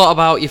talked a lot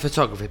about your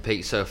photography,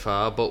 Pete, so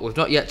far, but we've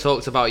not yet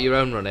talked about your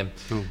own running.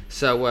 Oh.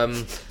 So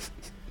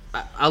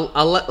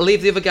I'll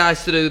leave the other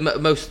guys to do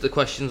most of the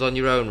questions on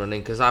your own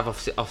running, because I've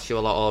asked you a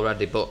lot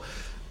already, but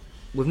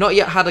we've not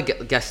yet had a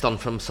guest on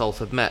from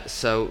Salford Met,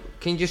 so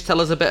can you just tell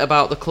us a bit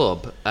about the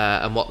club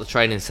and what the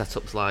training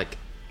setup's like?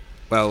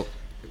 Well,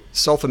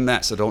 Salford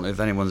Mets, I don't know if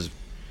anyone's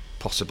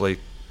possibly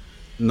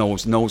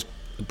knows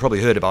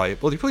probably heard about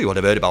it. Well, you probably would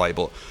have heard about it,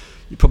 but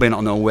you probably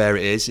not know where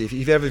it is. If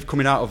you've ever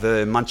coming out of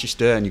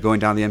Manchester and you're going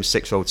down the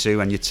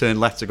M602 and you turn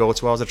left to go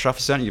towards the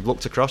Trafford Centre, you've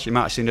looked across, you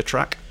might have seen a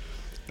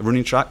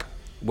running track.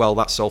 Well,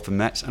 that's Salford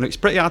Mets, and it's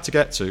pretty hard to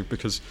get to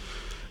because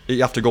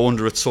you have to go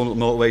under a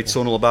motorway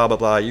tunnel, blah blah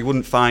blah. You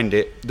wouldn't find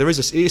it. It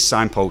is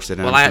signposted.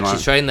 Well, I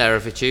actually train there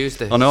every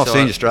Tuesday. I know, I've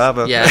seen your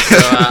Strava. Yeah, so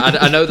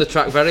I know the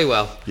track very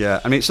well.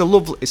 Yeah, I mean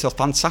it's a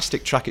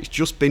fantastic track. It's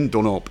just been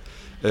done up.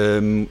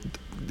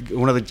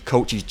 One of the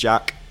coaches,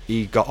 Jack,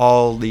 he got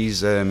all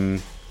these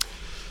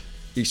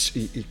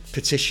he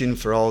petitioned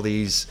for all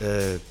these,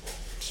 to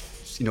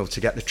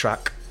get the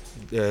track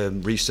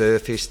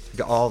resurfaced,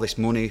 got all this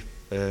money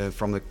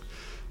from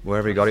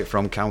wherever he got it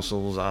from,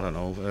 councils, I don't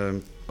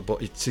know,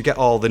 but to get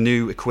all the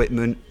new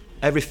equipment,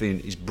 everything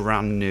is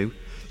brand new.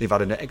 They've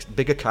had a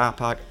bigger car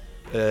park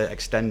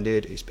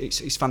extended.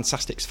 It's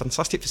fantastic. It's a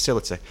fantastic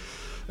facility.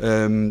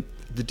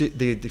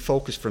 The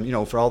focus for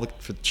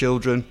the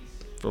children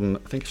from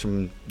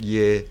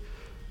year,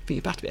 I think you're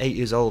about to be 8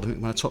 years old.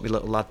 When I took my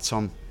little lad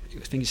Tom, I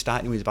think he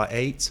started when he was about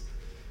 8.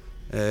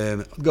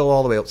 Go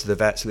all the way up to the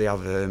vet, so they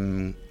have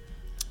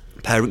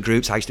parent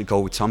groups. I used to go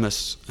with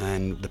Thomas,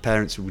 and the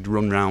parents would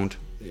run round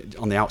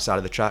on the outside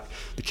of the track.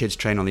 The kids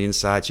train on the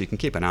inside, so you can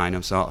keep an eye on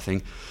them, sort of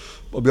thing.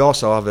 But we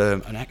also have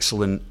an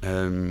excellent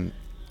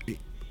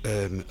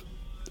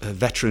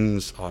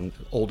veterans and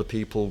older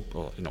people.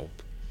 Or,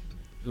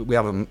 we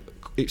have them.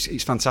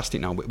 It's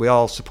fantastic now. We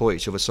all support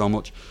each other so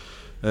much.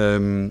 We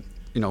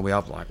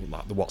have like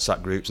the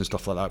WhatsApp groups and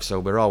stuff like that. So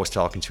we're always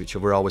talking to each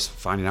other. We're always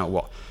finding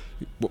out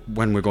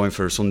when we're going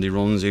for Sunday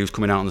runs, who's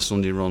coming out on the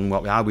Sunday run,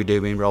 how we're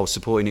doing. We're always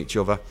supporting each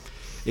other.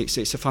 It's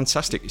a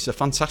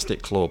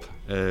fantastic club.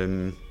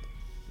 And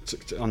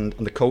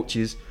the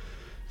coaches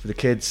for the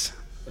kids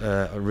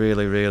are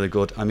really, really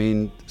good. I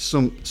mean,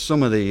 some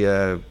of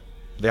the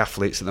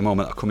athletes at the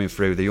moment are coming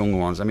through, the younger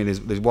ones. I mean,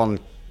 there's one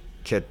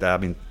kid there. I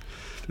mean,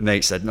 the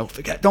mate said, don't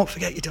forget,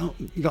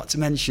 you got to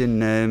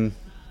mention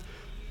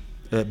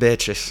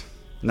Beatrice.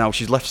 Now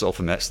she's left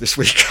Salford Mets this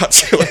week,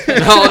 actually.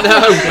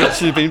 No.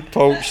 She's been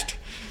poached.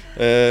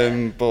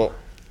 But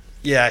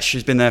yeah,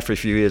 she's been there for a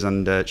few years,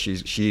 and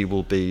she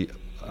will be.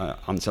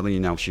 I'm telling you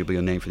now, she'll be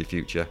a name for the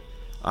future.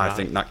 I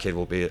think that kid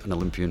will be an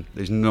Olympian.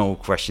 There's no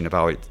question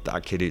about it.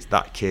 That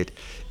kid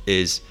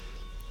is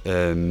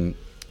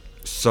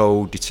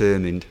so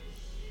determined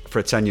for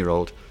a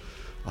 10-year-old.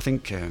 I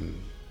think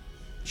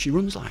she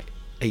runs like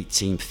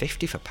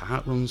 18:50 for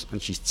park runs,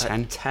 and she's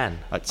 10.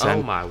 At 10.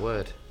 Oh my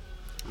word!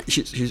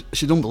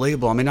 She's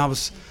unbelievable. I mean,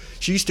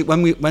 she used to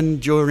when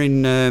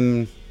during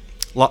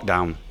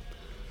lockdown.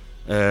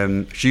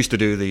 She used to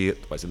do the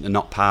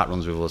not park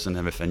runs with us and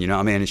everything, you know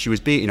what I mean? And she was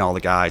beating all the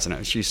guys,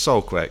 and she's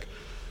so quick.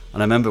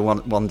 And I remember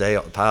one day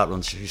at the park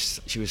run,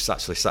 she was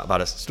actually stood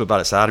by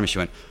the side of me. She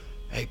went,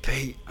 "Hey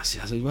Pete," I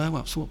said, "Well,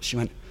 what's up?" She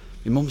went,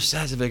 "My mum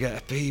says if I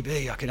get a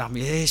PB, I can have my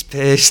ears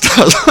pierced."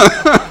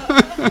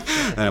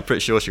 And I'm pretty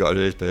sure she got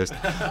her ears pierced.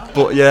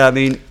 But yeah, I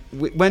mean,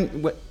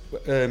 when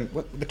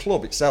the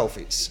club itself,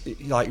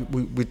 like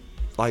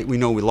we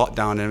know with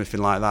lockdown and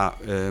everything like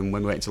that. When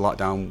we went into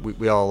lockdown,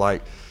 we all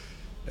like.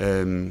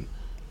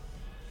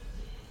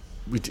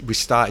 We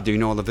started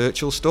doing all the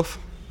virtual stuff,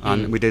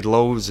 and we did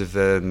loads of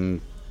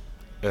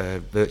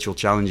virtual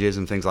challenges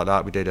and things like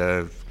that. We did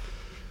I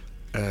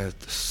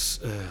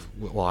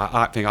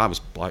think I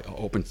was like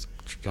open,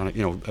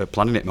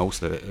 planning it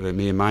most of it,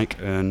 me and Mike,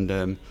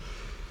 and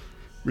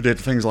we did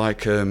things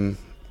like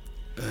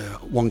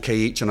 1K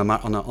each on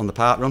the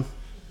park run.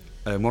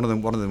 One of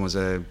them was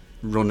a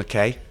run a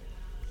K,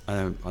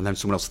 and then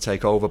someone else to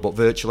take over, but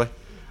virtually.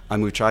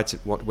 And we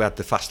had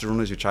the faster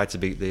runners. We tried to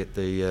beat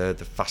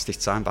the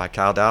fastest time by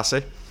Kyle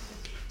Darcy.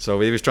 So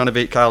we was trying to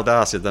beat Kyle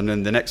Darcy.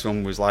 Then the next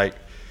one was like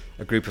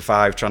a group of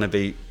 5 trying to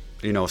beat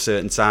a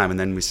certain time. And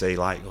then we say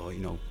like,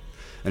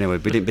 anyway,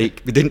 we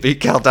didn't beat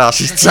Kyle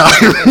Darcy's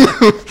time,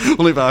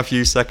 only by a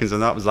few seconds.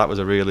 And that was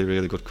a really,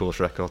 really good course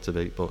record to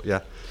beat. But yeah,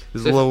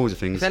 there's loads of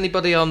things. If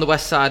anybody on the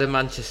west side of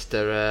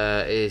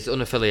Manchester is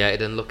unaffiliated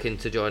and looking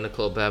to join a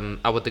club,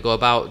 how would they go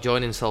about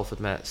joining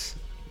Salford Mets?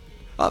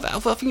 I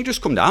think you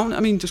just come down. I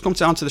mean, just come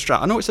down to the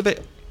track. I know it's a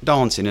bit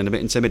daunting and a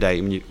bit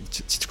intimidating when you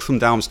to come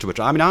down to a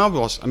track.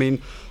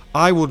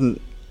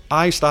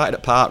 I started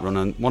at Park Run,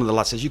 and one of the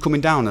lads says, "You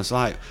coming down?" I was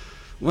like,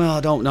 "Well,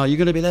 I don't know. You're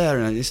going to be there?"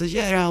 And he says,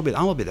 "Yeah, I'll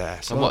be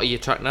there." So and what are your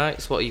track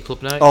nights? What are your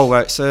club nights? Oh,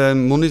 it's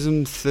Mondays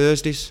and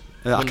Thursdays.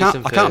 I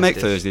can't make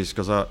Thursdays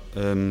because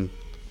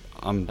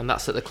and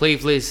that's at the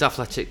Cleveland's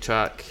Athletic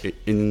Track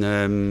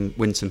in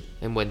Winton.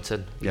 In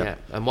Winton, yeah.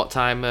 And what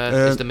time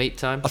is the meet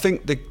time? I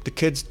think the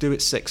kids do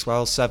it 6,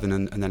 7,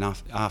 and then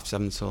half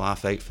 7 till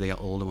half 8 for the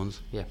older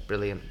ones. Yeah,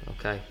 brilliant.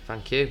 Okay,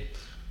 thank you.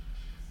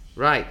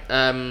 Right,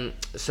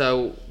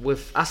 so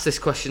we've asked this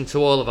question to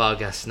all of our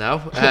guests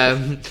now.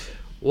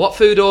 What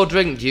food or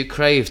drink do you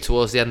crave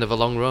towards the end of a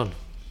long run?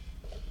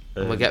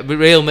 And we get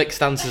real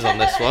mixed answers on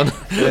this one.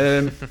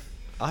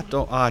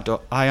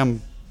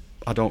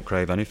 I don't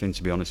crave anything,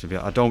 to be honest with you.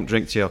 I don't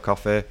drink tea or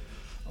coffee.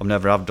 I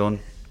never have done.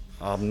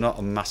 I'm not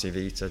a massive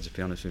eater, to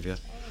be honest with you.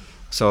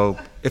 So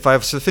if I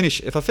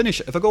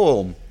go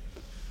home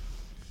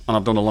and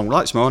I've done a long run,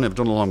 like this morning, I've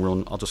done a long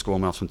run, I'll just go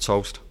home and have some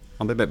toast.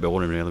 I'm a bit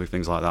boring really with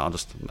things like that.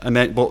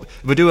 But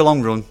if we do a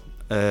long run,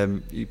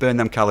 you burn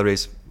them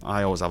calories.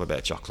 I always have a bit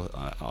of chocolate.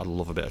 I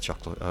love a bit of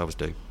chocolate. I always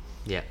do.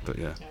 Yeah. But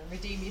yeah.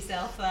 Redeem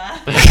yourself there.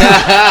 Pulled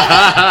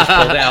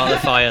it out of the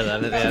fire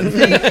then at the end.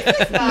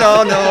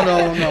 No.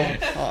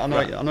 I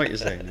know what you're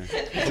saying.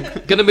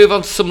 Going to move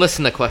on to some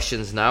listener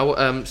questions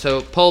now.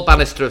 So Paul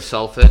Bannister of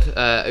Salford,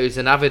 who's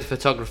an avid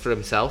photographer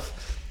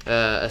himself,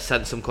 has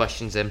sent some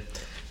questions in.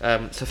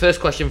 So first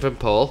question from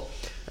Paul.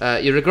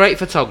 You're a great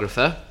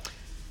photographer.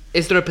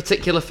 Is there a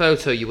particular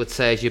photo you would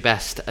say is your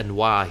best, and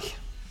why?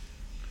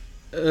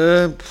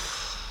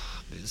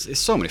 There's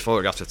so many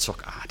photographs I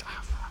took.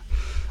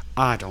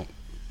 I don't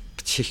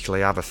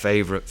particularly have a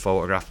favourite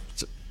photograph.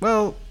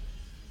 Well,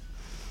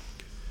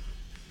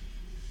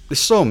 there's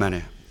so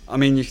many. I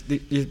mean,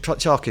 you're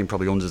talking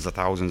probably hundreds of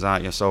thousands,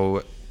 aren't you?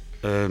 So,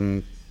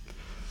 the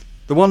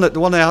one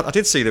I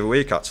did see the other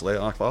week actually,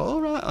 I thought,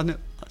 all right, I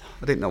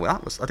didn't know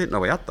that was. I didn't know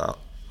we had that,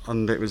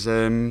 and it was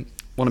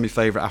one of my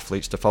favourite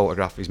athletes to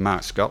photograph is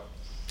Mark Scott.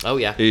 Oh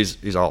yeah,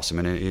 he's awesome,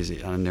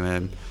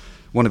 and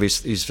one of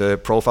his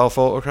profile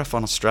photograph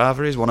on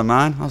Strava is one of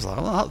mine. I was like,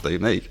 well, that'll do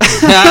me.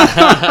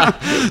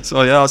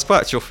 So yeah, I was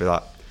quite chuffed with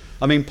that.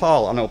 I mean,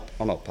 Paul, I know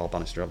Paul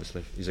Bannister,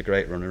 obviously. He's a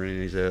great runner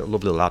and he's a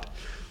lovely lad.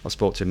 I've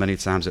spoke to him many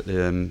times at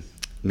the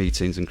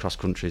meetings and cross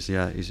countries.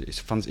 Yeah, he's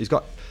fun.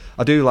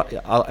 I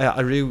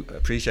really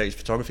appreciate his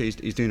photography.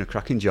 He's doing a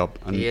cracking job,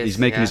 and he's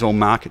making his own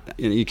market.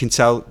 You can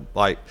tell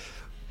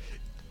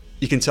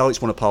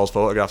it's one of Paul's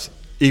photographs,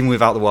 even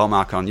without the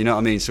watermark on. You know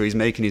what I mean? So he's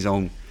making his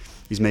own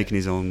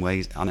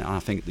ways, and I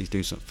think he's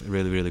doing a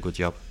really, really good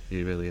job.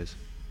 He really is.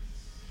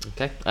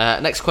 Okay.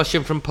 Next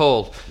question from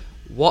Paul.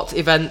 What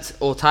event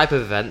or type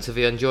of events have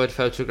you enjoyed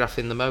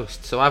photographing the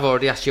most? So I've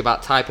already asked you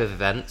about type of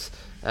events.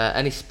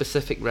 Any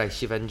specific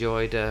race you've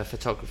enjoyed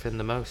photographing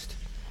the most?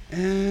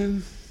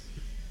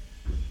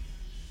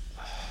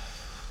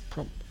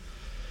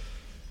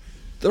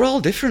 They're all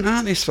different,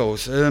 aren't they, I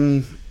suppose?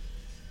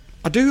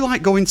 I do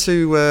like going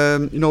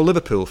to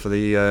Liverpool for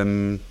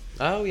the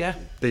oh yeah,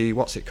 the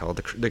what's it called,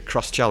 the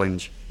Cross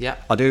Challenge. Yeah,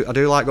 I do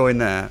like going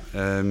there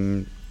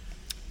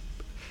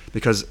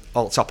because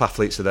all top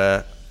athletes are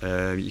there.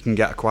 You can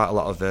get quite a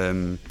lot of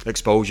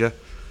exposure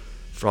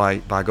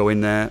by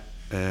going there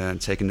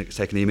and taking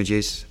the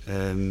images.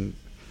 I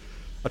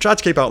try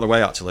to keep out of the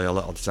way actually a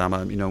lot of the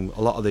time.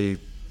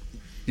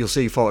 You'll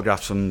see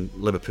photographs from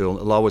Liverpool.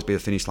 It'll always be a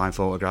finish line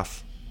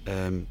photograph.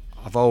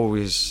 I've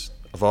always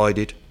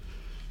avoided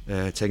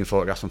taking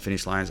photographs from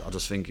finish lines. I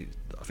think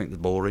they're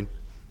boring.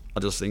 I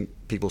just think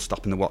people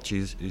stopping the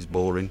watches is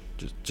boring.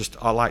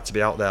 I like to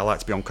be out there. I like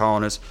to be on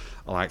corners.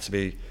 I like to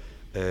be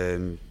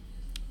have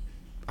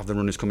the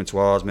runners coming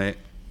towards me.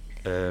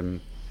 I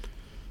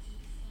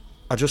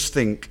just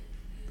think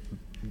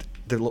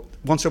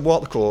once I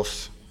walk the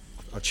course,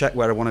 I check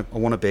where I want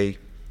to be.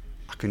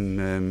 I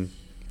can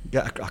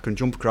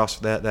jump across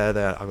there. I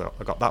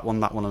got that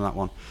one, and that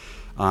one.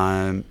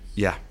 I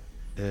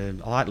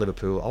like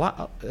Liverpool. I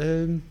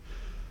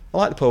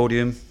like the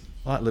podium.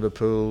 I like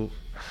Liverpool.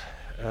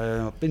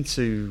 I've been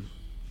to.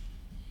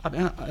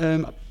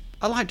 I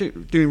like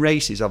doing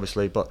races,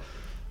 obviously, but I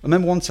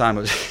remember one time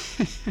I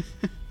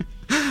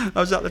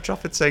was at the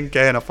Trafford 10K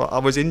and I thought I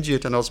was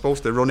injured and I was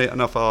supposed to run it,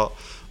 and I thought,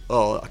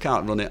 oh, I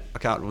can't run it.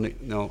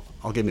 No,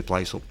 I'll give my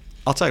place up.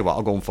 I'll tell you what,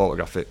 I'll go and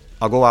photograph it.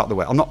 I'll go out the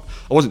way. I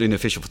wasn't doing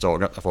official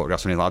photographs or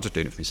anything like that. I was just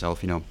doing it for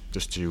myself,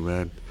 just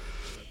to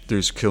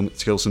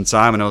kill some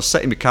time. And I was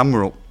setting my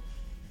camera up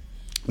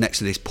next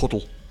to this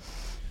puddle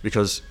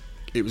because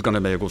it was going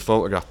to be a good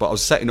photograph. But I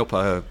was setting up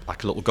a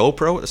little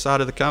GoPro at the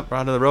side of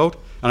the road,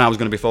 and I was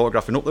going to be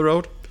photographing up the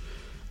road.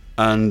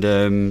 And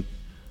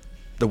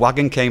the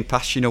wagon came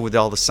past, with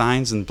all the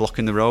signs and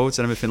blocking the roads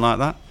and everything like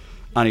that.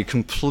 And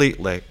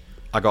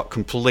I got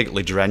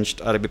completely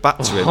drenched. I had to be back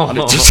to him, and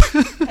it just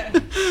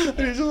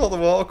let the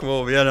water come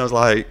over me, and I was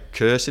like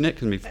cursing it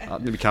because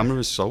my camera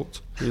was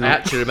soaked. I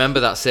actually remember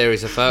that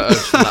series of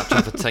photos from that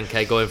Trafford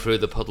 10K going through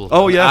the puddle.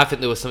 Oh yeah, I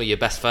think they were some of your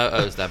best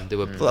photos. Them, they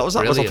were. Well, that was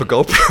off a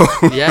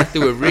GoPro. Yeah, they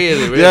were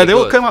really, really. Yeah, they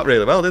good. all came out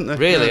really well, didn't they?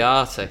 Really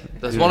arty.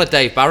 There's one of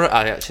Dave Barrett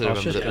I actually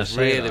remember that was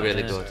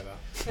really good.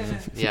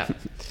 Yeah.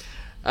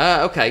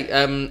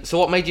 Okay. So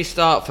what made you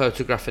start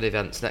photographing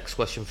events? Next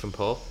question from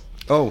Paul.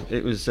 Oh,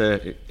 it was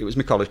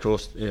my college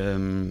course.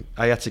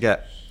 I had to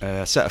get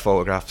a set of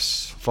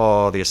photographs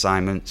for the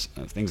assignments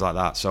and things like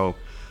that. So,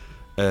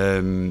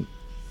 in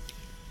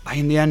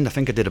the end, I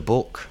think I did a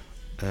book,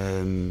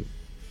 a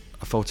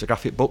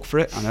photographic book for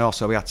it, and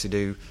also we had to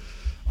do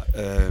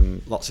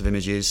lots of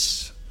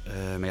images.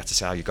 We had to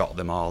say how you got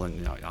them all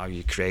and how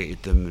you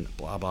created them and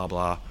blah blah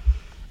blah.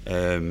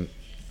 And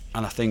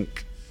I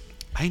think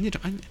I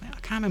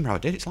can't remember how I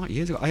did it. It's like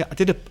years ago. I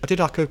did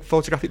like a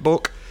photographic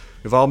book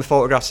with all my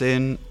photographs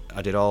in.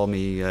 I did all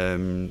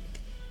my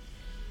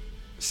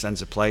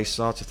sense of place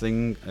sort of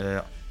thing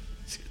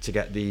to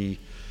get the,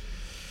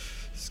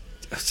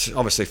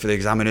 obviously for the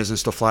examiners and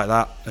stuff like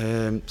that.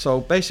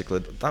 So basically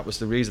that was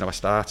the reason I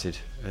started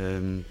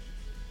in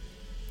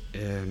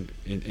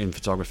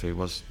photography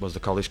was the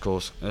college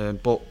course.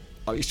 But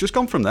it's just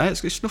gone from there. It's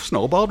just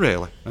snowballed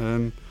really.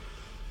 I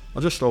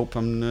just hope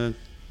I'm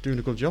doing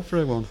a good job for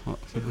everyone.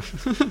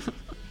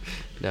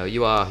 No,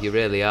 you are. You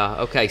really are.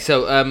 Okay,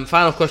 so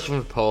final question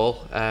from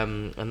Paul,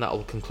 and that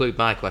will conclude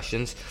my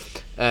questions.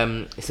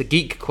 It's a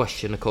geek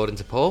question, according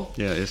to Paul.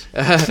 Yeah, it is.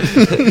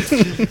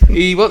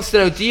 He wants to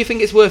know: do you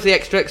think it's worth the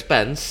extra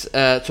expense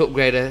to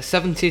upgrade a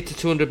 70 to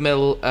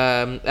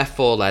 200mm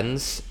f4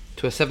 lens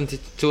to a 70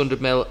 to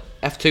 200mm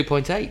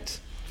f2.8?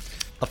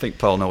 I think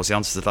Paul knows the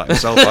answer to that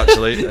himself,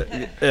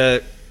 actually.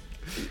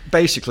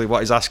 Basically, what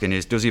he's asking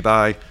is, does he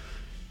buy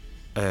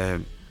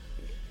an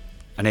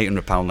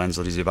 £800 lens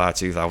or does he buy a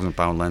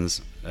 £2,000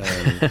 lens?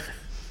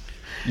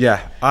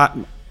 Yeah,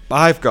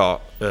 I've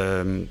got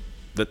the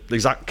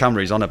exact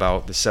camera he's on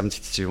about, the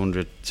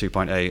 70-200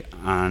 2.8,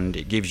 and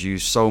it gives you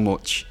so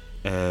much.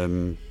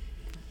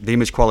 The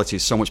image quality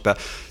is so much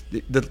better.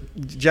 The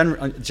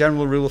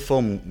general rule of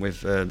thumb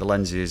with the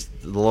lenses,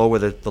 the lower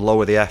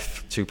the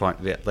f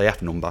the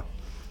f number,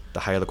 the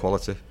higher the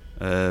quality.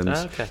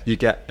 Okay. You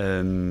get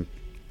a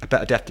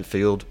better depth of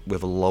field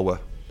with a lower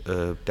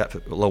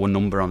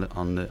number on the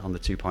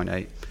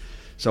 2.8.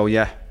 So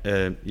yeah,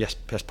 yes,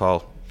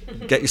 Paul,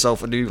 get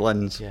yourself a new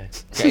lens. Yeah.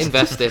 Get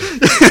invested.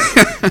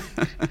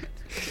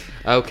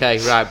 Okay,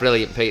 right,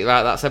 brilliant, Pete.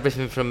 Right, that's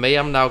everything from me.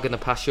 I'm now going to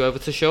pass you over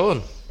to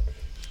Sean.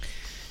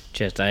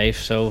 Cheers, Dave.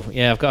 So,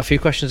 yeah, I've got a few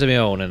questions of my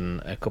own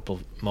and a couple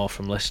more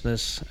from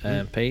listeners,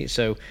 Pete.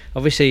 So,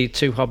 obviously,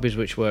 two hobbies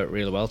which work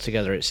really well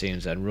together, it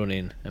seems, then,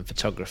 running and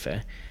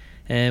photography.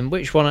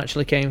 Which one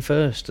actually came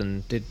first,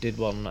 and did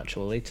one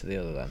actually lead to the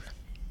other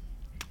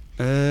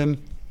then?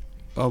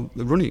 Well,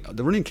 the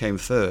running came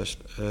first.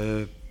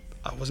 I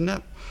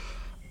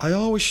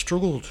always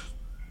struggled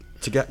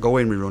to get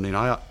going with running.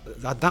 I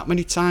had that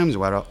many times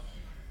where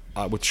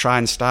I would try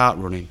and start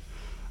running,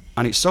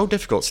 and it's so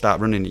difficult to start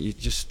running. You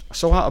just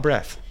so out of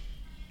breath,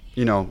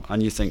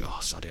 and you think, oh,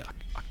 sorry, I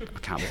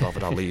can't be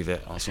bothered. I'll leave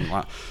it or something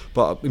like that.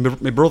 But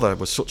my brother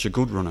was such a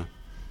good runner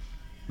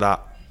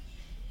that,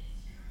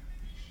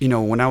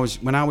 when I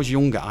was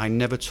younger, I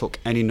never took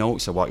any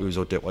notice of what he was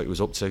up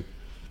to,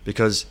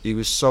 because he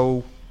was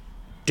so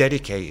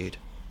dedicated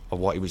of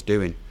what he was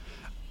doing.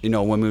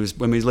 When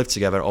we lived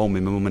together at home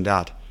with my mum and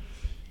dad,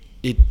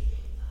 he'd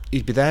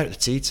be there at the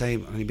tea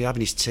time and he'd be having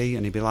his tea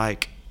and he'd be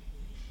like,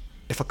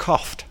 if I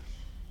coughed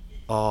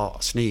or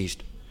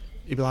sneezed,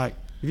 he'd be like,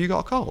 have you got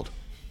a cold?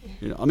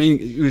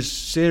 It was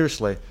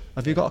seriously,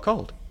 have you got a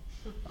cold?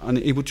 And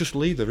he would just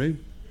leave the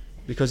room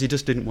because he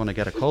just didn't want to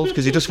get a cold,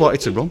 because he just wanted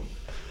to run.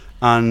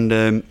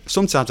 And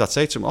sometimes I'd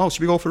say to him, oh,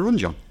 should we go for a run,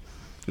 John?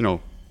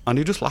 And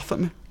he'd just laugh at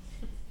me.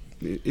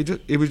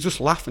 He would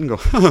just laugh and go,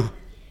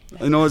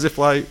 as if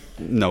like,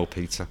 no,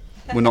 Peter,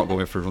 we're not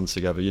going for a run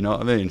together, you know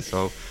what I mean?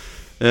 So,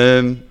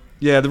 the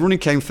running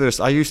came first.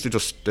 I used to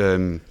just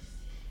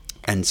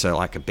enter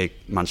like a big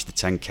Manchester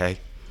 10k,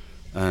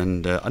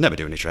 and I never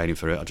do any training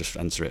for it. I just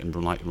enter it and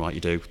run like you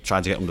do.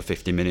 Tried to get under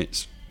 50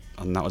 minutes,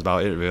 and that was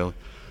about it, really.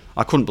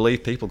 I couldn't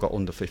believe people got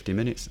under 50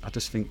 minutes. I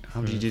just think, how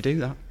did you do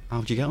that?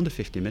 How did you get under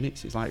 50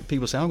 minutes? It's like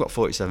people say, I've got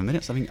 47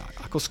 minutes. I think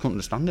I just couldn't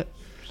understand it.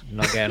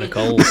 Not getting a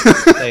cold,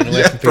 staying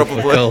away from people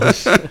with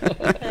colds.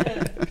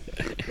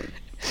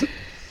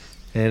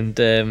 And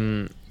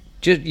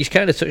you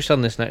kind of touched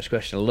on this next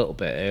question a little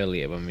bit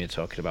earlier when we were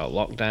talking about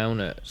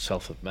lockdown at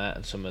Salford Met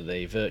and some of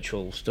the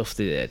virtual stuff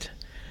they did.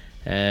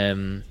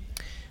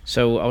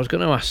 So I was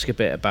going to ask a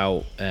bit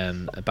about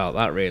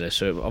that, really.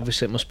 So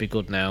obviously it must be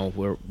good now.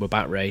 We're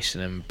back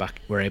racing and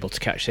we're able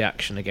to catch the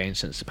action again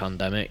since the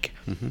pandemic.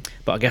 Mm-hmm.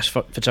 But I guess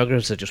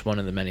photographers are just one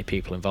of the many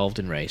people involved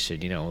in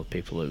racing.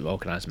 People who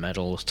organise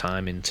medals,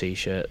 timing,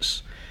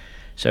 t-shirts.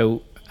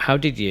 So how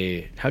did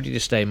you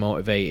stay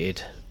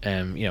motivated?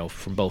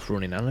 From both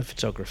running and the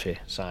photography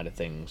side of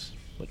things.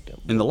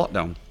 In the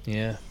lockdown?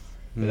 Yeah.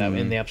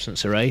 In the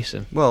absence of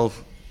racing. Well,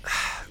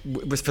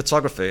 with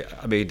photography,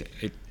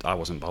 I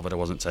wasn't bothered. I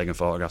wasn't taking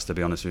photographs, to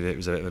be honest with you. It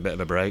was a bit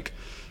of a break.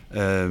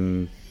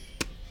 I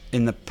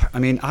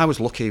was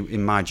lucky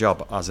in my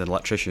job as an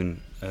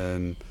electrician.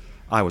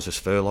 I was just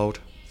furloughed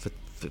for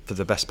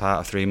the best part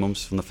of 3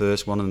 months from the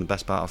first one and the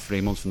best part of 3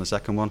 months from the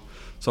second one.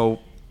 So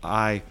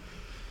I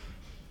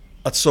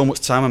had so much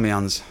time on my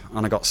hands,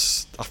 and I got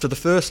after the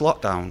first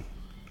lockdown,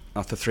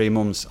 after 3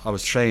 months, I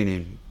was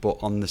training, but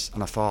on this,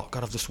 and I thought,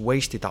 God, I've just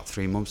wasted that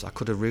 3 months. I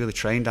could have really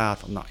trained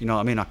hard on that. You know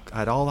what I mean? I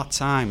had all that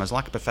time. I was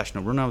like a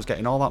professional runner. I was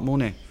getting all that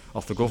money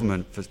off the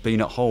government for being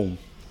at home,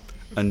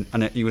 and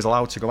you was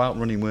allowed to go out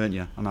running, weren't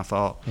you? And I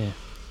thought,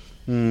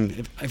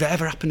 if it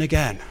ever happened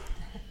again,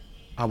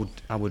 I would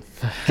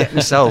get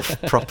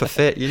myself proper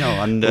fit,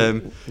 And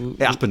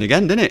it happened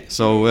again, didn't it?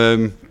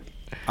 So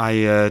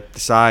I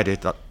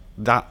decided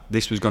that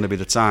this was going to be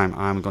the time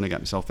I'm going to get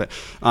myself fit.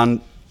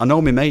 And I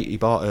know my mate, he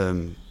bought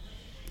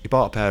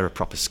a pair of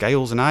proper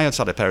scales, and I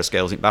had a pair of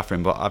scales in the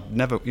bathroom, but I've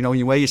never,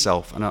 you weigh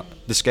yourself, and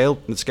the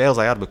scales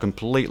I had were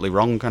completely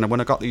wrong. Kind of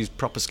when I got these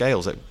proper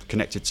scales that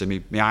connected to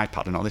my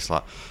iPad and all this,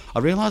 I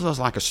realised I was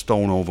like a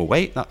stone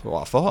overweight. That's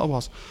what I thought I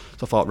was.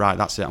 So I thought, right,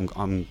 that's it.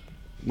 I'm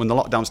when the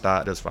lockdown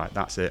started, I was right,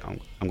 that's it. I'm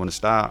going to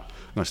start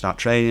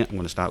training. I'm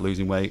going to start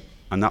losing weight,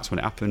 and that's when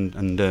it happened.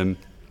 And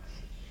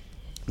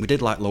we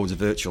did like loads of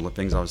virtual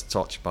things I was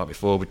talking about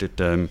before. We did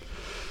 3Ks,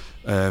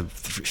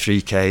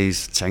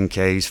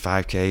 10Ks,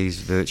 5Ks,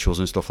 virtuals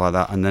and stuff like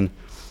that. And then,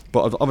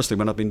 but obviously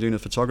when I've been doing the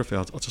photography,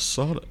 I just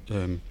saw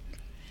a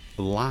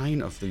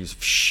line of these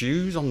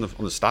shoes on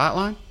the start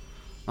line.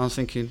 I was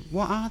thinking,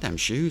 what are them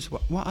shoes?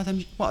 What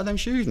are them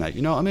shoes, mate?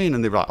 You know what I mean?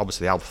 And they were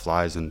obviously Alpha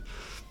Flies and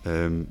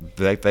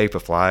Vapor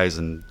Flies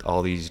and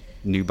all these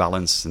New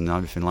Balance and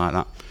everything like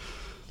that.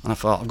 And I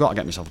thought, I've got to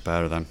get myself a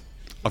pair of them.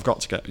 I've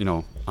got to get,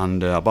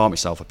 and I bought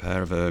myself a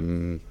pair of,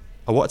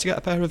 I wanted to get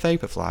a pair of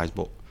Vaporflies,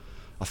 but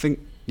I think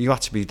you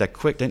had to be dead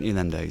quick, didn't you, in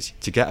them days,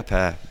 to get a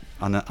pair.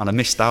 And I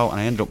missed out, and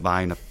I ended up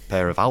buying a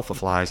pair of Alpha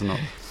Flies, and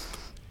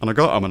I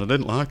got them, and I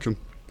didn't like them.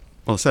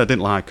 Well, I said I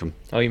didn't like them.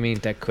 Oh, you mean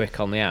dead quick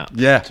on the app?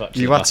 Yeah,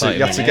 you had to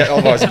get,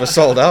 otherwise it was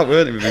sold out,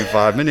 weren't it, within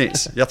 5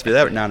 minutes. You had to be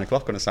there at 9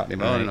 o'clock on a Saturday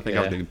morning. I think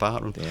I was doing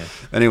parkrun. Yeah.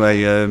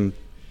 Anyway,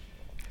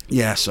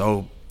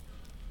 so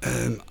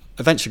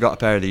eventually got a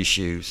pair of these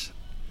shoes,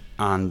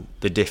 and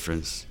the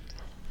difference,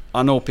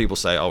 I know people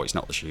say, oh, it's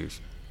not the shoes,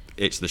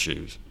 it's the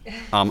shoes.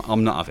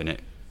 I'm not having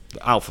it.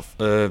 The Alpha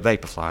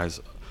Vaporflies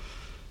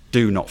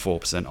do knock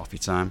 4% off your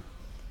time,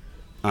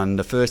 and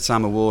the first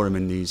time I wore them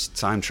in these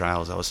time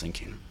trials, I was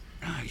thinking,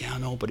 right, yeah, I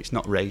know, but it's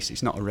not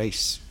not a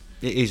race.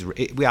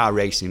 We are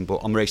racing, but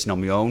I'm racing on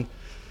my own.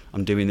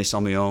 I'm doing this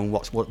on my own.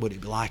 What would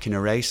it be like in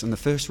a race? And the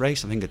first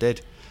race I think I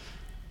did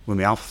with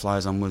my Alpha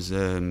Flies on was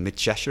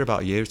mid-Cheshire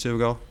about a year or two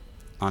ago,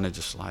 and I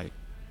just like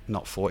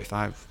knocked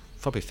 45,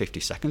 probably 50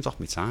 seconds off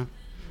my time.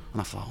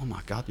 And I thought, oh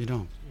my God,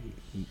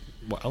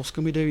 what else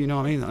can we do? You know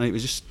what I mean? And it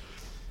was just,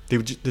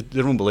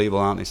 they're unbelievable,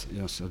 aren't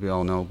they? As we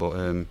all know.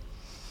 But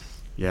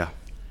yeah.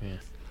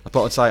 I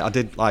thought I'd say I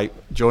did, like,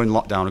 during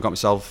lockdown, I got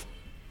myself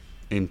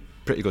in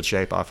pretty good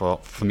shape, I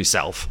thought, for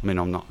myself. I mean,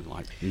 I'm not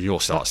like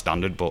your sort of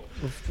standard, but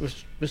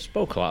we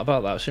spoke a lot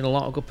about that. I've seen a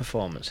lot of good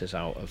performances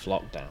out of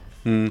lockdown.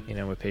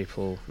 With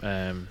people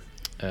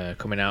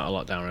coming out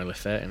of lockdown really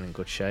fit and in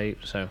good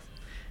shape. So,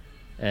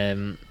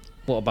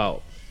 what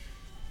about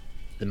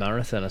the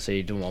marathon? I see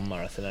you've done one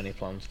marathon. Any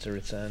plans to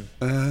return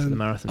to the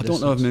marathon? I don't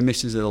know if my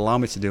missus will allow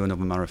me to do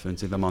another marathon,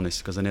 if I'm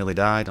honest, because I nearly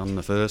died on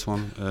the first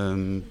one.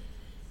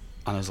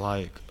 And I was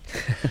like,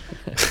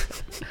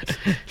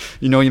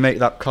 you make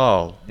that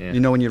call. Yeah.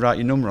 When you write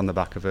your number on the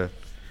back of your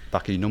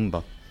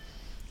number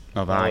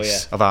of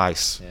ice. Yeah.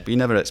 But you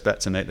never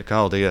expect to make the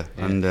call, do you?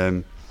 Yeah.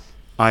 And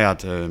I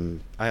had my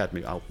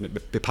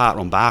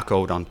parkrun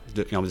barcode on,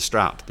 the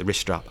strap, the wrist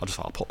strap. I just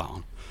thought I'll put that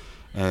on.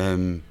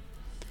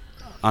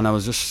 And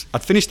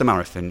I'd finished the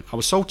marathon. I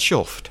was so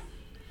chuffed.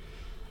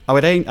 I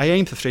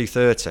aimed for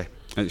 3:30,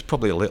 and it's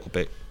probably a little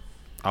bit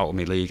out of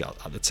my league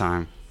at the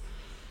time.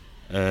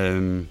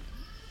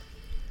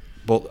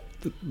 But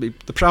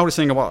the proudest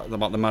thing about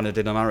the man who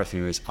did the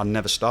marathon is I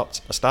never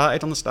stopped. I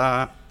started on the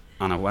start,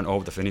 and I went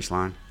over the finish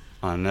line.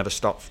 And I never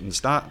stopped from the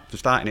start, from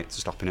starting it to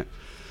stopping it.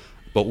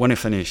 But when I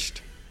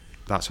finished,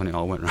 that's when it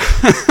all went wrong.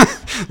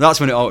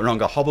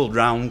 I hobbled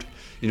round,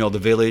 the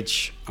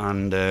village,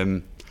 and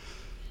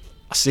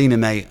I seen a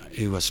mate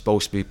who was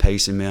supposed to be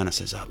pacing me, and I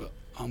says,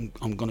 I'm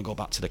going to go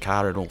back to the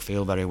car. I don't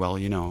feel very well,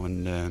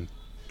 and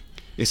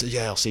he said,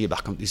 yeah, I'll see you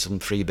back. There's some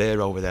free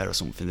beer over there or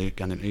something.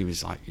 And he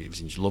was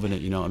loving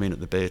it, at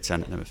the beer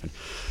tent and everything.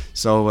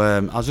 So I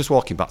was just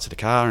walking back to the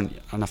car,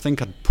 and I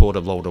think I'd poured a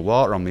load of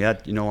water on my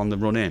head, on the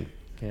run in.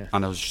 Yeah.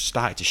 And I was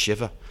starting to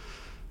shiver.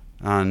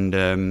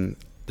 And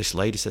this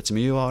lady said to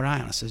me, you all right?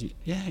 And I said,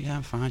 yeah,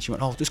 I'm fine. She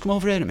went, oh, just come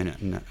over here in a minute.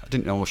 And I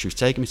didn't know she was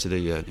taking me to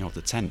the,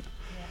 the tent.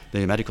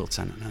 The medical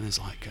tent, and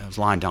I was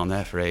lying down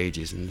there for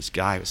ages, and this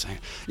guy was saying,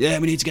 yeah,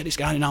 we need to get this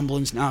guy in an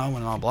ambulance now,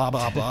 and blah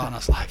blah blah. And I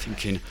was like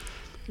thinking,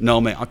 no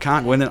mate, I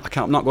can't go in there.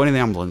 I'm not going in the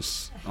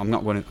ambulance. I'm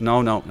not going in. No.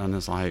 And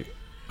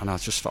I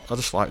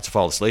just like to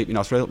fall asleep.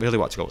 I really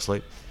want to go to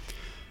sleep.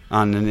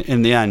 And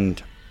in the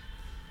end,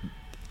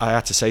 I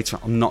had to say to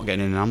him, I'm not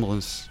getting in an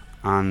ambulance.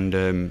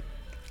 And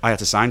I had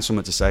to sign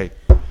something to say,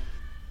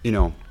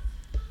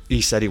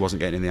 he said he wasn't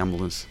getting in the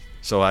ambulance.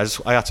 So I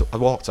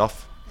walked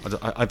off.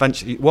 I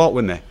eventually, he walked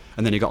with me,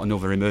 and then he got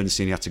another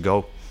emergency and he had to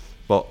go.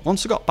 But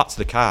once I got back to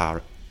the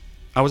car,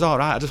 I was all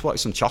right. I just wanted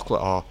some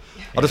chocolate, or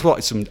I just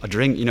wanted a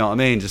drink, you know what I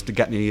mean, just to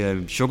get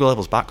me sugar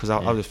levels back, because I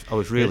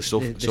was really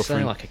suffering. They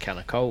sound like a can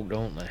of Coke,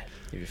 don't they?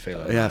 If you feel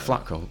like that.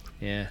 Flat Coke.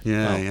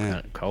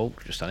 Yeah.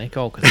 Coke, just any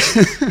Coke.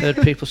 I've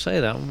heard people say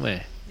that, haven't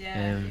we?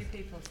 Yeah,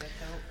 people say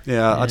Coke.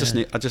 Yeah, I just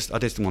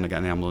didn't want to get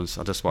in the ambulance.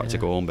 I just wanted to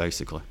go home,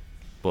 basically.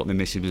 But my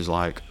missus was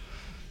like,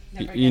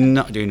 you're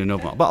not doing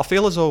another one. But I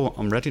feel as though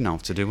I'm ready now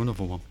to do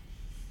another one.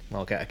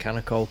 I'll get a can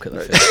of Coke at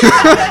the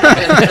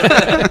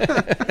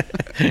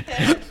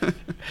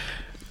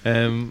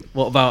finish.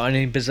 What about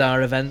any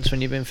bizarre events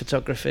when you've been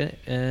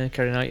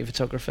carrying out your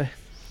photography?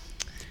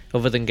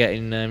 Other than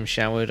getting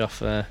showered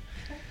off a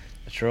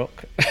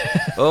truck?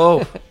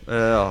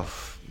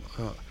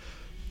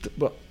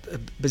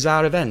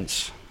 Bizarre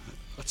events.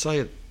 I'd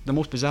say the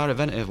most bizarre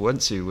event I ever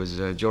went to was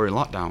during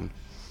lockdown.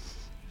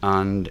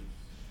 And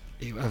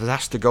I was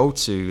asked to go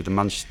to the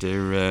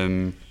Manchester,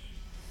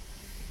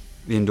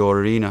 the indoor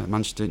arena,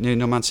 Man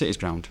City's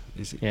ground.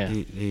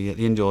 The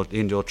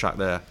indoor track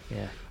there.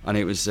 Yeah. And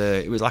it was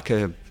like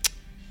a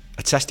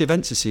test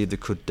event to see if they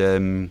could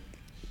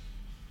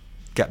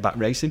get back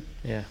racing.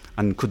 Yeah.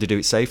 And could they do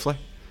it safely?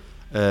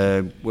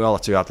 We all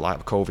had to have like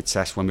a COVID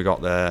test when we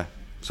got there,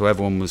 so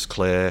everyone was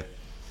clear.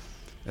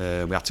 We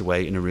had to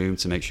wait in a room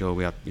to make sure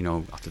we had,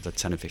 after the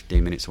 10 or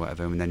 15 minutes or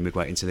whatever, and then we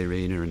went into the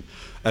arena, and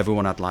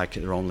everyone had like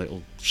their own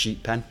little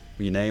sheet pen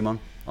with your name on.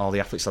 All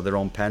the athletes had their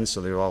own pens, so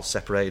they were all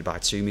separated by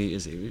 2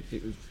 meters. It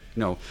was,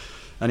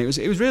 And it was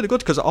really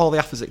good because all the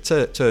athletes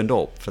that turned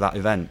up for that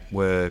event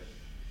were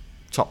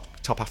top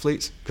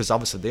athletes, because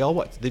obviously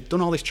they've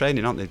done all this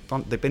training, haven't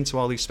they? They've been to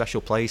all these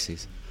special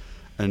places,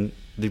 and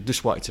they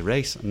just wanted to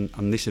race,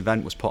 and this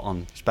event was put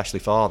on especially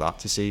for that,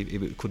 to see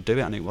if it could do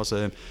it, and it was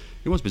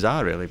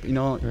bizarre, really. But,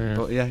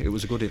 but yeah, it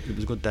was a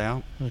good day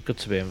out. It was good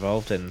to be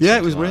involved in. Yeah,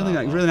 it was really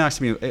nice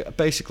to me. I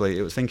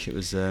think it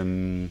was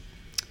some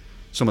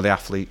of the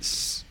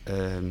athletes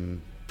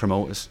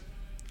promoters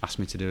asked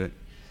me to do it,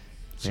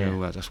 so I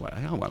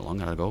went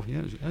along and I go. Yeah,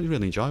 it was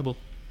really enjoyable.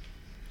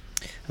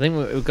 I think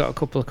we've got a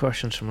couple of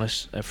questions from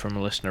a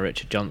listener,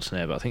 Richard Johnson,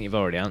 here, but I think you've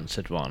already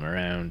answered one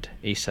around.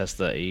 He says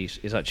that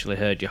he's actually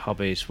heard your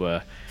hobbies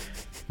were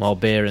more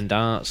beer and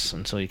darts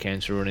until you came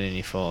to running in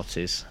your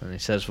 40s, and he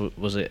says,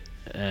 was it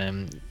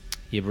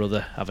your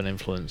brother have an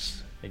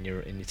influence in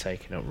your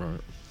taking up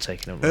running?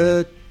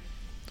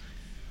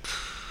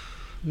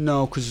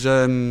 No, because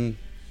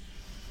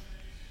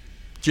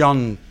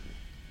John,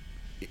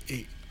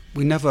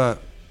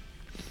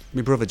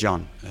 my brother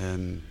John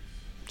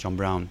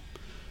Brown,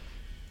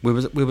 we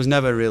was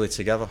never really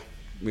together.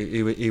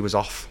 He was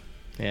off.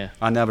 Yeah.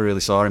 I never really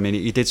saw him. I mean,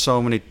 he did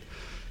so many.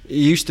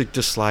 He used to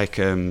just like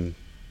he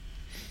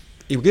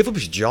would give up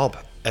his job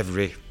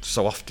every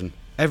so often.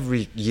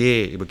 Every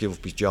year he would give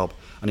up his job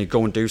and he'd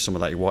go and do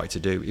something that he wanted to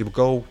do. He would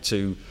go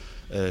to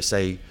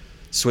say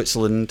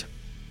Switzerland,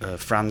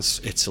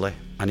 France, Italy,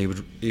 and he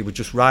would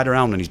just ride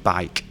around on his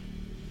bike,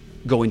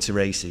 go into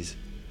races,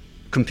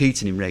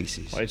 competing in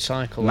races. Well, he'd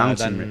cycle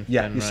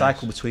he'd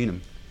cycle between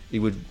them. He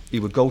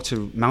would go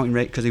to mountain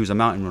race because he was a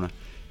mountain runner.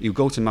 He would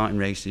go to mountain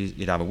races.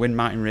 He'd either win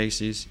mountain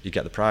races, he'd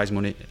get the prize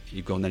money.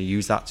 He'd go and then he'd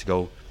use that to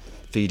go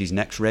feed his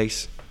next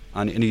race.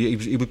 And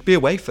he would be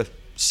away for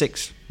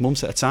 6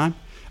 months at a time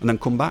and then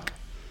come back.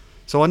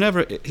 So he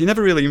never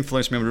really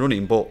influenced me on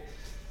running, but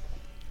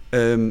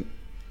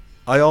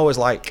I always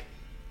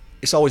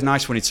it's always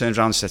nice when he turns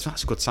around and says,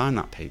 "That's a good sign,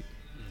 that, Pete."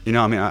 You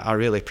know what I mean? I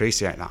really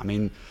appreciate that. I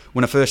mean,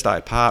 when I first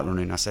started park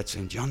running, I said to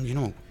him, "John,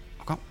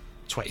 I've got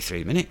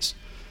 23 minutes."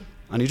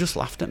 And he just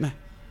laughed at me.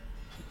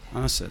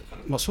 And I said,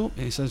 "What's up?"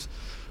 He says,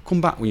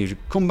 come back when you've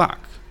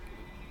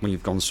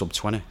gone sub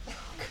 20.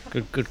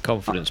 Good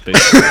confidence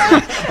boost.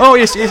 Oh,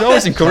 yes, he's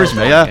always encouraged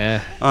me,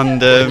 yeah.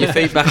 And your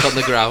feet back on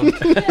the ground.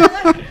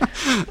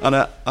 and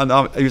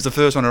he was the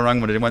first one I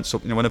rang when he went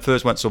sub. When I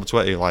first went sub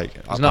 20,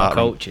 like he's not a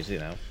coach, is he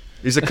now?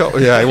 He's a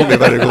coach. Yeah, he won't be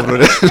very good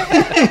with it.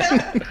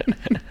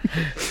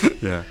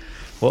 Yeah.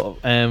 Well,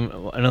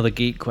 another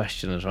geek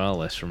question as well.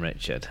 This from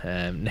Richard.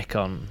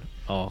 Nikon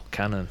or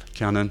Canon?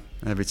 Canon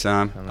every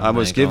time. I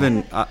was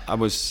given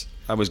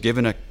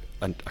a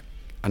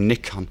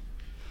Nikon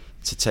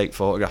to take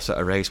photographs at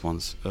a race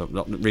once,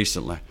 not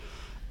recently,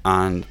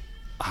 and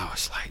I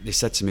was like, they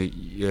said to me,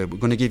 "We're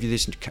going to give you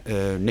this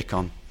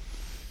Nikon."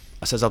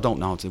 I says, "I don't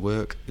know how to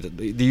work."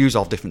 They use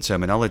all different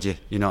terminology,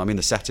 you know what I mean?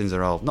 The settings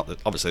are all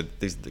obviously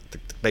the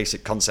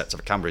basic concept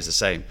of a camera is the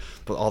same,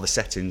 but all the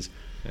settings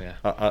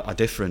are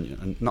different,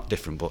 and not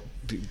different, but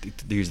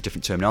they use a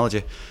different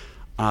terminology.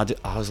 And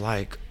I was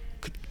like,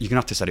 "You're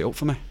gonna have to set it up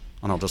for me,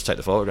 and I'll just take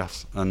the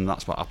photographs." And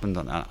that's what happened.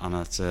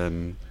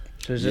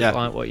 So is it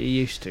like what you're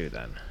used to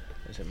then?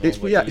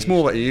 It's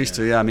more what you're used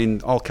to. Yeah, I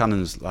mean, all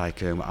Canons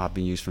like I've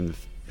been used from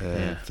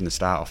the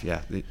start off.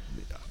 Yeah,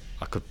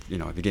 I could,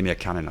 if you give me a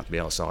Canon, I'd be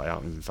able to sort it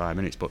out in 5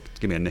 minutes. But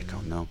give me a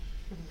Nikon, no.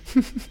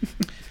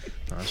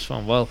 That's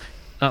fun. Well,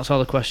 that's all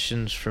the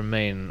questions from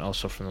me and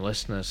also from the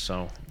listeners.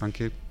 So thank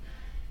you.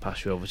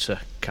 Pass you over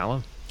to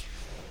Callum.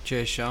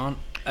 Cheers, Sean.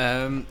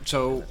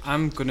 So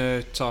I'm going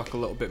to talk a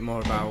little bit more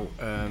about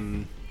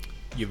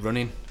your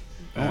running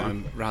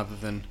rather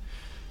than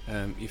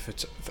your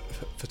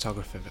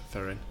photography.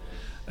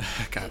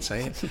 I can't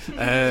say it.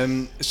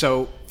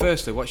 So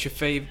firstly, what's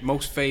your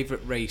most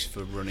favourite race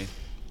for running?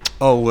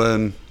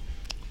 I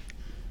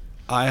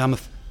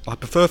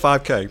prefer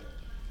 5k,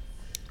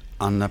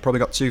 and I've probably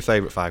got 2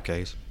 favourite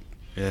 5ks.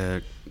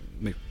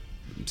 My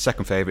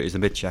second favourite is the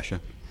Mid Cheshire,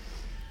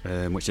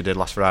 which I did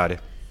last Friday,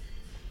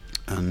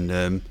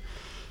 and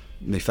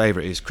my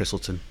favourite is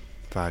Cristleton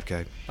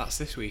 5k. That's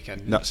this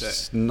weekend.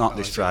 That's not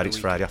this Friday. It's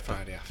Friday after.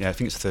 Yeah, I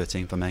think it's the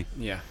 13th of May.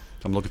 Yeah.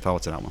 So I'm looking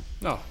forward to that one.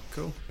 Oh,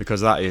 cool.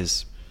 Because that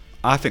is,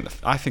 I think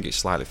it's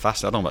slightly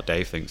faster. I don't know what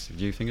Dave thinks.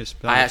 Do you think it's?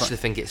 I actually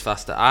think it's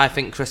faster. I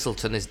think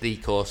Cristleton is the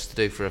course to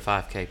do for a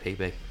 5k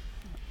PB.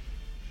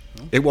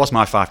 It was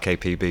my 5k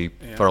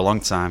PB for a long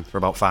time, for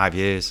about 5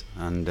 years,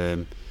 and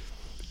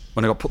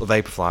when I put the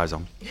Vaporflies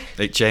on,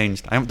 it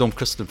changed. I haven't done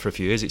Cristleton for a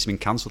few years. It's been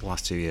cancelled the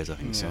last 2 years, I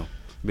think. So it'd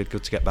be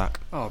good to get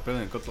back. Oh,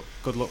 brilliant!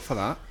 Good luck for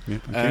that. Yeah,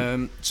 thank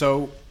you.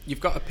 So you've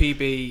got a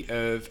PB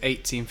of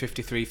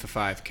 18:53 for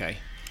 5k.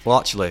 Well,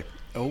 actually.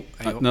 No.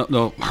 We've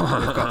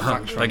got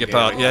facts wrong. Beg your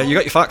pardon. Yeah, you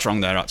got your facts wrong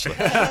there. Actually,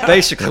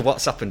 basically,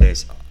 what's happened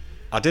is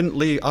I didn't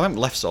leave. I haven't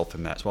left Salford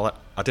Mets. Well,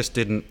 I just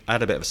didn't. I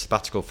had a bit of a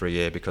sabbatical for a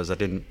year because I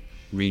didn't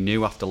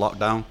renew after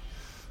lockdown,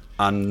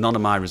 and none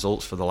of my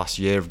results for the last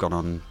year have gone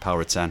on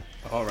Power of 10.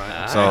 All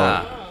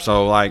right.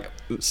 So like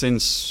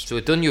since So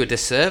we've done you a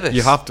disservice.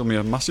 you have done me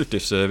a massive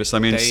disservice. I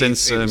mean, Dave,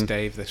 since it was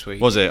Dave this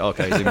week. was it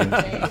okay?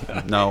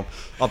 No,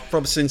 I've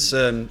probably since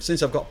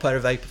I've got a pair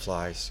of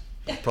Vaporflies,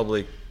 I've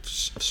probably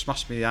I've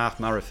smashed me the half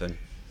marathon,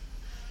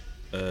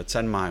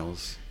 10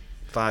 miles,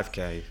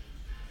 5k,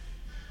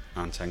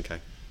 and 10k.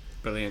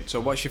 Brilliant. So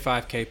what's your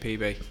 5k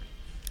PB?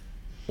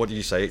 What did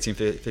you say?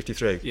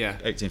 1853. Yeah.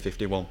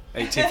 1851.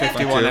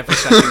 1851 Thank every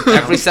second count.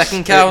 Every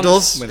second counts. It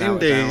does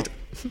Without a indeed.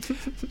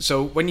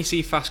 So when you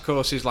see fast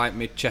courses like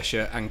Mid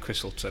Cheshire and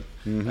Christleton,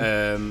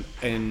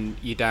 and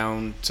you're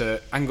down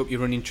to hang up your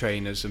running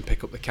trainers and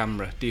pick up the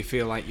camera, do you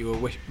feel like you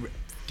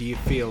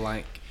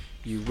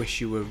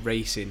wish you were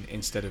racing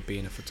instead of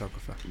being a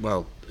photographer?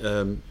 Well,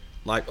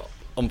 like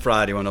on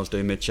Friday when I was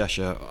doing Mid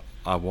Cheshire,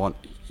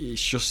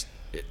 it's just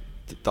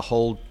the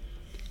whole.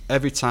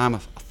 Every time I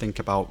think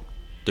about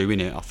doing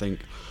it, I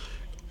think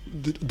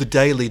the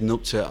day leading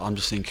up to it, I'm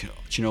just thinking,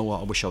 do you know what?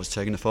 I wish I was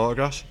taking the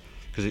photographs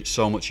because it's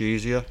so much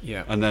easier.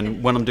 Yeah. And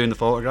then when I'm doing the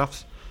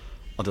photographs,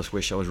 I just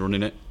wish I was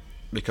running it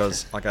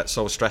because I get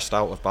so stressed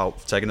out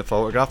about taking the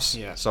photographs.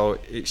 Yeah. So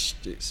it's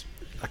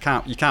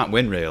you can't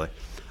win really.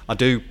 I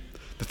do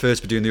prefer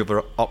to be doing the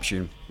other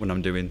option when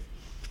I'm doing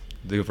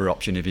the other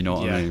option, if you know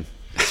what I mean.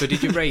 So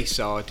did you race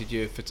or did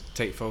you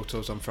take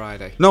photos on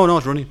Friday? No, I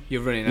was running.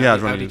 You're running. Yeah, I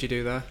was How running. did you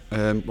do there?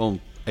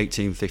 Well,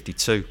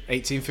 1852.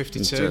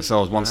 1852. So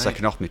I was 1 Right.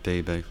 second off my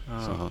PB.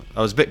 Oh. So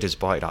I was a bit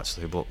disappointed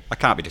actually, but I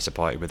can't be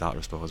disappointed with that,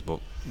 I suppose. But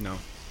No.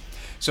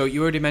 So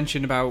you already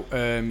mentioned about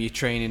your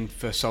training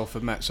for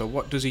Salford Met. So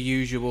what does a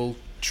usual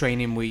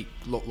training week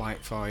look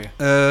like for you?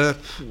 I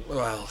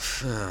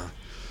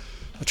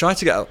try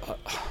to get,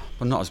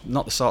 well,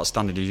 not the sort of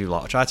standard as you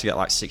like. I try to get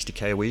like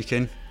 60k a week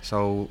in.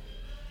 So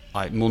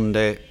like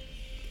Monday,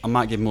 I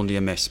might give Monday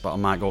a miss, but I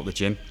might go to the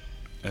gym.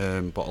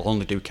 But I'll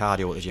only do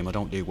cardio at the gym. I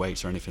don't do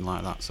weights or anything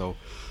like that. So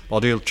I'll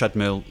do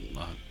treadmill,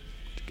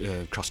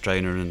 cross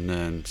trainer,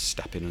 and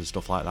stepping and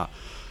stuff like that.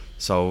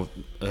 So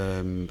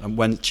and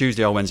when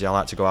Tuesday or Wednesday, I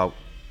like to go out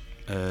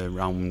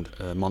around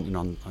Monton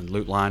on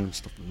Loop Line and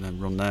stuff, and then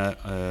run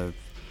there.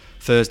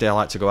 Thursday, I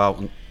like to go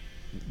out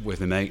with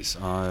my mates,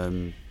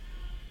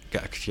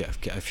 get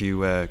a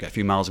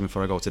few miles in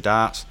before I go to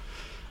darts.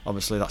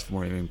 Obviously, that's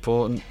more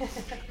important.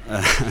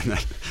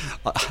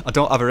 I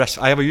don't have a rest.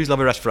 I usually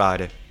have a rest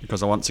Friday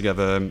because I want to give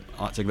it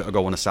a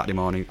go on a Saturday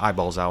morning.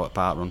 Eyeballs out at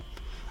park run,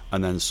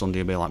 and then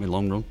Sunday will be like my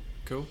long run,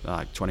 Cool.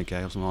 like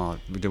 20k or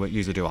something. We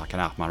usually do like an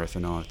half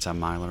marathon or a 10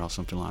 miler or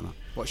something like that.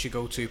 What's your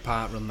go-to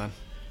park run then?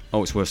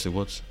 Oh, it's Worsley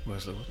Woods.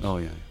 Worsley Woods. Oh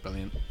yeah.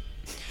 Brilliant.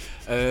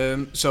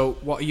 So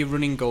what are your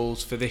running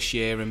goals for this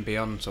year and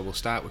beyond? So we'll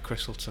start with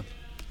Christleton.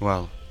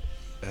 Well,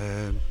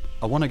 I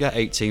want to get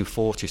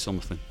 1840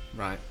 something.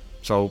 Right.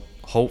 So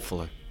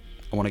hopefully,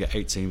 I want to get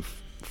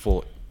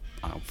 1840.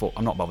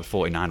 I'm not bothered.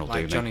 49 will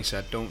Like do Johnny me.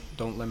 said,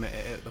 don't limit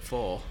it at the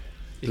 4.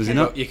 Does he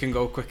not? You can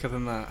go quicker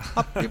than that.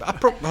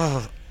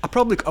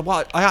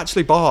 I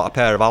actually bought a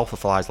pair of Alpha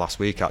Flies last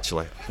week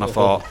actually, and I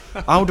thought,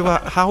 how do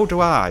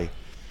I,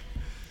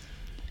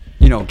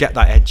 get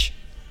that edge?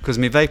 Because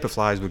my Vapor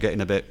Flies were getting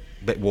a bit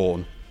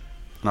worn,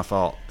 and I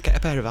thought, get a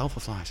pair of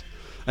Alpha Flies.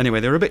 Anyway,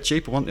 they were a bit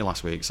cheaper, weren't they,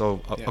 last week?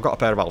 So I got a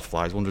pair of Alpha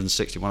Flies,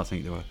 161 I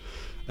think they were.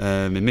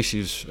 My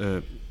missus,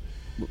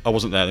 I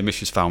wasn't there. The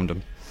missus found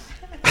them.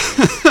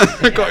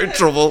 Got in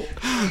trouble.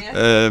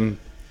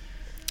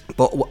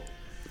 But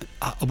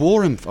I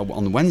wore them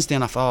on Wednesday,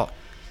 and I thought,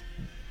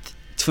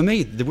 for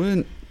me, they're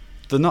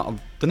not a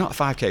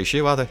 5k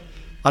shoe, are they?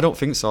 I don't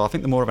think so. I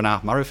think they're more of an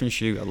half marathon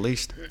shoe at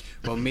least.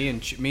 Well, me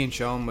and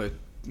Sean were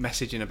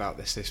messaging about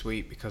this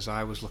week because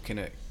I was looking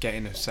at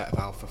getting a set of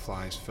Alpha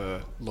Flies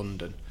for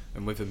London,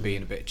 and with them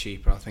being a bit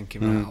cheaper, I was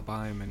thinking, right, I'll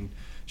buy them. And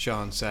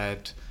Sean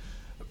said,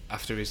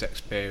 after his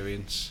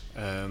experience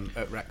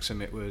at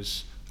Wrexham, it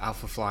was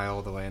Alpha Fly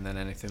all the way, and then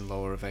anything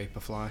lower, a Vapor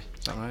Fly.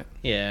 Is that right?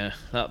 Yeah,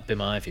 that'd be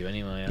my view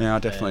anyway. Yeah, I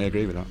definitely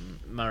agree with that.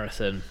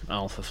 Marathon,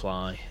 Alpha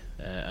Fly,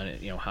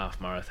 and half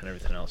marathon,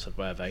 everything else, I'd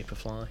wear Vapor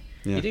Fly.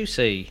 Yeah. You do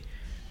see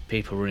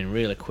people running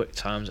really quick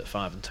times at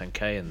 5 and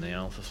 10k in the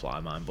Alpha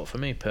Fly mine, but for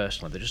me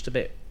personally, they're just a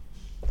bit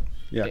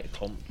big.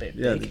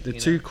 They're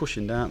too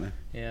cushioned, aren't they?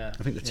 Yeah,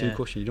 I think they're too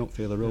cushioned. You don't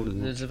feel the road as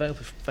much. There's a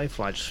Vapor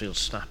Fly just feels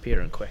snappier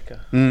and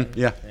quicker.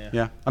 Yeah.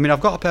 I mean,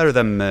 I've got a pair of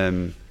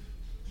them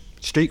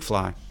Streak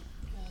Fly.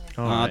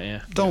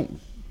 Don't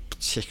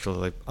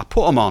particularly. I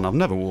put them on. I've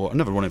never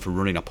run it for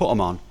running. I put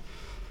them on.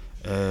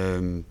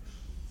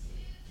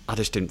 I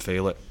just didn't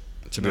feel it,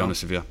 to be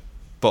honest with you.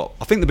 But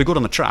I think they'd be good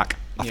on the track.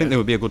 I think they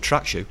would be a good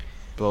track shoe.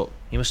 But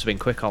you must have been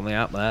quick on the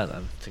app there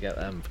then to get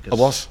them. Because,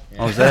 I was.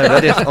 Yeah. I was there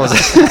ready.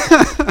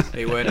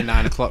 It weren't a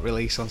 9 o'clock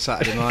release on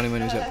Saturday morning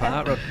when he was at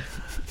Parkrun.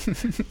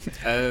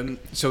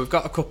 So we've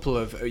got a couple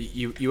of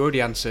you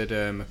already answered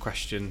a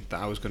question that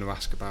I was going to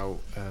ask about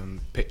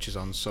pictures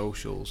on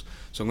socials,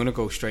 so I'm going to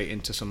go straight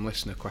into some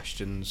listener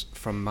questions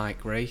from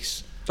Mike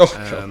Race.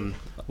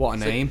 What a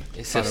name.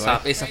 It's a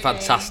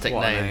fantastic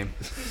What a name.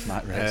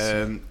 Mike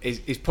Race.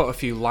 He's put a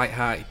few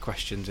light-hearted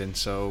questions in.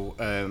 So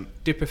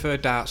do you prefer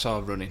darts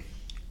or running?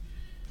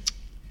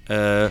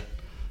 I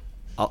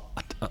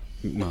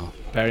Well,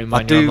 Bear in I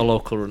mind you're on do- the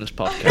Local Runners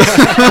podcast.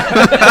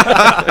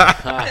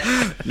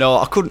 no,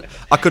 I couldn't.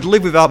 I could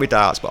live without my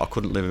darts, but I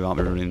couldn't live without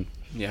my running.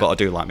 Yeah. But I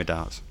do like my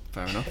darts.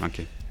 Fair enough. Thank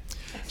you.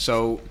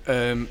 So,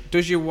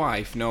 does your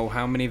wife know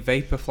how many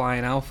Vaporfly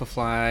and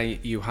Alphafly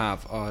you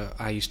have, or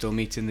are you still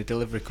meeting the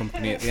delivery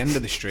company at the end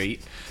of the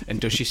street? And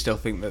does she still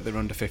think that they're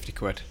under 50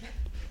 quid?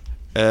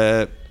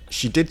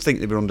 She did think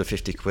they were under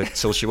 50 quid,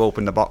 so she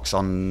opened the box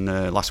on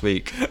last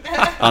week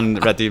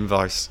and read the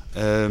invoice.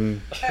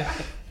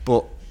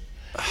 But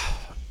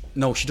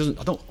no, she doesn't.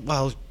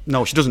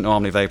 No, she doesn't know how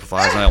many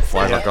Vaporflies and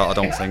Alphaflies I've got. I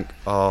don't think,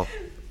 or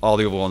all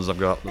the other ones I've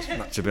got.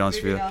 To be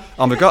honest with you,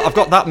 I've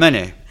got that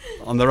many,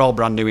 and they're all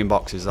brand new in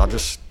boxes. I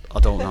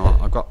don't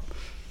know.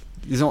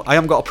 I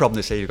haven't got a problem.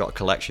 They say you've got a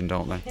collection,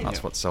 don't they?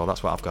 That's what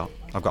I've got.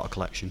 I've got a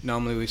collection.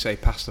 Normally we say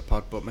pass the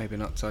pod, but maybe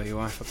not tell your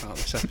wife about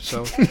this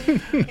episode.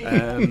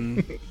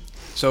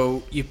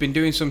 So you've been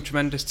doing some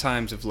tremendous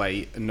times of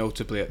late, and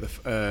notably at the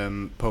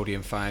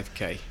Podium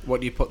 5K.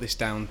 What do you put this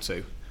down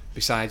to,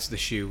 besides the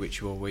shoe,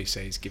 which you always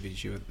say is giving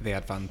you the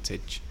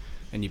advantage,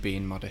 and you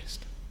being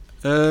modest?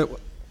 Well,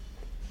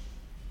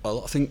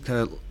 I think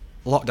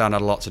lockdown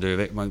had a lot to do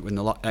with it, with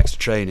a lot extra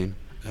training.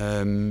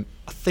 I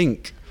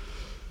think,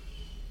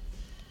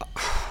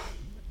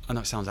 I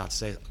know it sounds hard to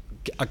say,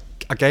 I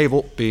gave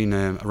up being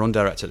a run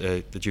director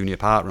at the junior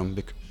park run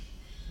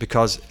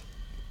because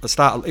I'd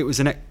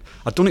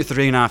done it for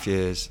 3.5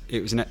 years.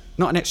 It was not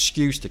an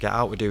excuse to get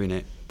out of doing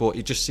it, but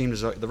it just seemed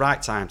as though the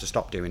right time to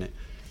stop doing it.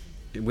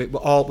 We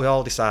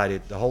all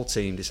decided, the whole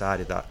team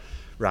decided that,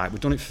 right, we've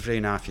done it for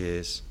 3.5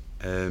 years.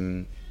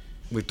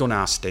 We've done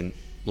our stint.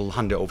 We'll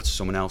hand it over to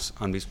someone else,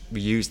 and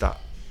we used that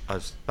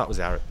as not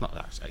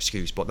that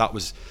excuse, but that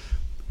was.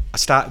 It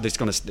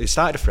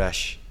started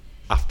afresh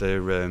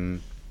after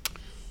when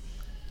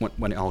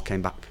it all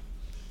came back.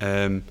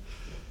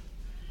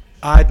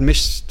 I'd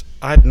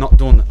not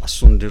done a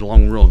Sunday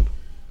long run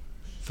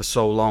for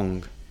so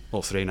long,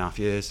 3.5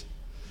 years,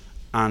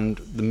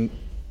 and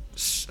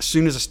as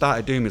soon as I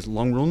started doing my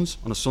long runs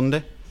on a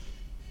Sunday,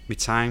 my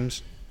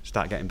times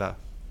started getting better.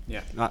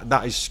 Yeah.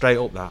 That is straight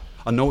up that.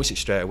 I noticed it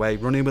straight away.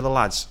 Running with the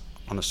lads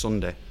on a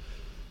Sunday,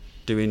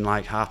 doing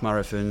like half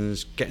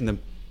marathons, getting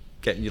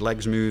your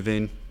legs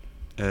moving.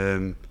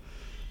 My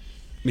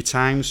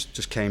times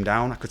just came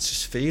down. I could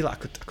just feel it. I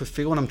could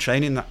feel when I'm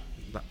training that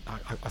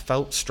I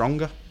felt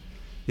stronger.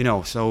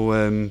 So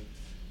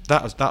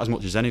that as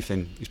much as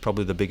anything is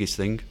probably the biggest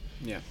thing.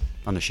 Yeah.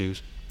 And the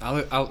shoes. I'll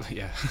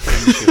agree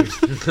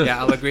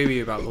with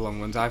you about the long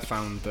ones. I've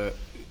found that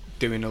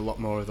doing a lot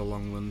more of the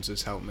long ones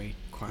has helped me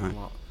quite a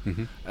lot.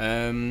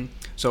 Mm-hmm.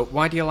 So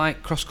why do you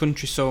like cross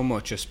country so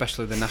much,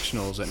 especially the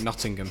nationals at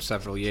Nottingham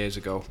several years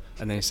ago?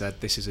 And then he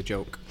said, "This is a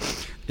joke."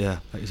 Yeah,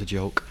 that is a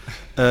joke.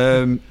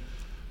 I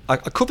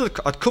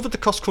covered the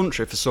cross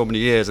country for so many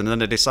years, and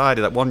then I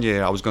decided that one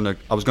year I was gonna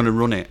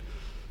run it.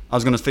 I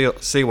was gonna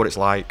see what it's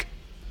like.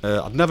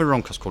 I'd never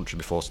run cross country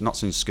before, so not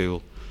since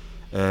school.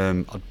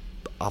 I'd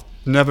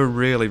never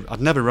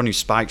run any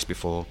spikes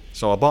before,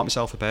 so I bought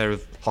myself a pair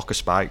of Hoka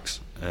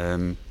spikes.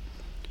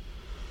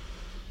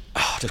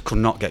 I just could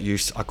not get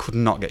used. I could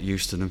not get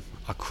used to them.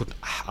 I couldn't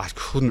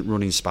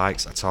run in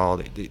spikes at all.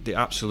 They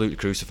absolutely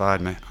crucified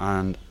me,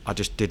 and I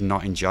just did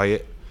not enjoy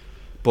it.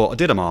 But I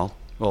did them all.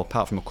 Well,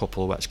 apart from a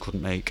couple which I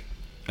couldn't make.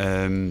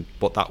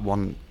 But that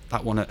one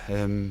at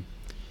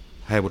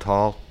Harewood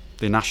Hall,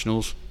 the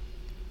Nationals.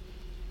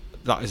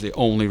 That is the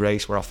only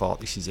race where I thought,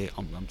 this is it.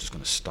 I'm just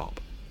going to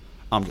stop.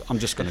 I'm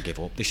just going to give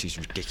up. This is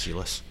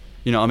ridiculous.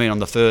 You know what I mean? On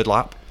the third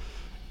lap,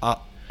 I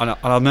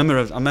remember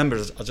I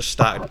just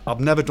started. I've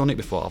never done it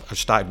before. I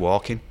started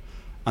walking,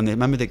 and I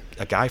remember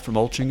a guy from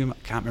Altrincham. I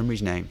can't remember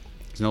his name.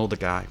 He's an older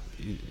guy.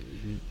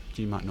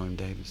 You might know him,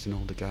 Dave. He's an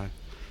older guy.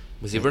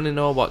 Was he running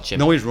or watching?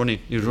 No, he's running.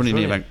 He was running.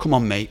 He went, "Come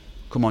on, mate.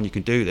 Come on, you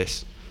can do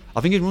this." I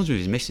think he runs with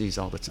his missus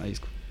all the time.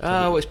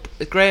 It's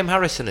Graham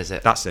Harrison, is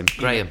it? That's him.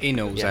 Graham. He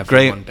knows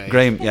everyone.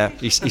 Graham. Yeah.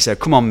 He said,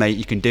 "Come on, mate.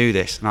 You can do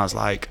this." And I was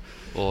like,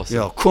 Awesome.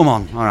 "Yo, come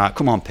on. All right,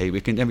 come on, Pete.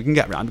 We can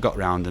get round." I got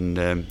round and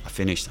I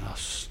finished. And I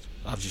was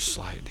just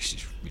like, this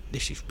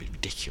is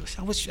ridiculous.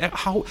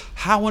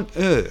 How on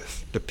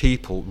earth do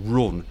people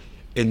run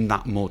in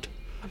that mud?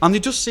 And they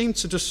just seem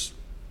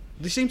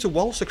to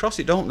waltz across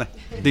it, don't they?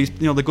 These,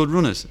 the good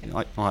runners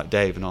like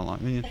Dave and all that.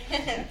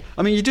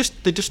 I mean,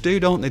 they just do,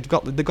 don't they?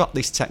 They've got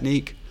this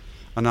technique,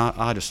 and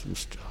I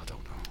don't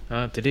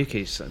know. They do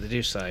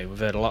say, we've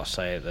heard a lot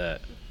say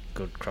that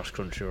good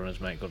cross-country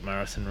runners make good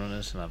marathon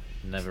runners, and I've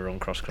never run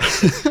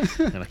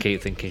cross-country, and I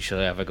keep thinking, should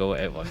I have a go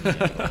at it one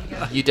day?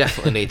 You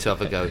definitely need to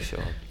have a go,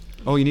 Sean.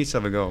 Oh, you need to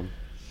have a go.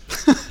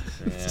 Yeah.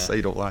 Say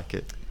you don't like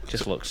it.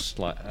 Just looks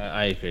like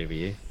I agree with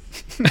you.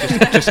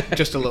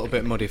 just a little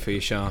bit muddy for you,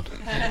 Sean.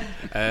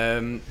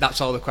 That's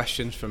all the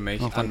questions from me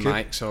and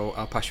Mike, so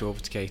I'll pass you over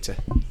to Katie.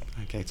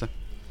 Hi, Katie.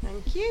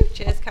 Thank you.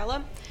 Cheers,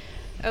 Callum.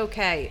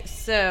 Okay,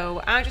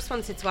 so I just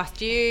wanted to ask,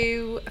 do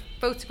you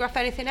photograph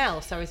anything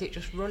else, or is it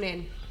just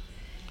running?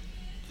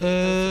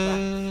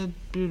 Well,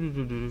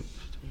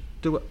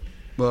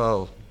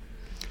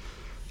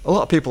 a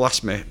lot of people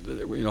ask me,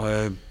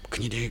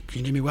 can you do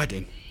my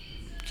wedding?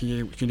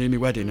 can you do my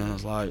wedding? And I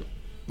was like,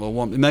 well,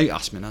 one my mate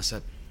asked me, and I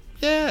said,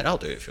 yeah, I'll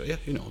do it for you.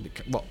 You know,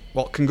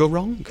 what can go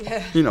wrong?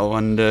 You know,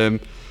 and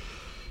it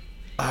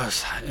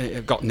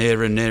got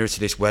nearer and nearer to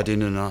this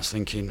wedding, and I was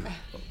thinking,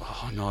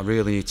 oh no, I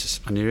really need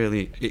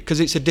to, because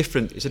it's a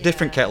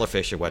different kettle of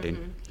fish, a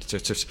wedding.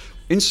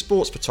 In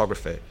sports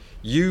photography,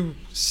 you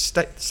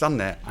stand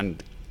there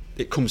and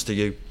it comes to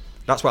you.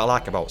 That's what I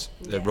like about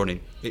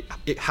running.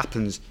 It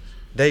happens.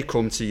 They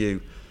come to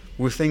you.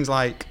 With things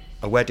like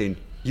a wedding,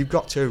 you've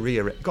got to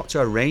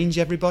arrange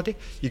everybody.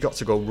 You got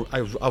to go.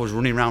 I was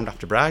running around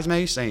after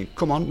bridesmaids saying,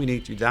 "Come on, we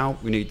need you now.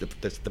 We need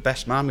the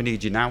best man. We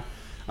need you now."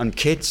 And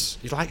kids,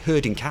 it's like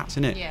herding cats,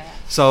 isn't it? Yeah.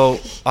 So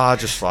I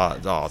just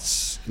thought,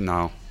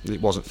 no, it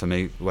wasn't for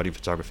me. Wedding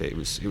photography. It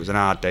was an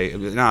hard day. It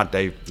was an hard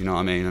day. You know what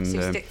I mean? And so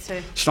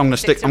I'm going to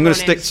stick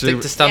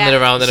to standing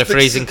around in a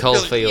freezing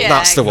cold field. Yeah,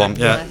 that's the one.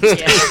 Yeah.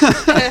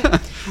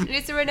 And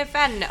is there an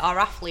event or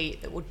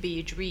athlete that would be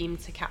your dream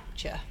to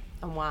capture,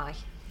 and why?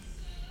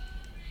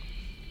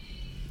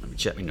 Let me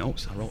check my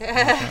notes. I wrote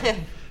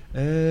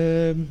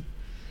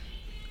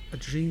a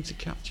dream to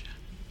capture.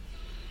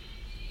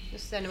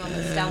 Just anyone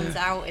that stands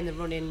out in the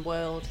running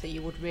world that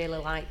you would really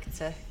like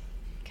to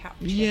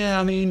capture. Yeah,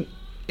 I mean,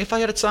 if I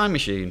had a time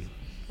machine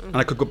and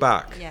I could go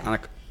back, and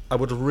I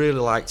would have really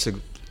liked to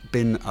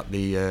been at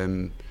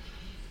the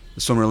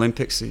Summer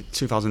Olympics in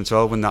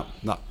 2012 when that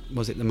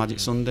was it the Magic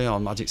Sunday or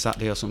Magic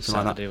Saturday or something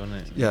Saturday, like that.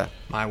 Wasn't it? Yeah.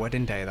 My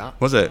wedding day, that.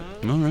 Was it?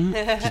 All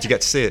right. Did you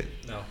get to see it?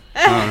 No.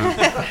 Oh, no.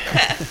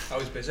 I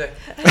was busy.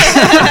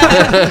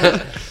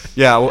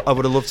 Yeah, I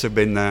would have loved to have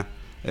been there.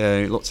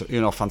 It looked,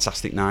 a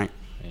fantastic night.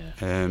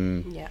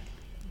 Yeah.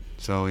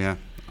 So yeah,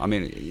 I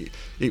mean,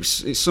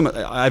 it's something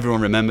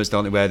everyone remembers,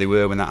 don't they, where they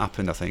were when that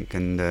happened? I think,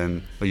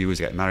 and well, you was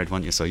getting married,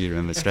 weren't you? So you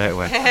remember straight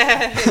away.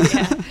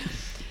 Yeah.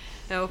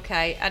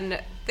 Okay,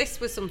 and this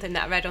was something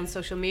that I read on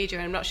social media,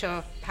 and I'm not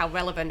sure how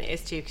relevant it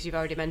is to you because you've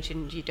already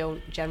mentioned you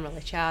don't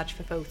generally charge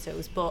for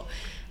photos, but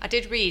I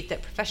did read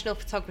that professional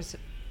photographers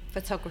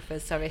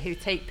who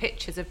take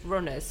pictures of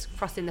runners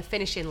crossing the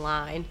finishing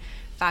line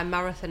find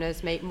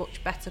marathoners make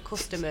much better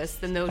customers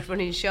than those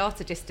running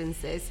shorter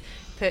distances,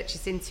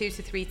 purchasing 2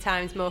 to 3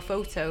 times more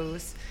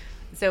photos.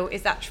 So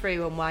is that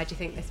true, and why do you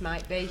think this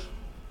might be?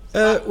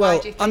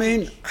 Well, I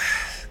mean,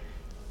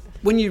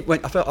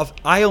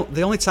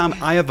 the only time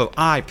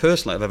I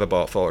personally have ever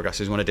bought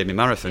photographs is when I did my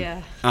marathon.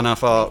 Yeah. And I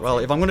thought, well,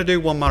 if I'm going to do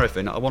one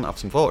marathon, I want to have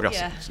some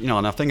photographs. Yeah.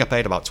 And I think I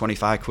paid about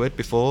 25 quid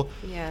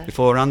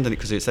beforehand,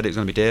 because it said it was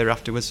going to be dear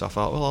afterwards. So I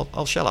thought, well,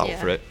 I'll shell out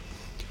for it.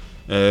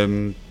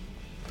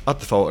 Had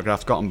the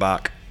photographs, got them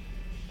back.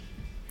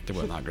 They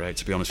weren't that great,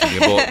 to be honest with you.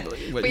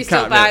 But you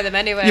still buy them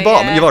anyway. You've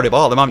already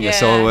bought them, haven't you?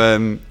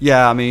 Yeah.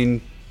 So I mean,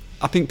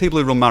 I think people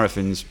who run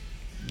marathons,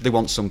 they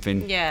want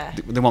something. Yeah.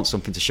 They want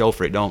something to show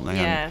for it, don't they?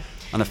 Yeah.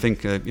 And I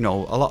think a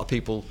lot of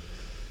people.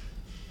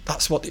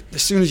 That's what.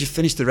 As soon as you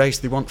finish the race,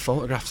 they want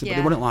photographs, but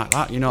they wouldn't like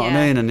that. You know what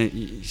I mean? And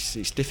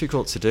it's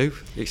difficult to do.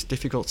 It's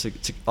difficult to.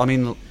 I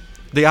mean,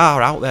 they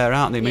are out there,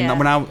 aren't they? I mean,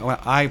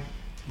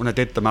 when I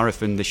did the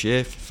marathon this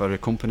year for a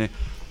company,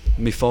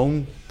 my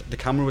phone, the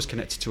camera was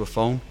connected to a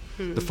phone.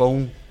 The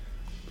phone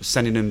was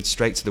sending them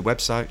straight to the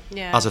website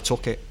as I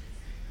took it.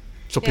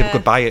 So people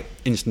could buy it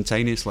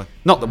instantaneously.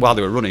 Not that while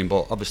they were running,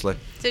 but obviously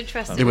it's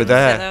interesting. They were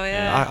there. Though,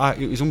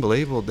 it was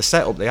unbelievable. The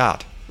setup they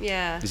had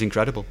is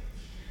incredible.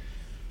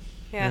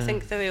 Yeah, I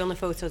think the only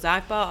photos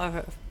I've bought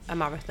are a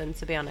marathon,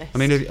 to be honest. I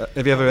mean,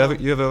 have you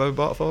ever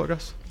bought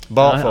photographs?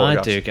 I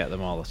do get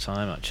them all the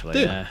time, actually. Do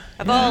you? Yeah.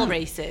 Of all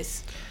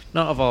races?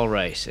 Not of all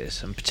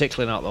races, and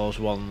particularly not those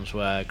ones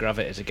where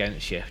gravity is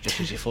against you, just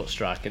as your foot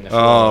striking the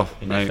floor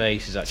in your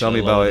face is actually. Tell me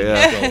about it.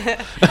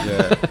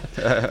 Yeah.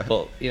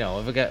 But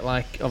if I get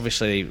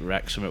obviously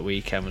Wrexham at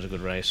weekend was a good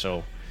race,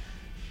 so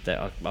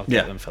I'll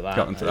get them for that.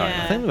 Got them for that.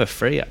 Yeah. I think they were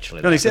free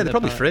actually. No, they said they're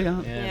probably free,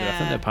 aren't they? Yeah, but I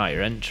think they're part of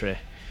your entry.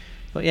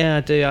 But yeah,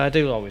 I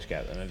do always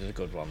get them. There's a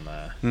good one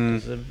there.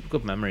 They're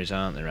good memories,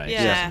 aren't they, right?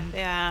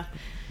 Yeah.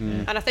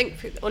 And I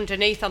think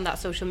underneath on that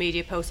social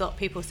media post, a lot of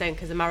people saying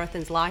because the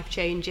marathon's life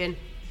changing.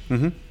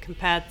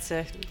 Compared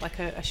to like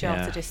a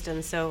shorter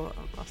distance, so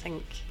I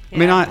think. I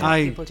mean,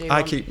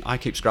 I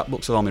keep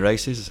scrapbooks of all my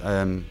races.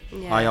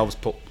 I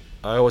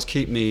always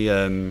keep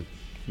my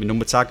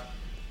number tag.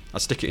 I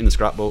stick it in the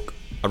scrapbook.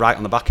 I write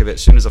on the back of it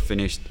as soon as I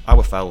finished how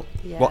I felt,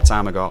 what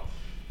time I got,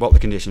 what the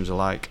conditions were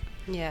like.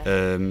 Would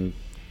I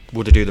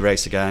do the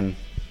race again?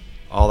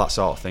 All that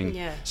sort of thing.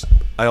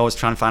 I always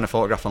try and find a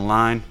photograph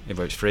online,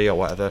 whether it's free or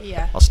whatever.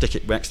 I'll stick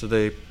it next to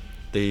the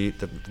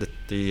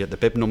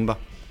bib number.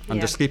 And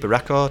just keep a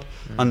record,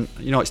 and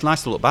it's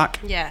nice to look back.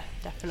 Yeah,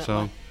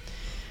 definitely.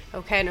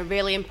 Okay, and a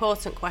really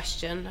important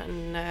question,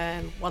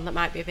 and one that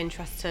might be of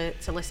interest to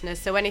listeners.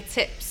 So, any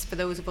tips for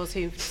those of us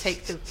who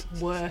take the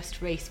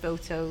worst race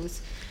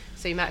photos?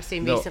 So, you might have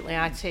seen recently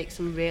I take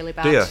some really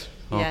bad. Do you?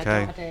 Yeah,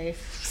 okay. Dave.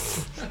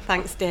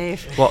 Thanks,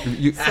 Dave.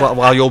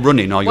 While you're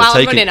running, or you're while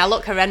taking? I'm running, I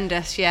look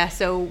horrendous. Yeah.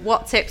 So,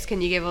 what tips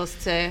can you give us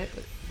to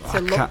To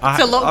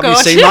look have good. you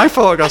seen my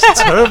photographs?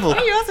 They're terrible.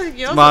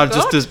 Yours Man, are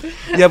just good.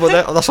 yeah,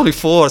 but that's only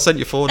 4. I sent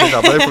you 4, didn't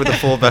I? They're probably the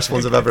 4 best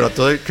ones I've ever had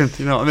taken.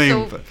 You know what I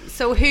mean?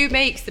 So who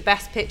makes the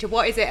best picture?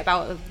 What is it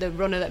about the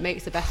runner that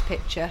makes the best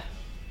picture?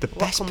 The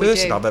best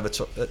person I've ever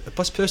took, the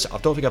best person, I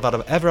don't think I've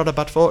ever had a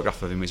bad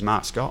photograph of him is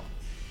Mark Scott.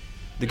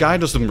 The guy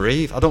doesn't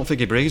breathe. I don't think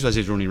he breathes as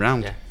he's running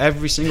around. Yeah.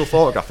 Every single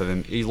photograph of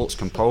him, he looks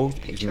composed.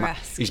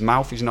 His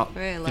mouth is not,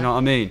 really? you know what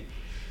I mean?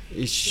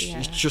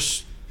 He's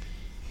just,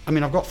 I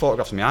mean, I've got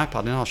photographs on my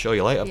iPad and I'll show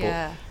you later,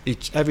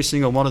 but every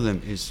single one of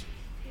them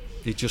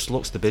he just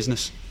looks the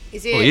business. He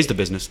is the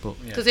business, but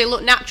does it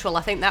look natural?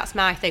 I think that's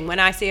my thing. When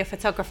I see a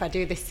photographer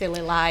do this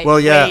silly wave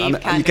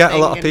you get a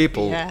lot of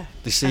people.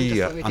 They see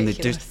you and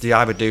they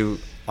either do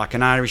like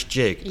an Irish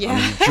jig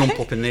and jump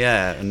up in the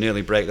air and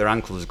nearly break their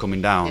ankles as they're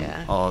coming down,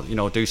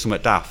 or do something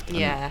daft.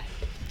 And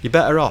you're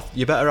better off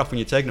when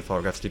you're taking the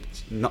photographs to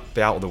not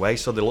be out of the way,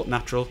 so they look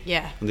natural.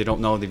 Yeah. And they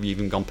don't know they've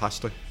even gone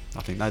past it. I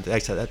think they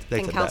take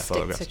better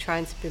photographs. To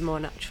trying to be more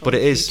natural. But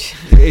it is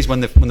when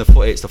the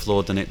foot hits the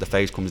floor, then the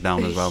face comes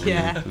down as well.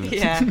 Yeah.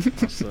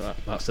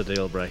 That's the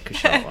deal breaker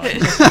shot.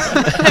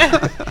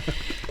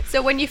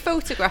 So when you're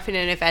photographing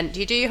an event,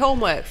 do you do your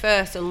homework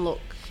first and look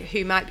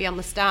who might be on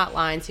the start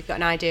line, so you've got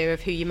an idea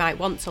of who you might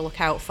want to look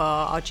out for,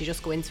 or do you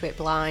just go into it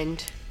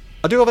blind?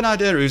 I do have an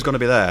idea who's going to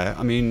be there.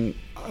 I mean,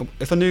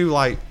 if I knew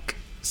like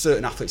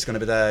certain athletes are going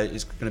to be there,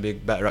 it's going to be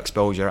better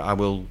exposure, I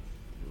will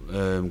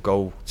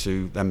go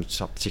to them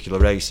particular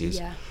races.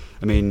 Yeah.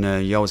 I mean,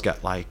 you always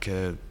get like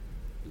a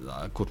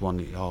good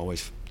one.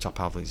 Always top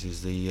athletes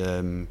is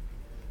the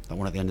that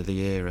one at the end of the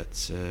year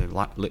at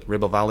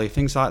Ribble Valley,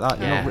 things like that.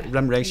 You know,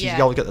 rem races.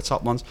 You always get the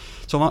top ones.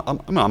 So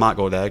I might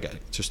go there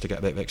just to get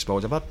a bit of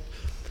exposure. But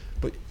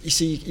you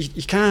see,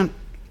 you can't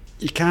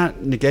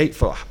negate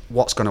for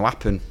what's going to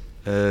happen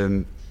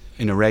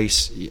in a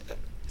race.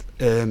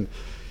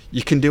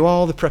 You can do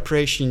all the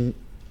preparation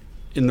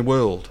in the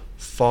world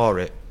for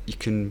it. You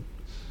can,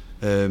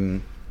 right,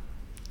 I'm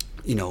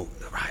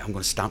going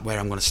to stand where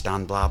I'm going to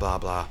stand, blah, blah,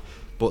 blah.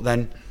 But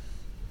then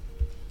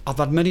I've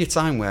had many a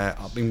time where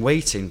I've been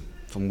waiting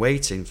for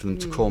them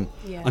to come.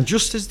 Yeah. And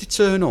just as they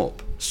turn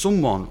up,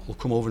 someone will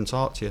come over and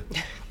talk to you.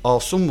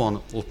 Or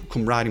someone will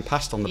come riding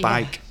past on the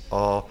bike.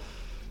 Or,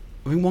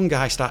 one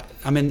guy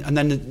and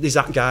then there's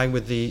that guy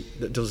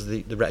that does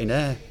the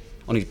retin-air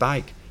on his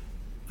bike.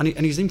 And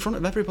he's in front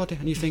of everybody.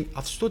 And you think,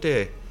 I've stood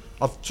here,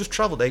 I've just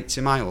travelled 80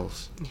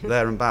 miles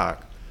there and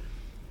back.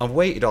 I've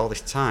waited all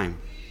this time,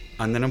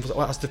 and then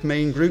as the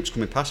main group's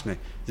coming past me,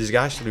 there's a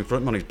guy stood in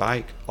front of me on his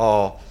bike,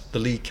 or the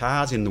lead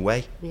car's in the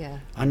way. Yeah.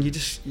 And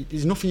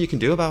there's nothing you can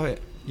do about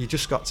it. You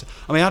just got to.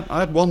 I mean, I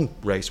had one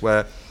race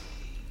where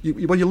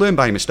you learn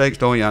by your mistakes,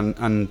 don't you?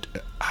 And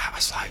I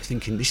was like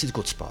thinking, this is a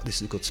good spot.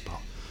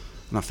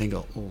 And I think,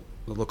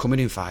 they're coming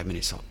in 5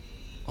 minutes.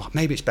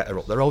 Maybe it's better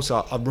up there.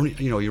 Also,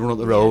 you run up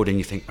the road and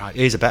you think, right,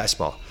 here's a better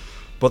spot.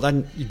 But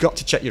then you got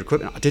to check your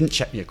equipment. I didn't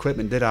check my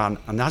equipment, did I?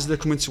 And as they're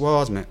coming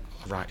towards me,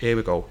 right, here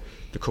we go.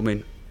 They're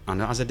coming,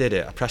 and as I did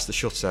it, I pressed the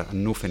shutter,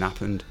 and nothing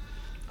happened.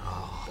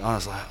 I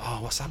was like,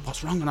 what's that?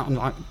 What's wrong? And I'm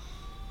like,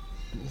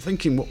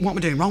 thinking, what am I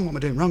doing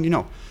wrong? You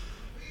know?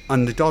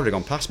 And they'd already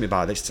gone past me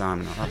by this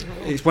time.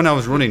 It's when I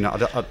was running,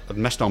 I'd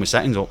messed all my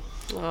settings up.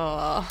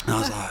 Oh. And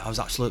I was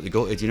absolutely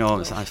gutted, you know.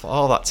 It's like, for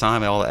all that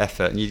time and all that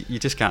effort, and you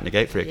just can't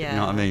negate for it, you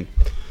know what I mean?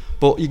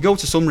 But you go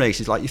to some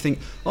races, like you think,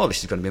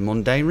 this is going to be a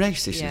mundane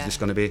race, this is just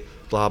going to be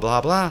blah,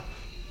 blah, blah.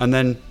 And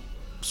then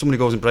somebody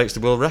goes and breaks the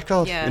world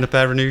record in a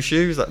pair of new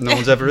shoes that no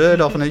one's ever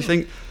heard of, and you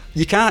think,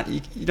 you can't,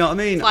 you know what I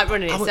mean? It's like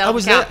running itself. I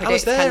was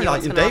there,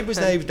 like, Dave was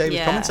there, Dave was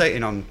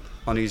commentating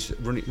on his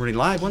running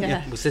live, wasn't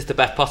you? Was this the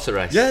Beth Potter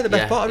race? Yeah, the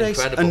Beth Potter race.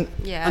 Incredible.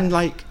 And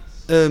like,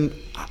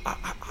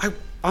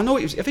 I know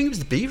I think it was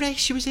the B race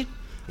she was in.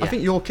 I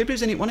think your kid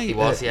was in it, wasn't he? He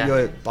was,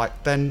 yeah.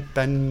 Like Ben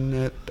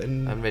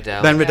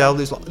Riddell. Ben Riddell.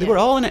 They were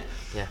all in it.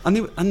 Yeah.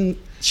 And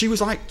she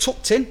was like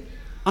tucked in,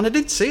 and I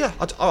didn't see her.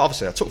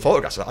 Obviously, I took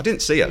photographs of her. I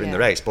didn't see her in the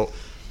race,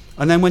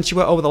 and then when she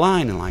went over the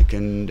line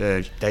and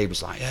Dave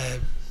was like,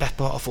 Beth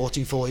Potter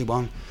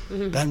 14:41,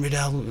 Ben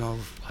Riddell,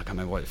 I can't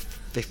remember what,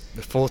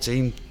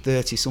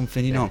 14:30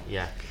 something, you know.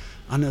 Yeah.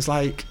 And it was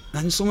like,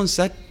 and someone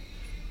said,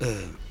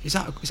 is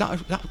that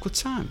a good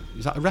time?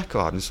 Is that a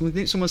record? And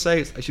didn't someone say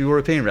it's a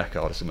European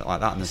record or something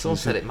like that? And someone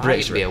said it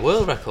might be a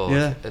world record.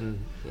 Yeah.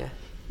 And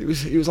it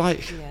was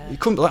like you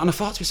couldn't believe it. And I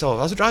thought to myself, as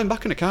I was driving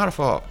back in the car, I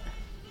thought,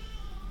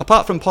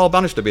 apart from Paul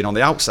Bannister being on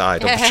the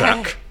outside of the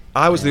track,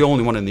 I was the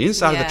only one in the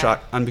inside of the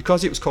track, and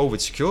because it was COVID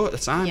secure at the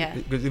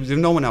time, there was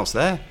no one else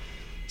there.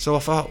 So I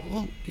thought,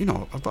 well, you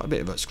know, I've got a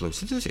bit of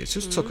exclusivity. It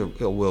just took a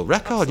little world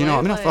record, you know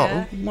what I mean?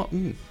 I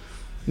thought,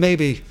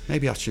 maybe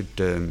I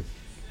should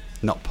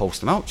not post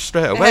them out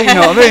straight away, you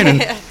know what I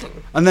mean?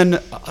 And then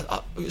it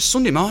was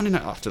Sunday morning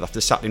after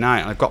Saturday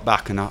night, and I got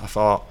back and I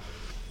thought,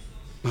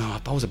 well, I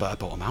suppose I better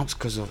put them out,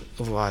 because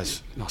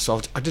otherwise, so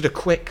I did a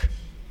quick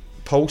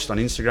post on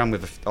Instagram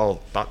with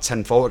about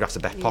 10 photographs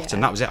of Beth Potter,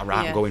 and that was it.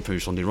 I'm going through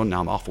Sunday run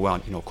now, I'm off, well,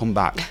 you know, come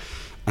back.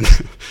 And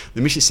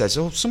the missus says,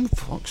 some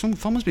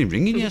fun has been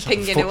ringing you,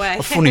 pinging away.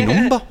 A funny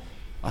number.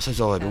 I says,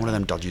 it'd be one of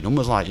them dodgy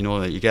numbers, like, you know,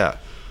 that you get.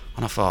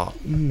 And I thought,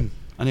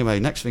 anyway,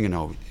 next thing you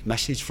know,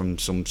 message from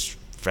some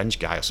French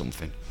guy or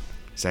something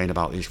saying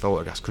about these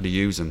photographs, could he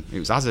use them? It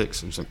was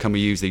ASICS, and so can we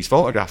use these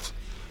photographs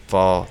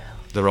for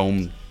their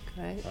own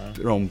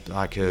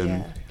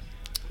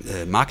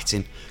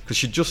marketing?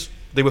 Because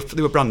they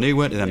were brand new,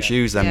 weren't they? Them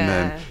shoes,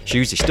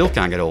 shoes they still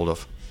can't get hold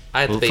of.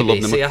 I had the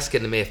BBC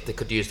asking me if they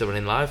could use the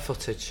running live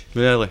footage.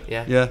 Really?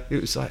 Yeah.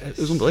 It was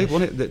unbelievable,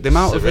 wasn't it? The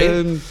amount of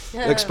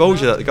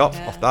exposure that they got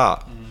off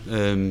that,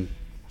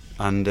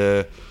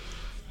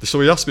 so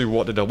he asked me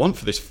what did I want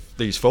for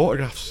these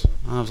photographs,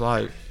 and I was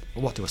like,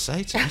 well, what do I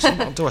say to him?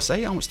 What do I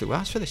say? How much do I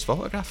ask for this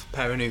photograph? A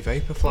pair of new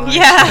Vaporflies.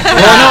 Yeah.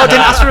 Well, no, I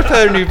didn't ask for a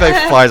pair of new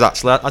Vaporflies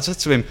actually. I said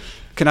to him,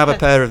 can I have a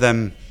pair of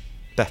them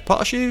Beth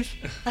Potter shoes?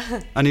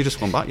 And he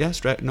just went back, yeah,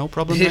 straight, no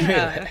problem.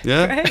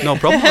 Yeah, no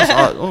problem. I was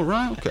like, oh,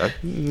 right, okay.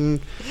 And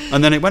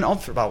then it went on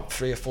for about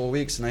 3 or 4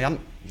 weeks, and I hadn't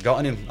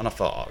gotten him, and I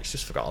thought, he's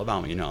just forgot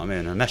about me, you know what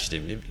I mean? I messaged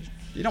him,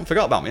 you don't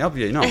forgot about me, have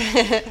you? You know.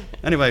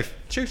 Anyway,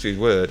 true to his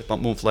word, about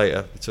a month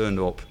later, they turned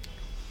up,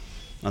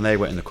 and they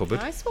went in the cupboard.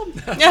 Nice one.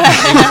 You've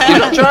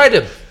not tried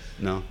them?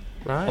 No.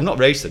 Right. I'm not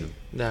racing them.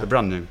 No. They're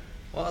brand new.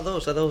 What are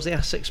those? Are those the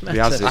ASICS Meta? The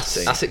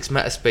ASICS. ASICS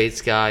Metaspeed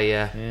Sky,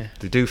 yeah.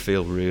 They do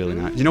feel really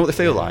nice. You know what they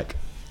feel like?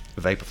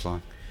 A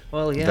Vaporfly.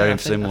 Well, yeah. Very I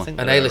think similar.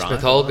 And Ailish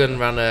McColgan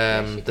ran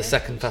the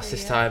second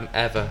fastest time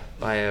ever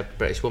by a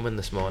British woman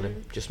this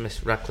morning. Just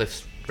missed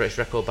Radcliffe's British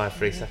record by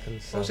 3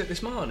 seconds. So. Was it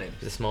this morning?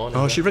 This morning.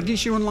 Oh, yeah. did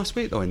she run last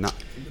week though in that?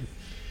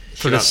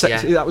 Yeah.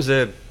 That was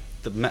the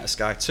Meta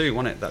Sky 2,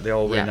 wasn't it? That they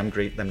all were in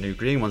them new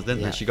green ones,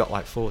 didn't they? She got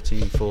like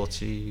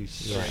 1440.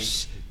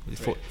 Yes.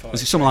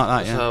 Was it something like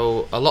that? Yeah.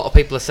 So a lot of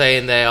people are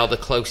saying they are the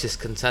closest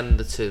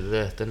contender to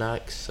the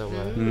Nikes. So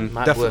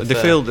definitely,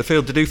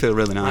 they do feel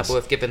really nice. Might be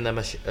worth giving them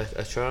a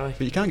try.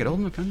 But you can't get hold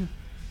of them, can you?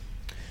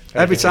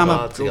 Every time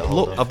I've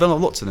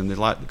looked at them, they've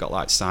got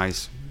like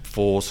size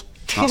 4s.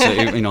 That's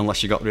it,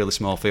 unless you've got really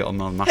small feet or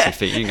massive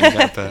feet, you can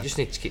get a pair. You just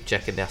need to keep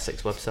checking the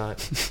ASICS website.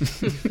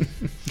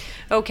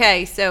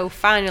 Okay, so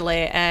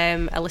finally,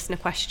 a listener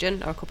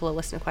question, or a couple of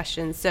listener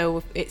questions.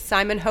 So it's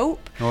Simon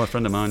Hope. Oh, a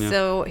friend of mine, yeah.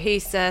 So he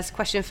says,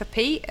 question for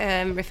Pete,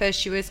 refers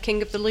to you as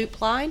king of the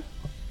loop line.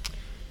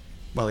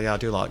 Well, yeah, I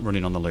do like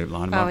running on the loop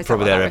line. Oh, I'm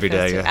probably there every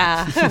day,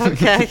 yeah.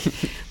 Okay.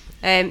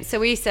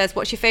 So he says,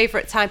 what's your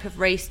favourite type of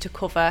race to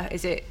cover?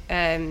 Is it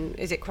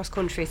cross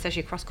country? He says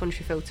your cross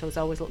country photos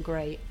always look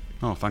great.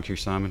 Oh, thank you,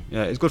 Simon.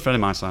 Yeah, he's a good friend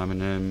of mine,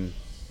 Simon.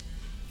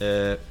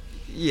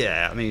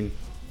 Yeah, I mean,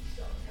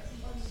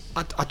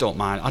 I don't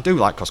mind. I do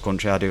like cross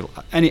country. I do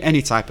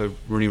any type of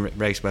running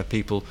race where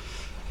people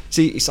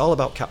see. It's all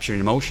about capturing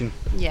emotion.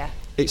 Yeah.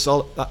 It's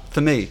all for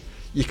me.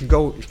 You can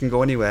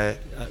go anywhere.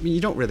 I mean,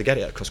 you don't really get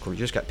it at cross country. You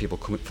just get people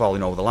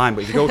falling over the line.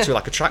 But if you go to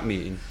like a track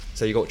meeting,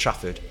 say you go to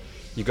Trafford,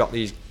 you've got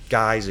these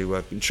guys who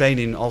have been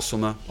training all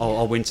summer,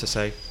 all winter,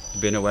 say,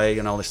 been away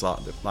and all this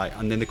like,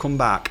 and then they come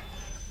back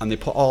and they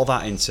put all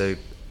that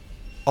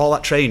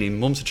training,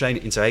 months of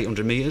training, into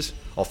 800 metres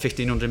or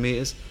 1500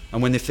 metres,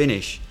 and when they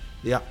finish,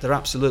 they're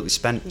absolutely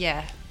spent.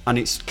 Yeah. And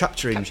it's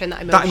capturing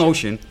that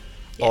emotion.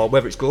 Yeah. Or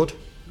whether it's good,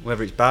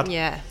 whether it's bad.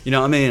 Yeah. You know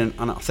what I mean?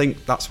 And I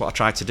think that's what I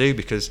try to do,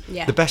 because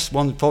the best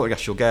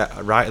photographs you'll get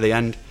are right at the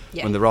end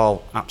when they're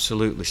all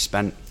absolutely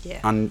spent. Yeah.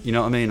 And you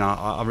know what I mean?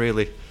 I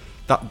really,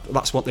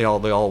 that's what they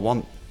all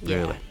want,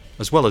 really.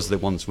 As well as the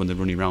ones when they're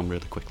running around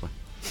really quickly.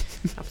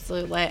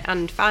 Absolutely.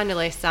 And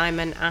finally,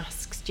 Simon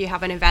asks, do you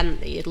have an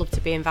event that you'd love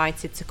to be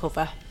invited to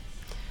cover?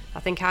 I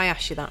think I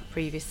asked you that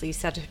previously. You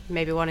said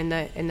maybe one in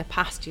the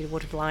past you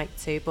would have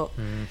liked to, but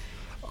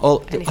I'll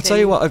tell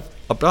you what,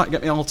 I'd like to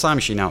get my old time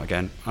machine out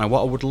again, and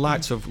what I would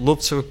like to have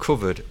loved to have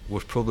covered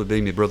would probably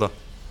be my brother.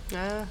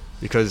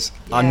 Because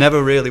I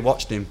never really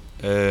watched him.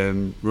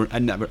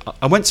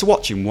 I went to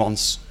watch him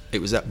once.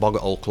 It was at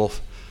Boggart Old Clough,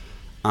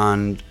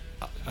 and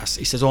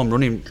he says, I'm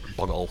running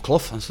Boggart Old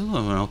Clough. I said,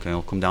 oh, okay,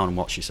 I'll come down and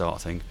watch you, sort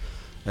of thing.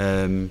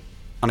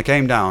 And I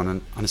came down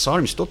and I saw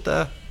him stood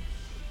there,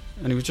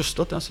 and he was just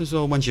stood there. I said,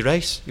 oh, when's your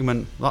race? He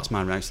went, that's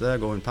my race there,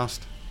 going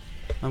past.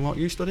 And what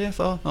you stood here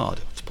for? Oh,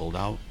 it's pulled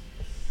out.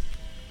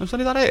 I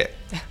said, is that it?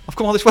 I've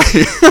come all this way.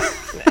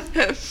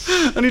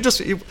 And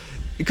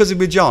because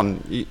with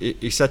John,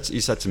 he said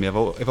to me,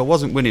 if I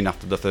wasn't winning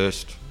after the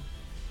first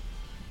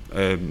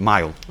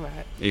mile,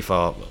 he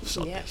thought, well,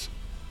 sod this.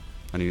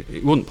 And he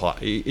wouldn't pull out.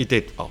 He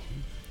did. Oh,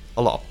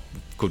 a lot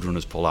of good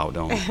runners pull out,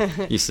 don't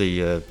they? You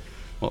see,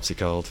 what's he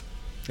called?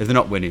 If they're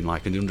not winning,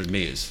 like in the 100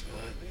 metres,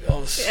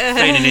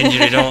 feigning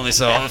injury, don't they,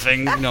 sort of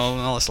thing,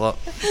 all this lot.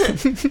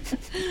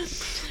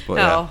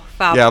 But,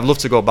 fab. Yeah, I'd love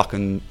to go back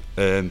and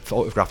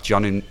photograph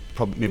John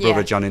probably my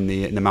brother John in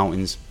the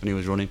mountains when he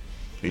was running.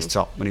 He's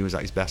top when he was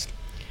at his best.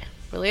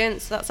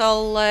 Brilliant. So that's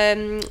all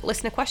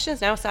listener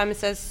questions now. Simon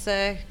says,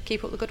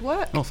 keep up the good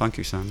work. Oh, thank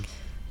you, Sam.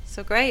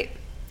 So great.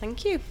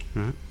 Thank you.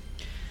 Right.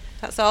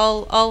 That's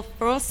all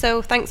for us.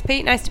 So thanks,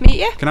 Pete. Nice to meet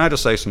you. Can I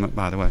just say something,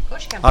 by the way? Of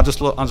course you can. I just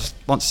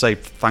want to say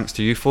thanks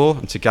to you four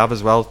and to Gav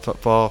as well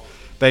for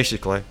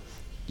basically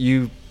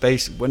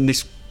when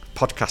this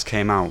podcast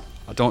came out.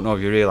 I don't know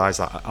if you realise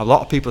that a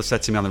lot of people have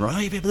said to me on the road, "Oh,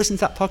 you've ever listened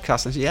to that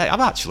podcast?" And I said, "Yeah, I've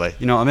actually."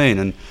 You know what I mean?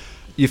 And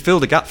you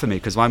filled a gap for me,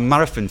 because my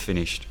marathon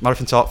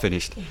talk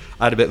finished.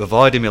 I had a bit of a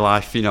void in my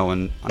life, you know,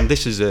 and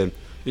this is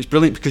it's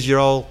brilliant, because you're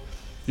all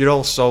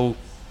so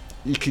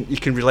you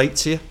can relate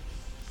to you.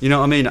 You know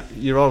what I mean?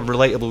 You're all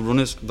relatable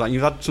runners. Like,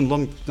 you've had some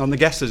on the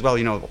guests as well,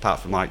 you know, apart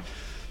from like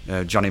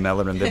Johnny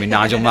Miller and maybe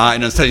Nigel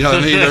Martin and stuff. You know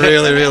what I mean? They're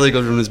really, really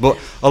good runners. But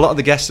a lot of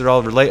the guests are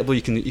all relatable.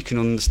 You can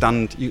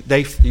understand.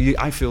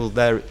 I feel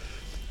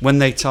when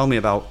they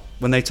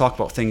talk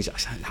about things,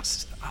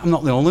 I'm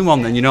not the only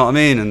one. Then, you know what I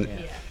mean? And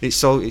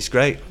it's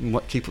great.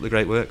 Keep up the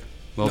great work.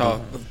 Well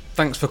done.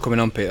 Thanks for coming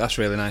on, Pete. That's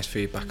really nice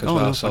feedback as well.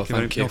 No, so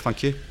thank you. No,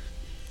 thank you.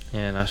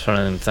 Yeah, nice one,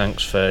 and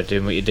thanks for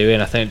doing what you're doing.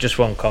 I think just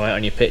one comment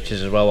on your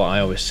pictures as well. What I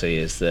always see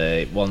is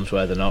the ones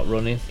where they're not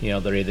running. You know,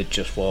 they're either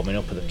just warming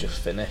up or they've just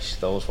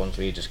finished. Those ones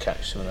where you just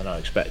catch them and they're not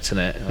expecting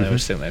it. I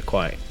always think they're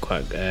quite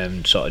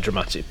sort of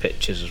dramatic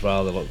pictures as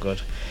well. They look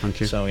good.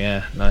 Thank you. So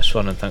yeah, nice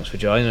one, and thanks for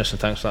joining us, and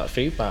thanks for that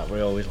feedback. We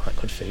always like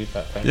good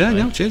feedback. Thanks,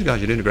 mate. Cheers guys,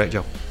 you're doing a great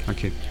job.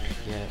 Thank you.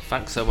 Yeah,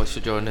 thanks so much for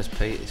joining us,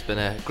 Pete. It's been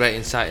a great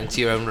insight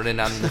into your own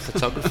running and the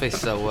photography.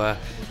 So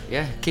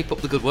keep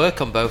up the good work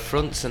on both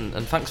fronts, and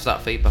thanks for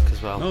that feedback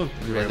as well. Oh,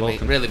 you're very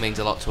welcome. Really means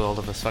a lot to all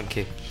of us. Thank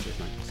you. Cheers,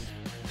 mate.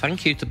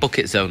 Thank you to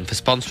Bucket Zone for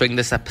sponsoring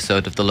this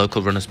episode of the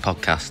Local Runners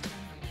Podcast.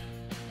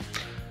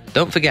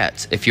 Don't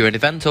forget, if you're an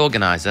event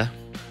organiser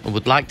and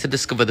would like to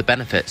discover the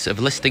benefits of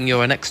listing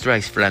your next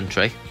race for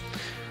entry,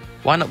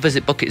 why not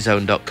visit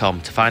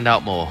bucketzone.com to find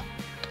out more,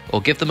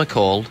 or give them a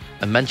call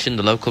and mention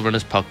the Local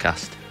Runners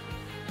Podcast.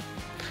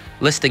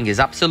 Listing is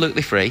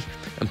absolutely free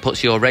and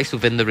puts your race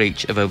within the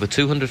reach of over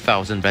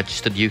 200,000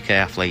 registered UK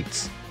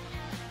athletes.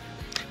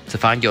 To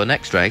find your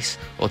next race,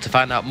 or to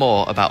find out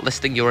more about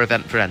listing your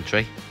event for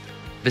entry,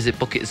 visit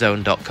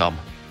bucketzone.com.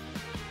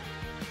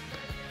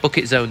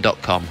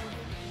 Bucketzone.com.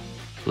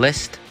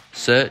 List,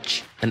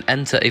 search and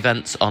enter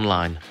events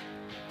online.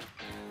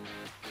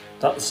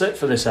 That's it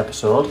for this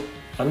episode.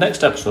 Our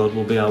next episode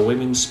will be our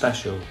women's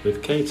special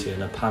with Katie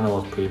and a panel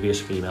of previous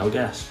female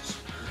guests.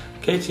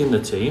 Katie and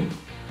the team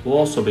will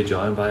also be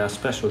joined by our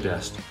special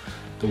guest,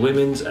 the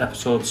women's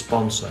episode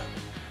sponsor,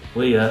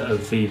 Leah of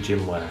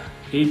V-Gymwear.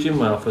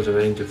 V-Gymwear offers a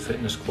range of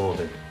fitness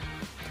clothing.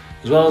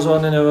 As well as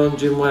owning her own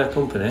gymwear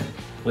company,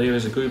 Leah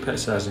is a group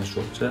exercise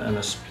instructor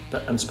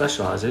and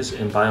specialises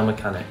in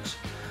biomechanics,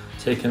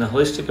 taking a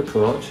holistic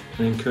approach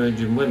and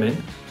encouraging women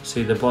to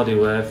see their body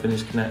where everything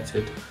is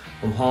connected,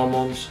 from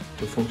hormones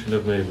to function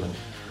of movement.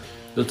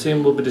 The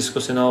team will be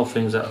discussing all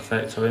things that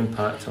affect or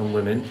impact on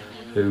women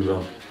who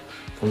run,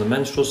 from the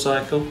menstrual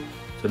cycle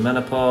to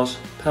menopause,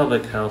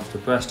 pelvic health to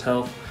breast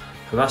health,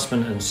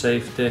 harassment and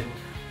safety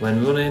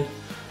when running,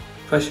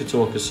 pressure to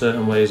look a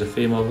certain way as a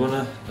female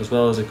runner, as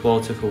well as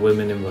equality for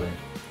women in running,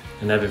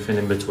 and everything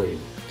in between.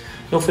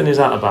 Nothing is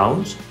out of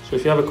bounds, so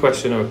if you have a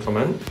question or a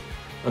comment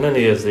on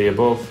any of the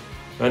above,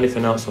 or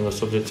anything else on the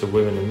subject of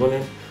women in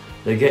running,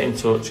 then get in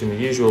touch in the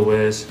usual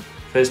ways: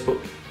 Facebook,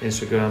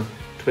 Instagram,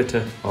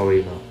 Twitter or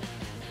email.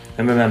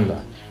 And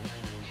remember,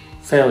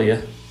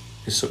 failure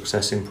is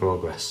success in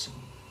progress.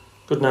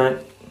 Good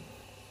night.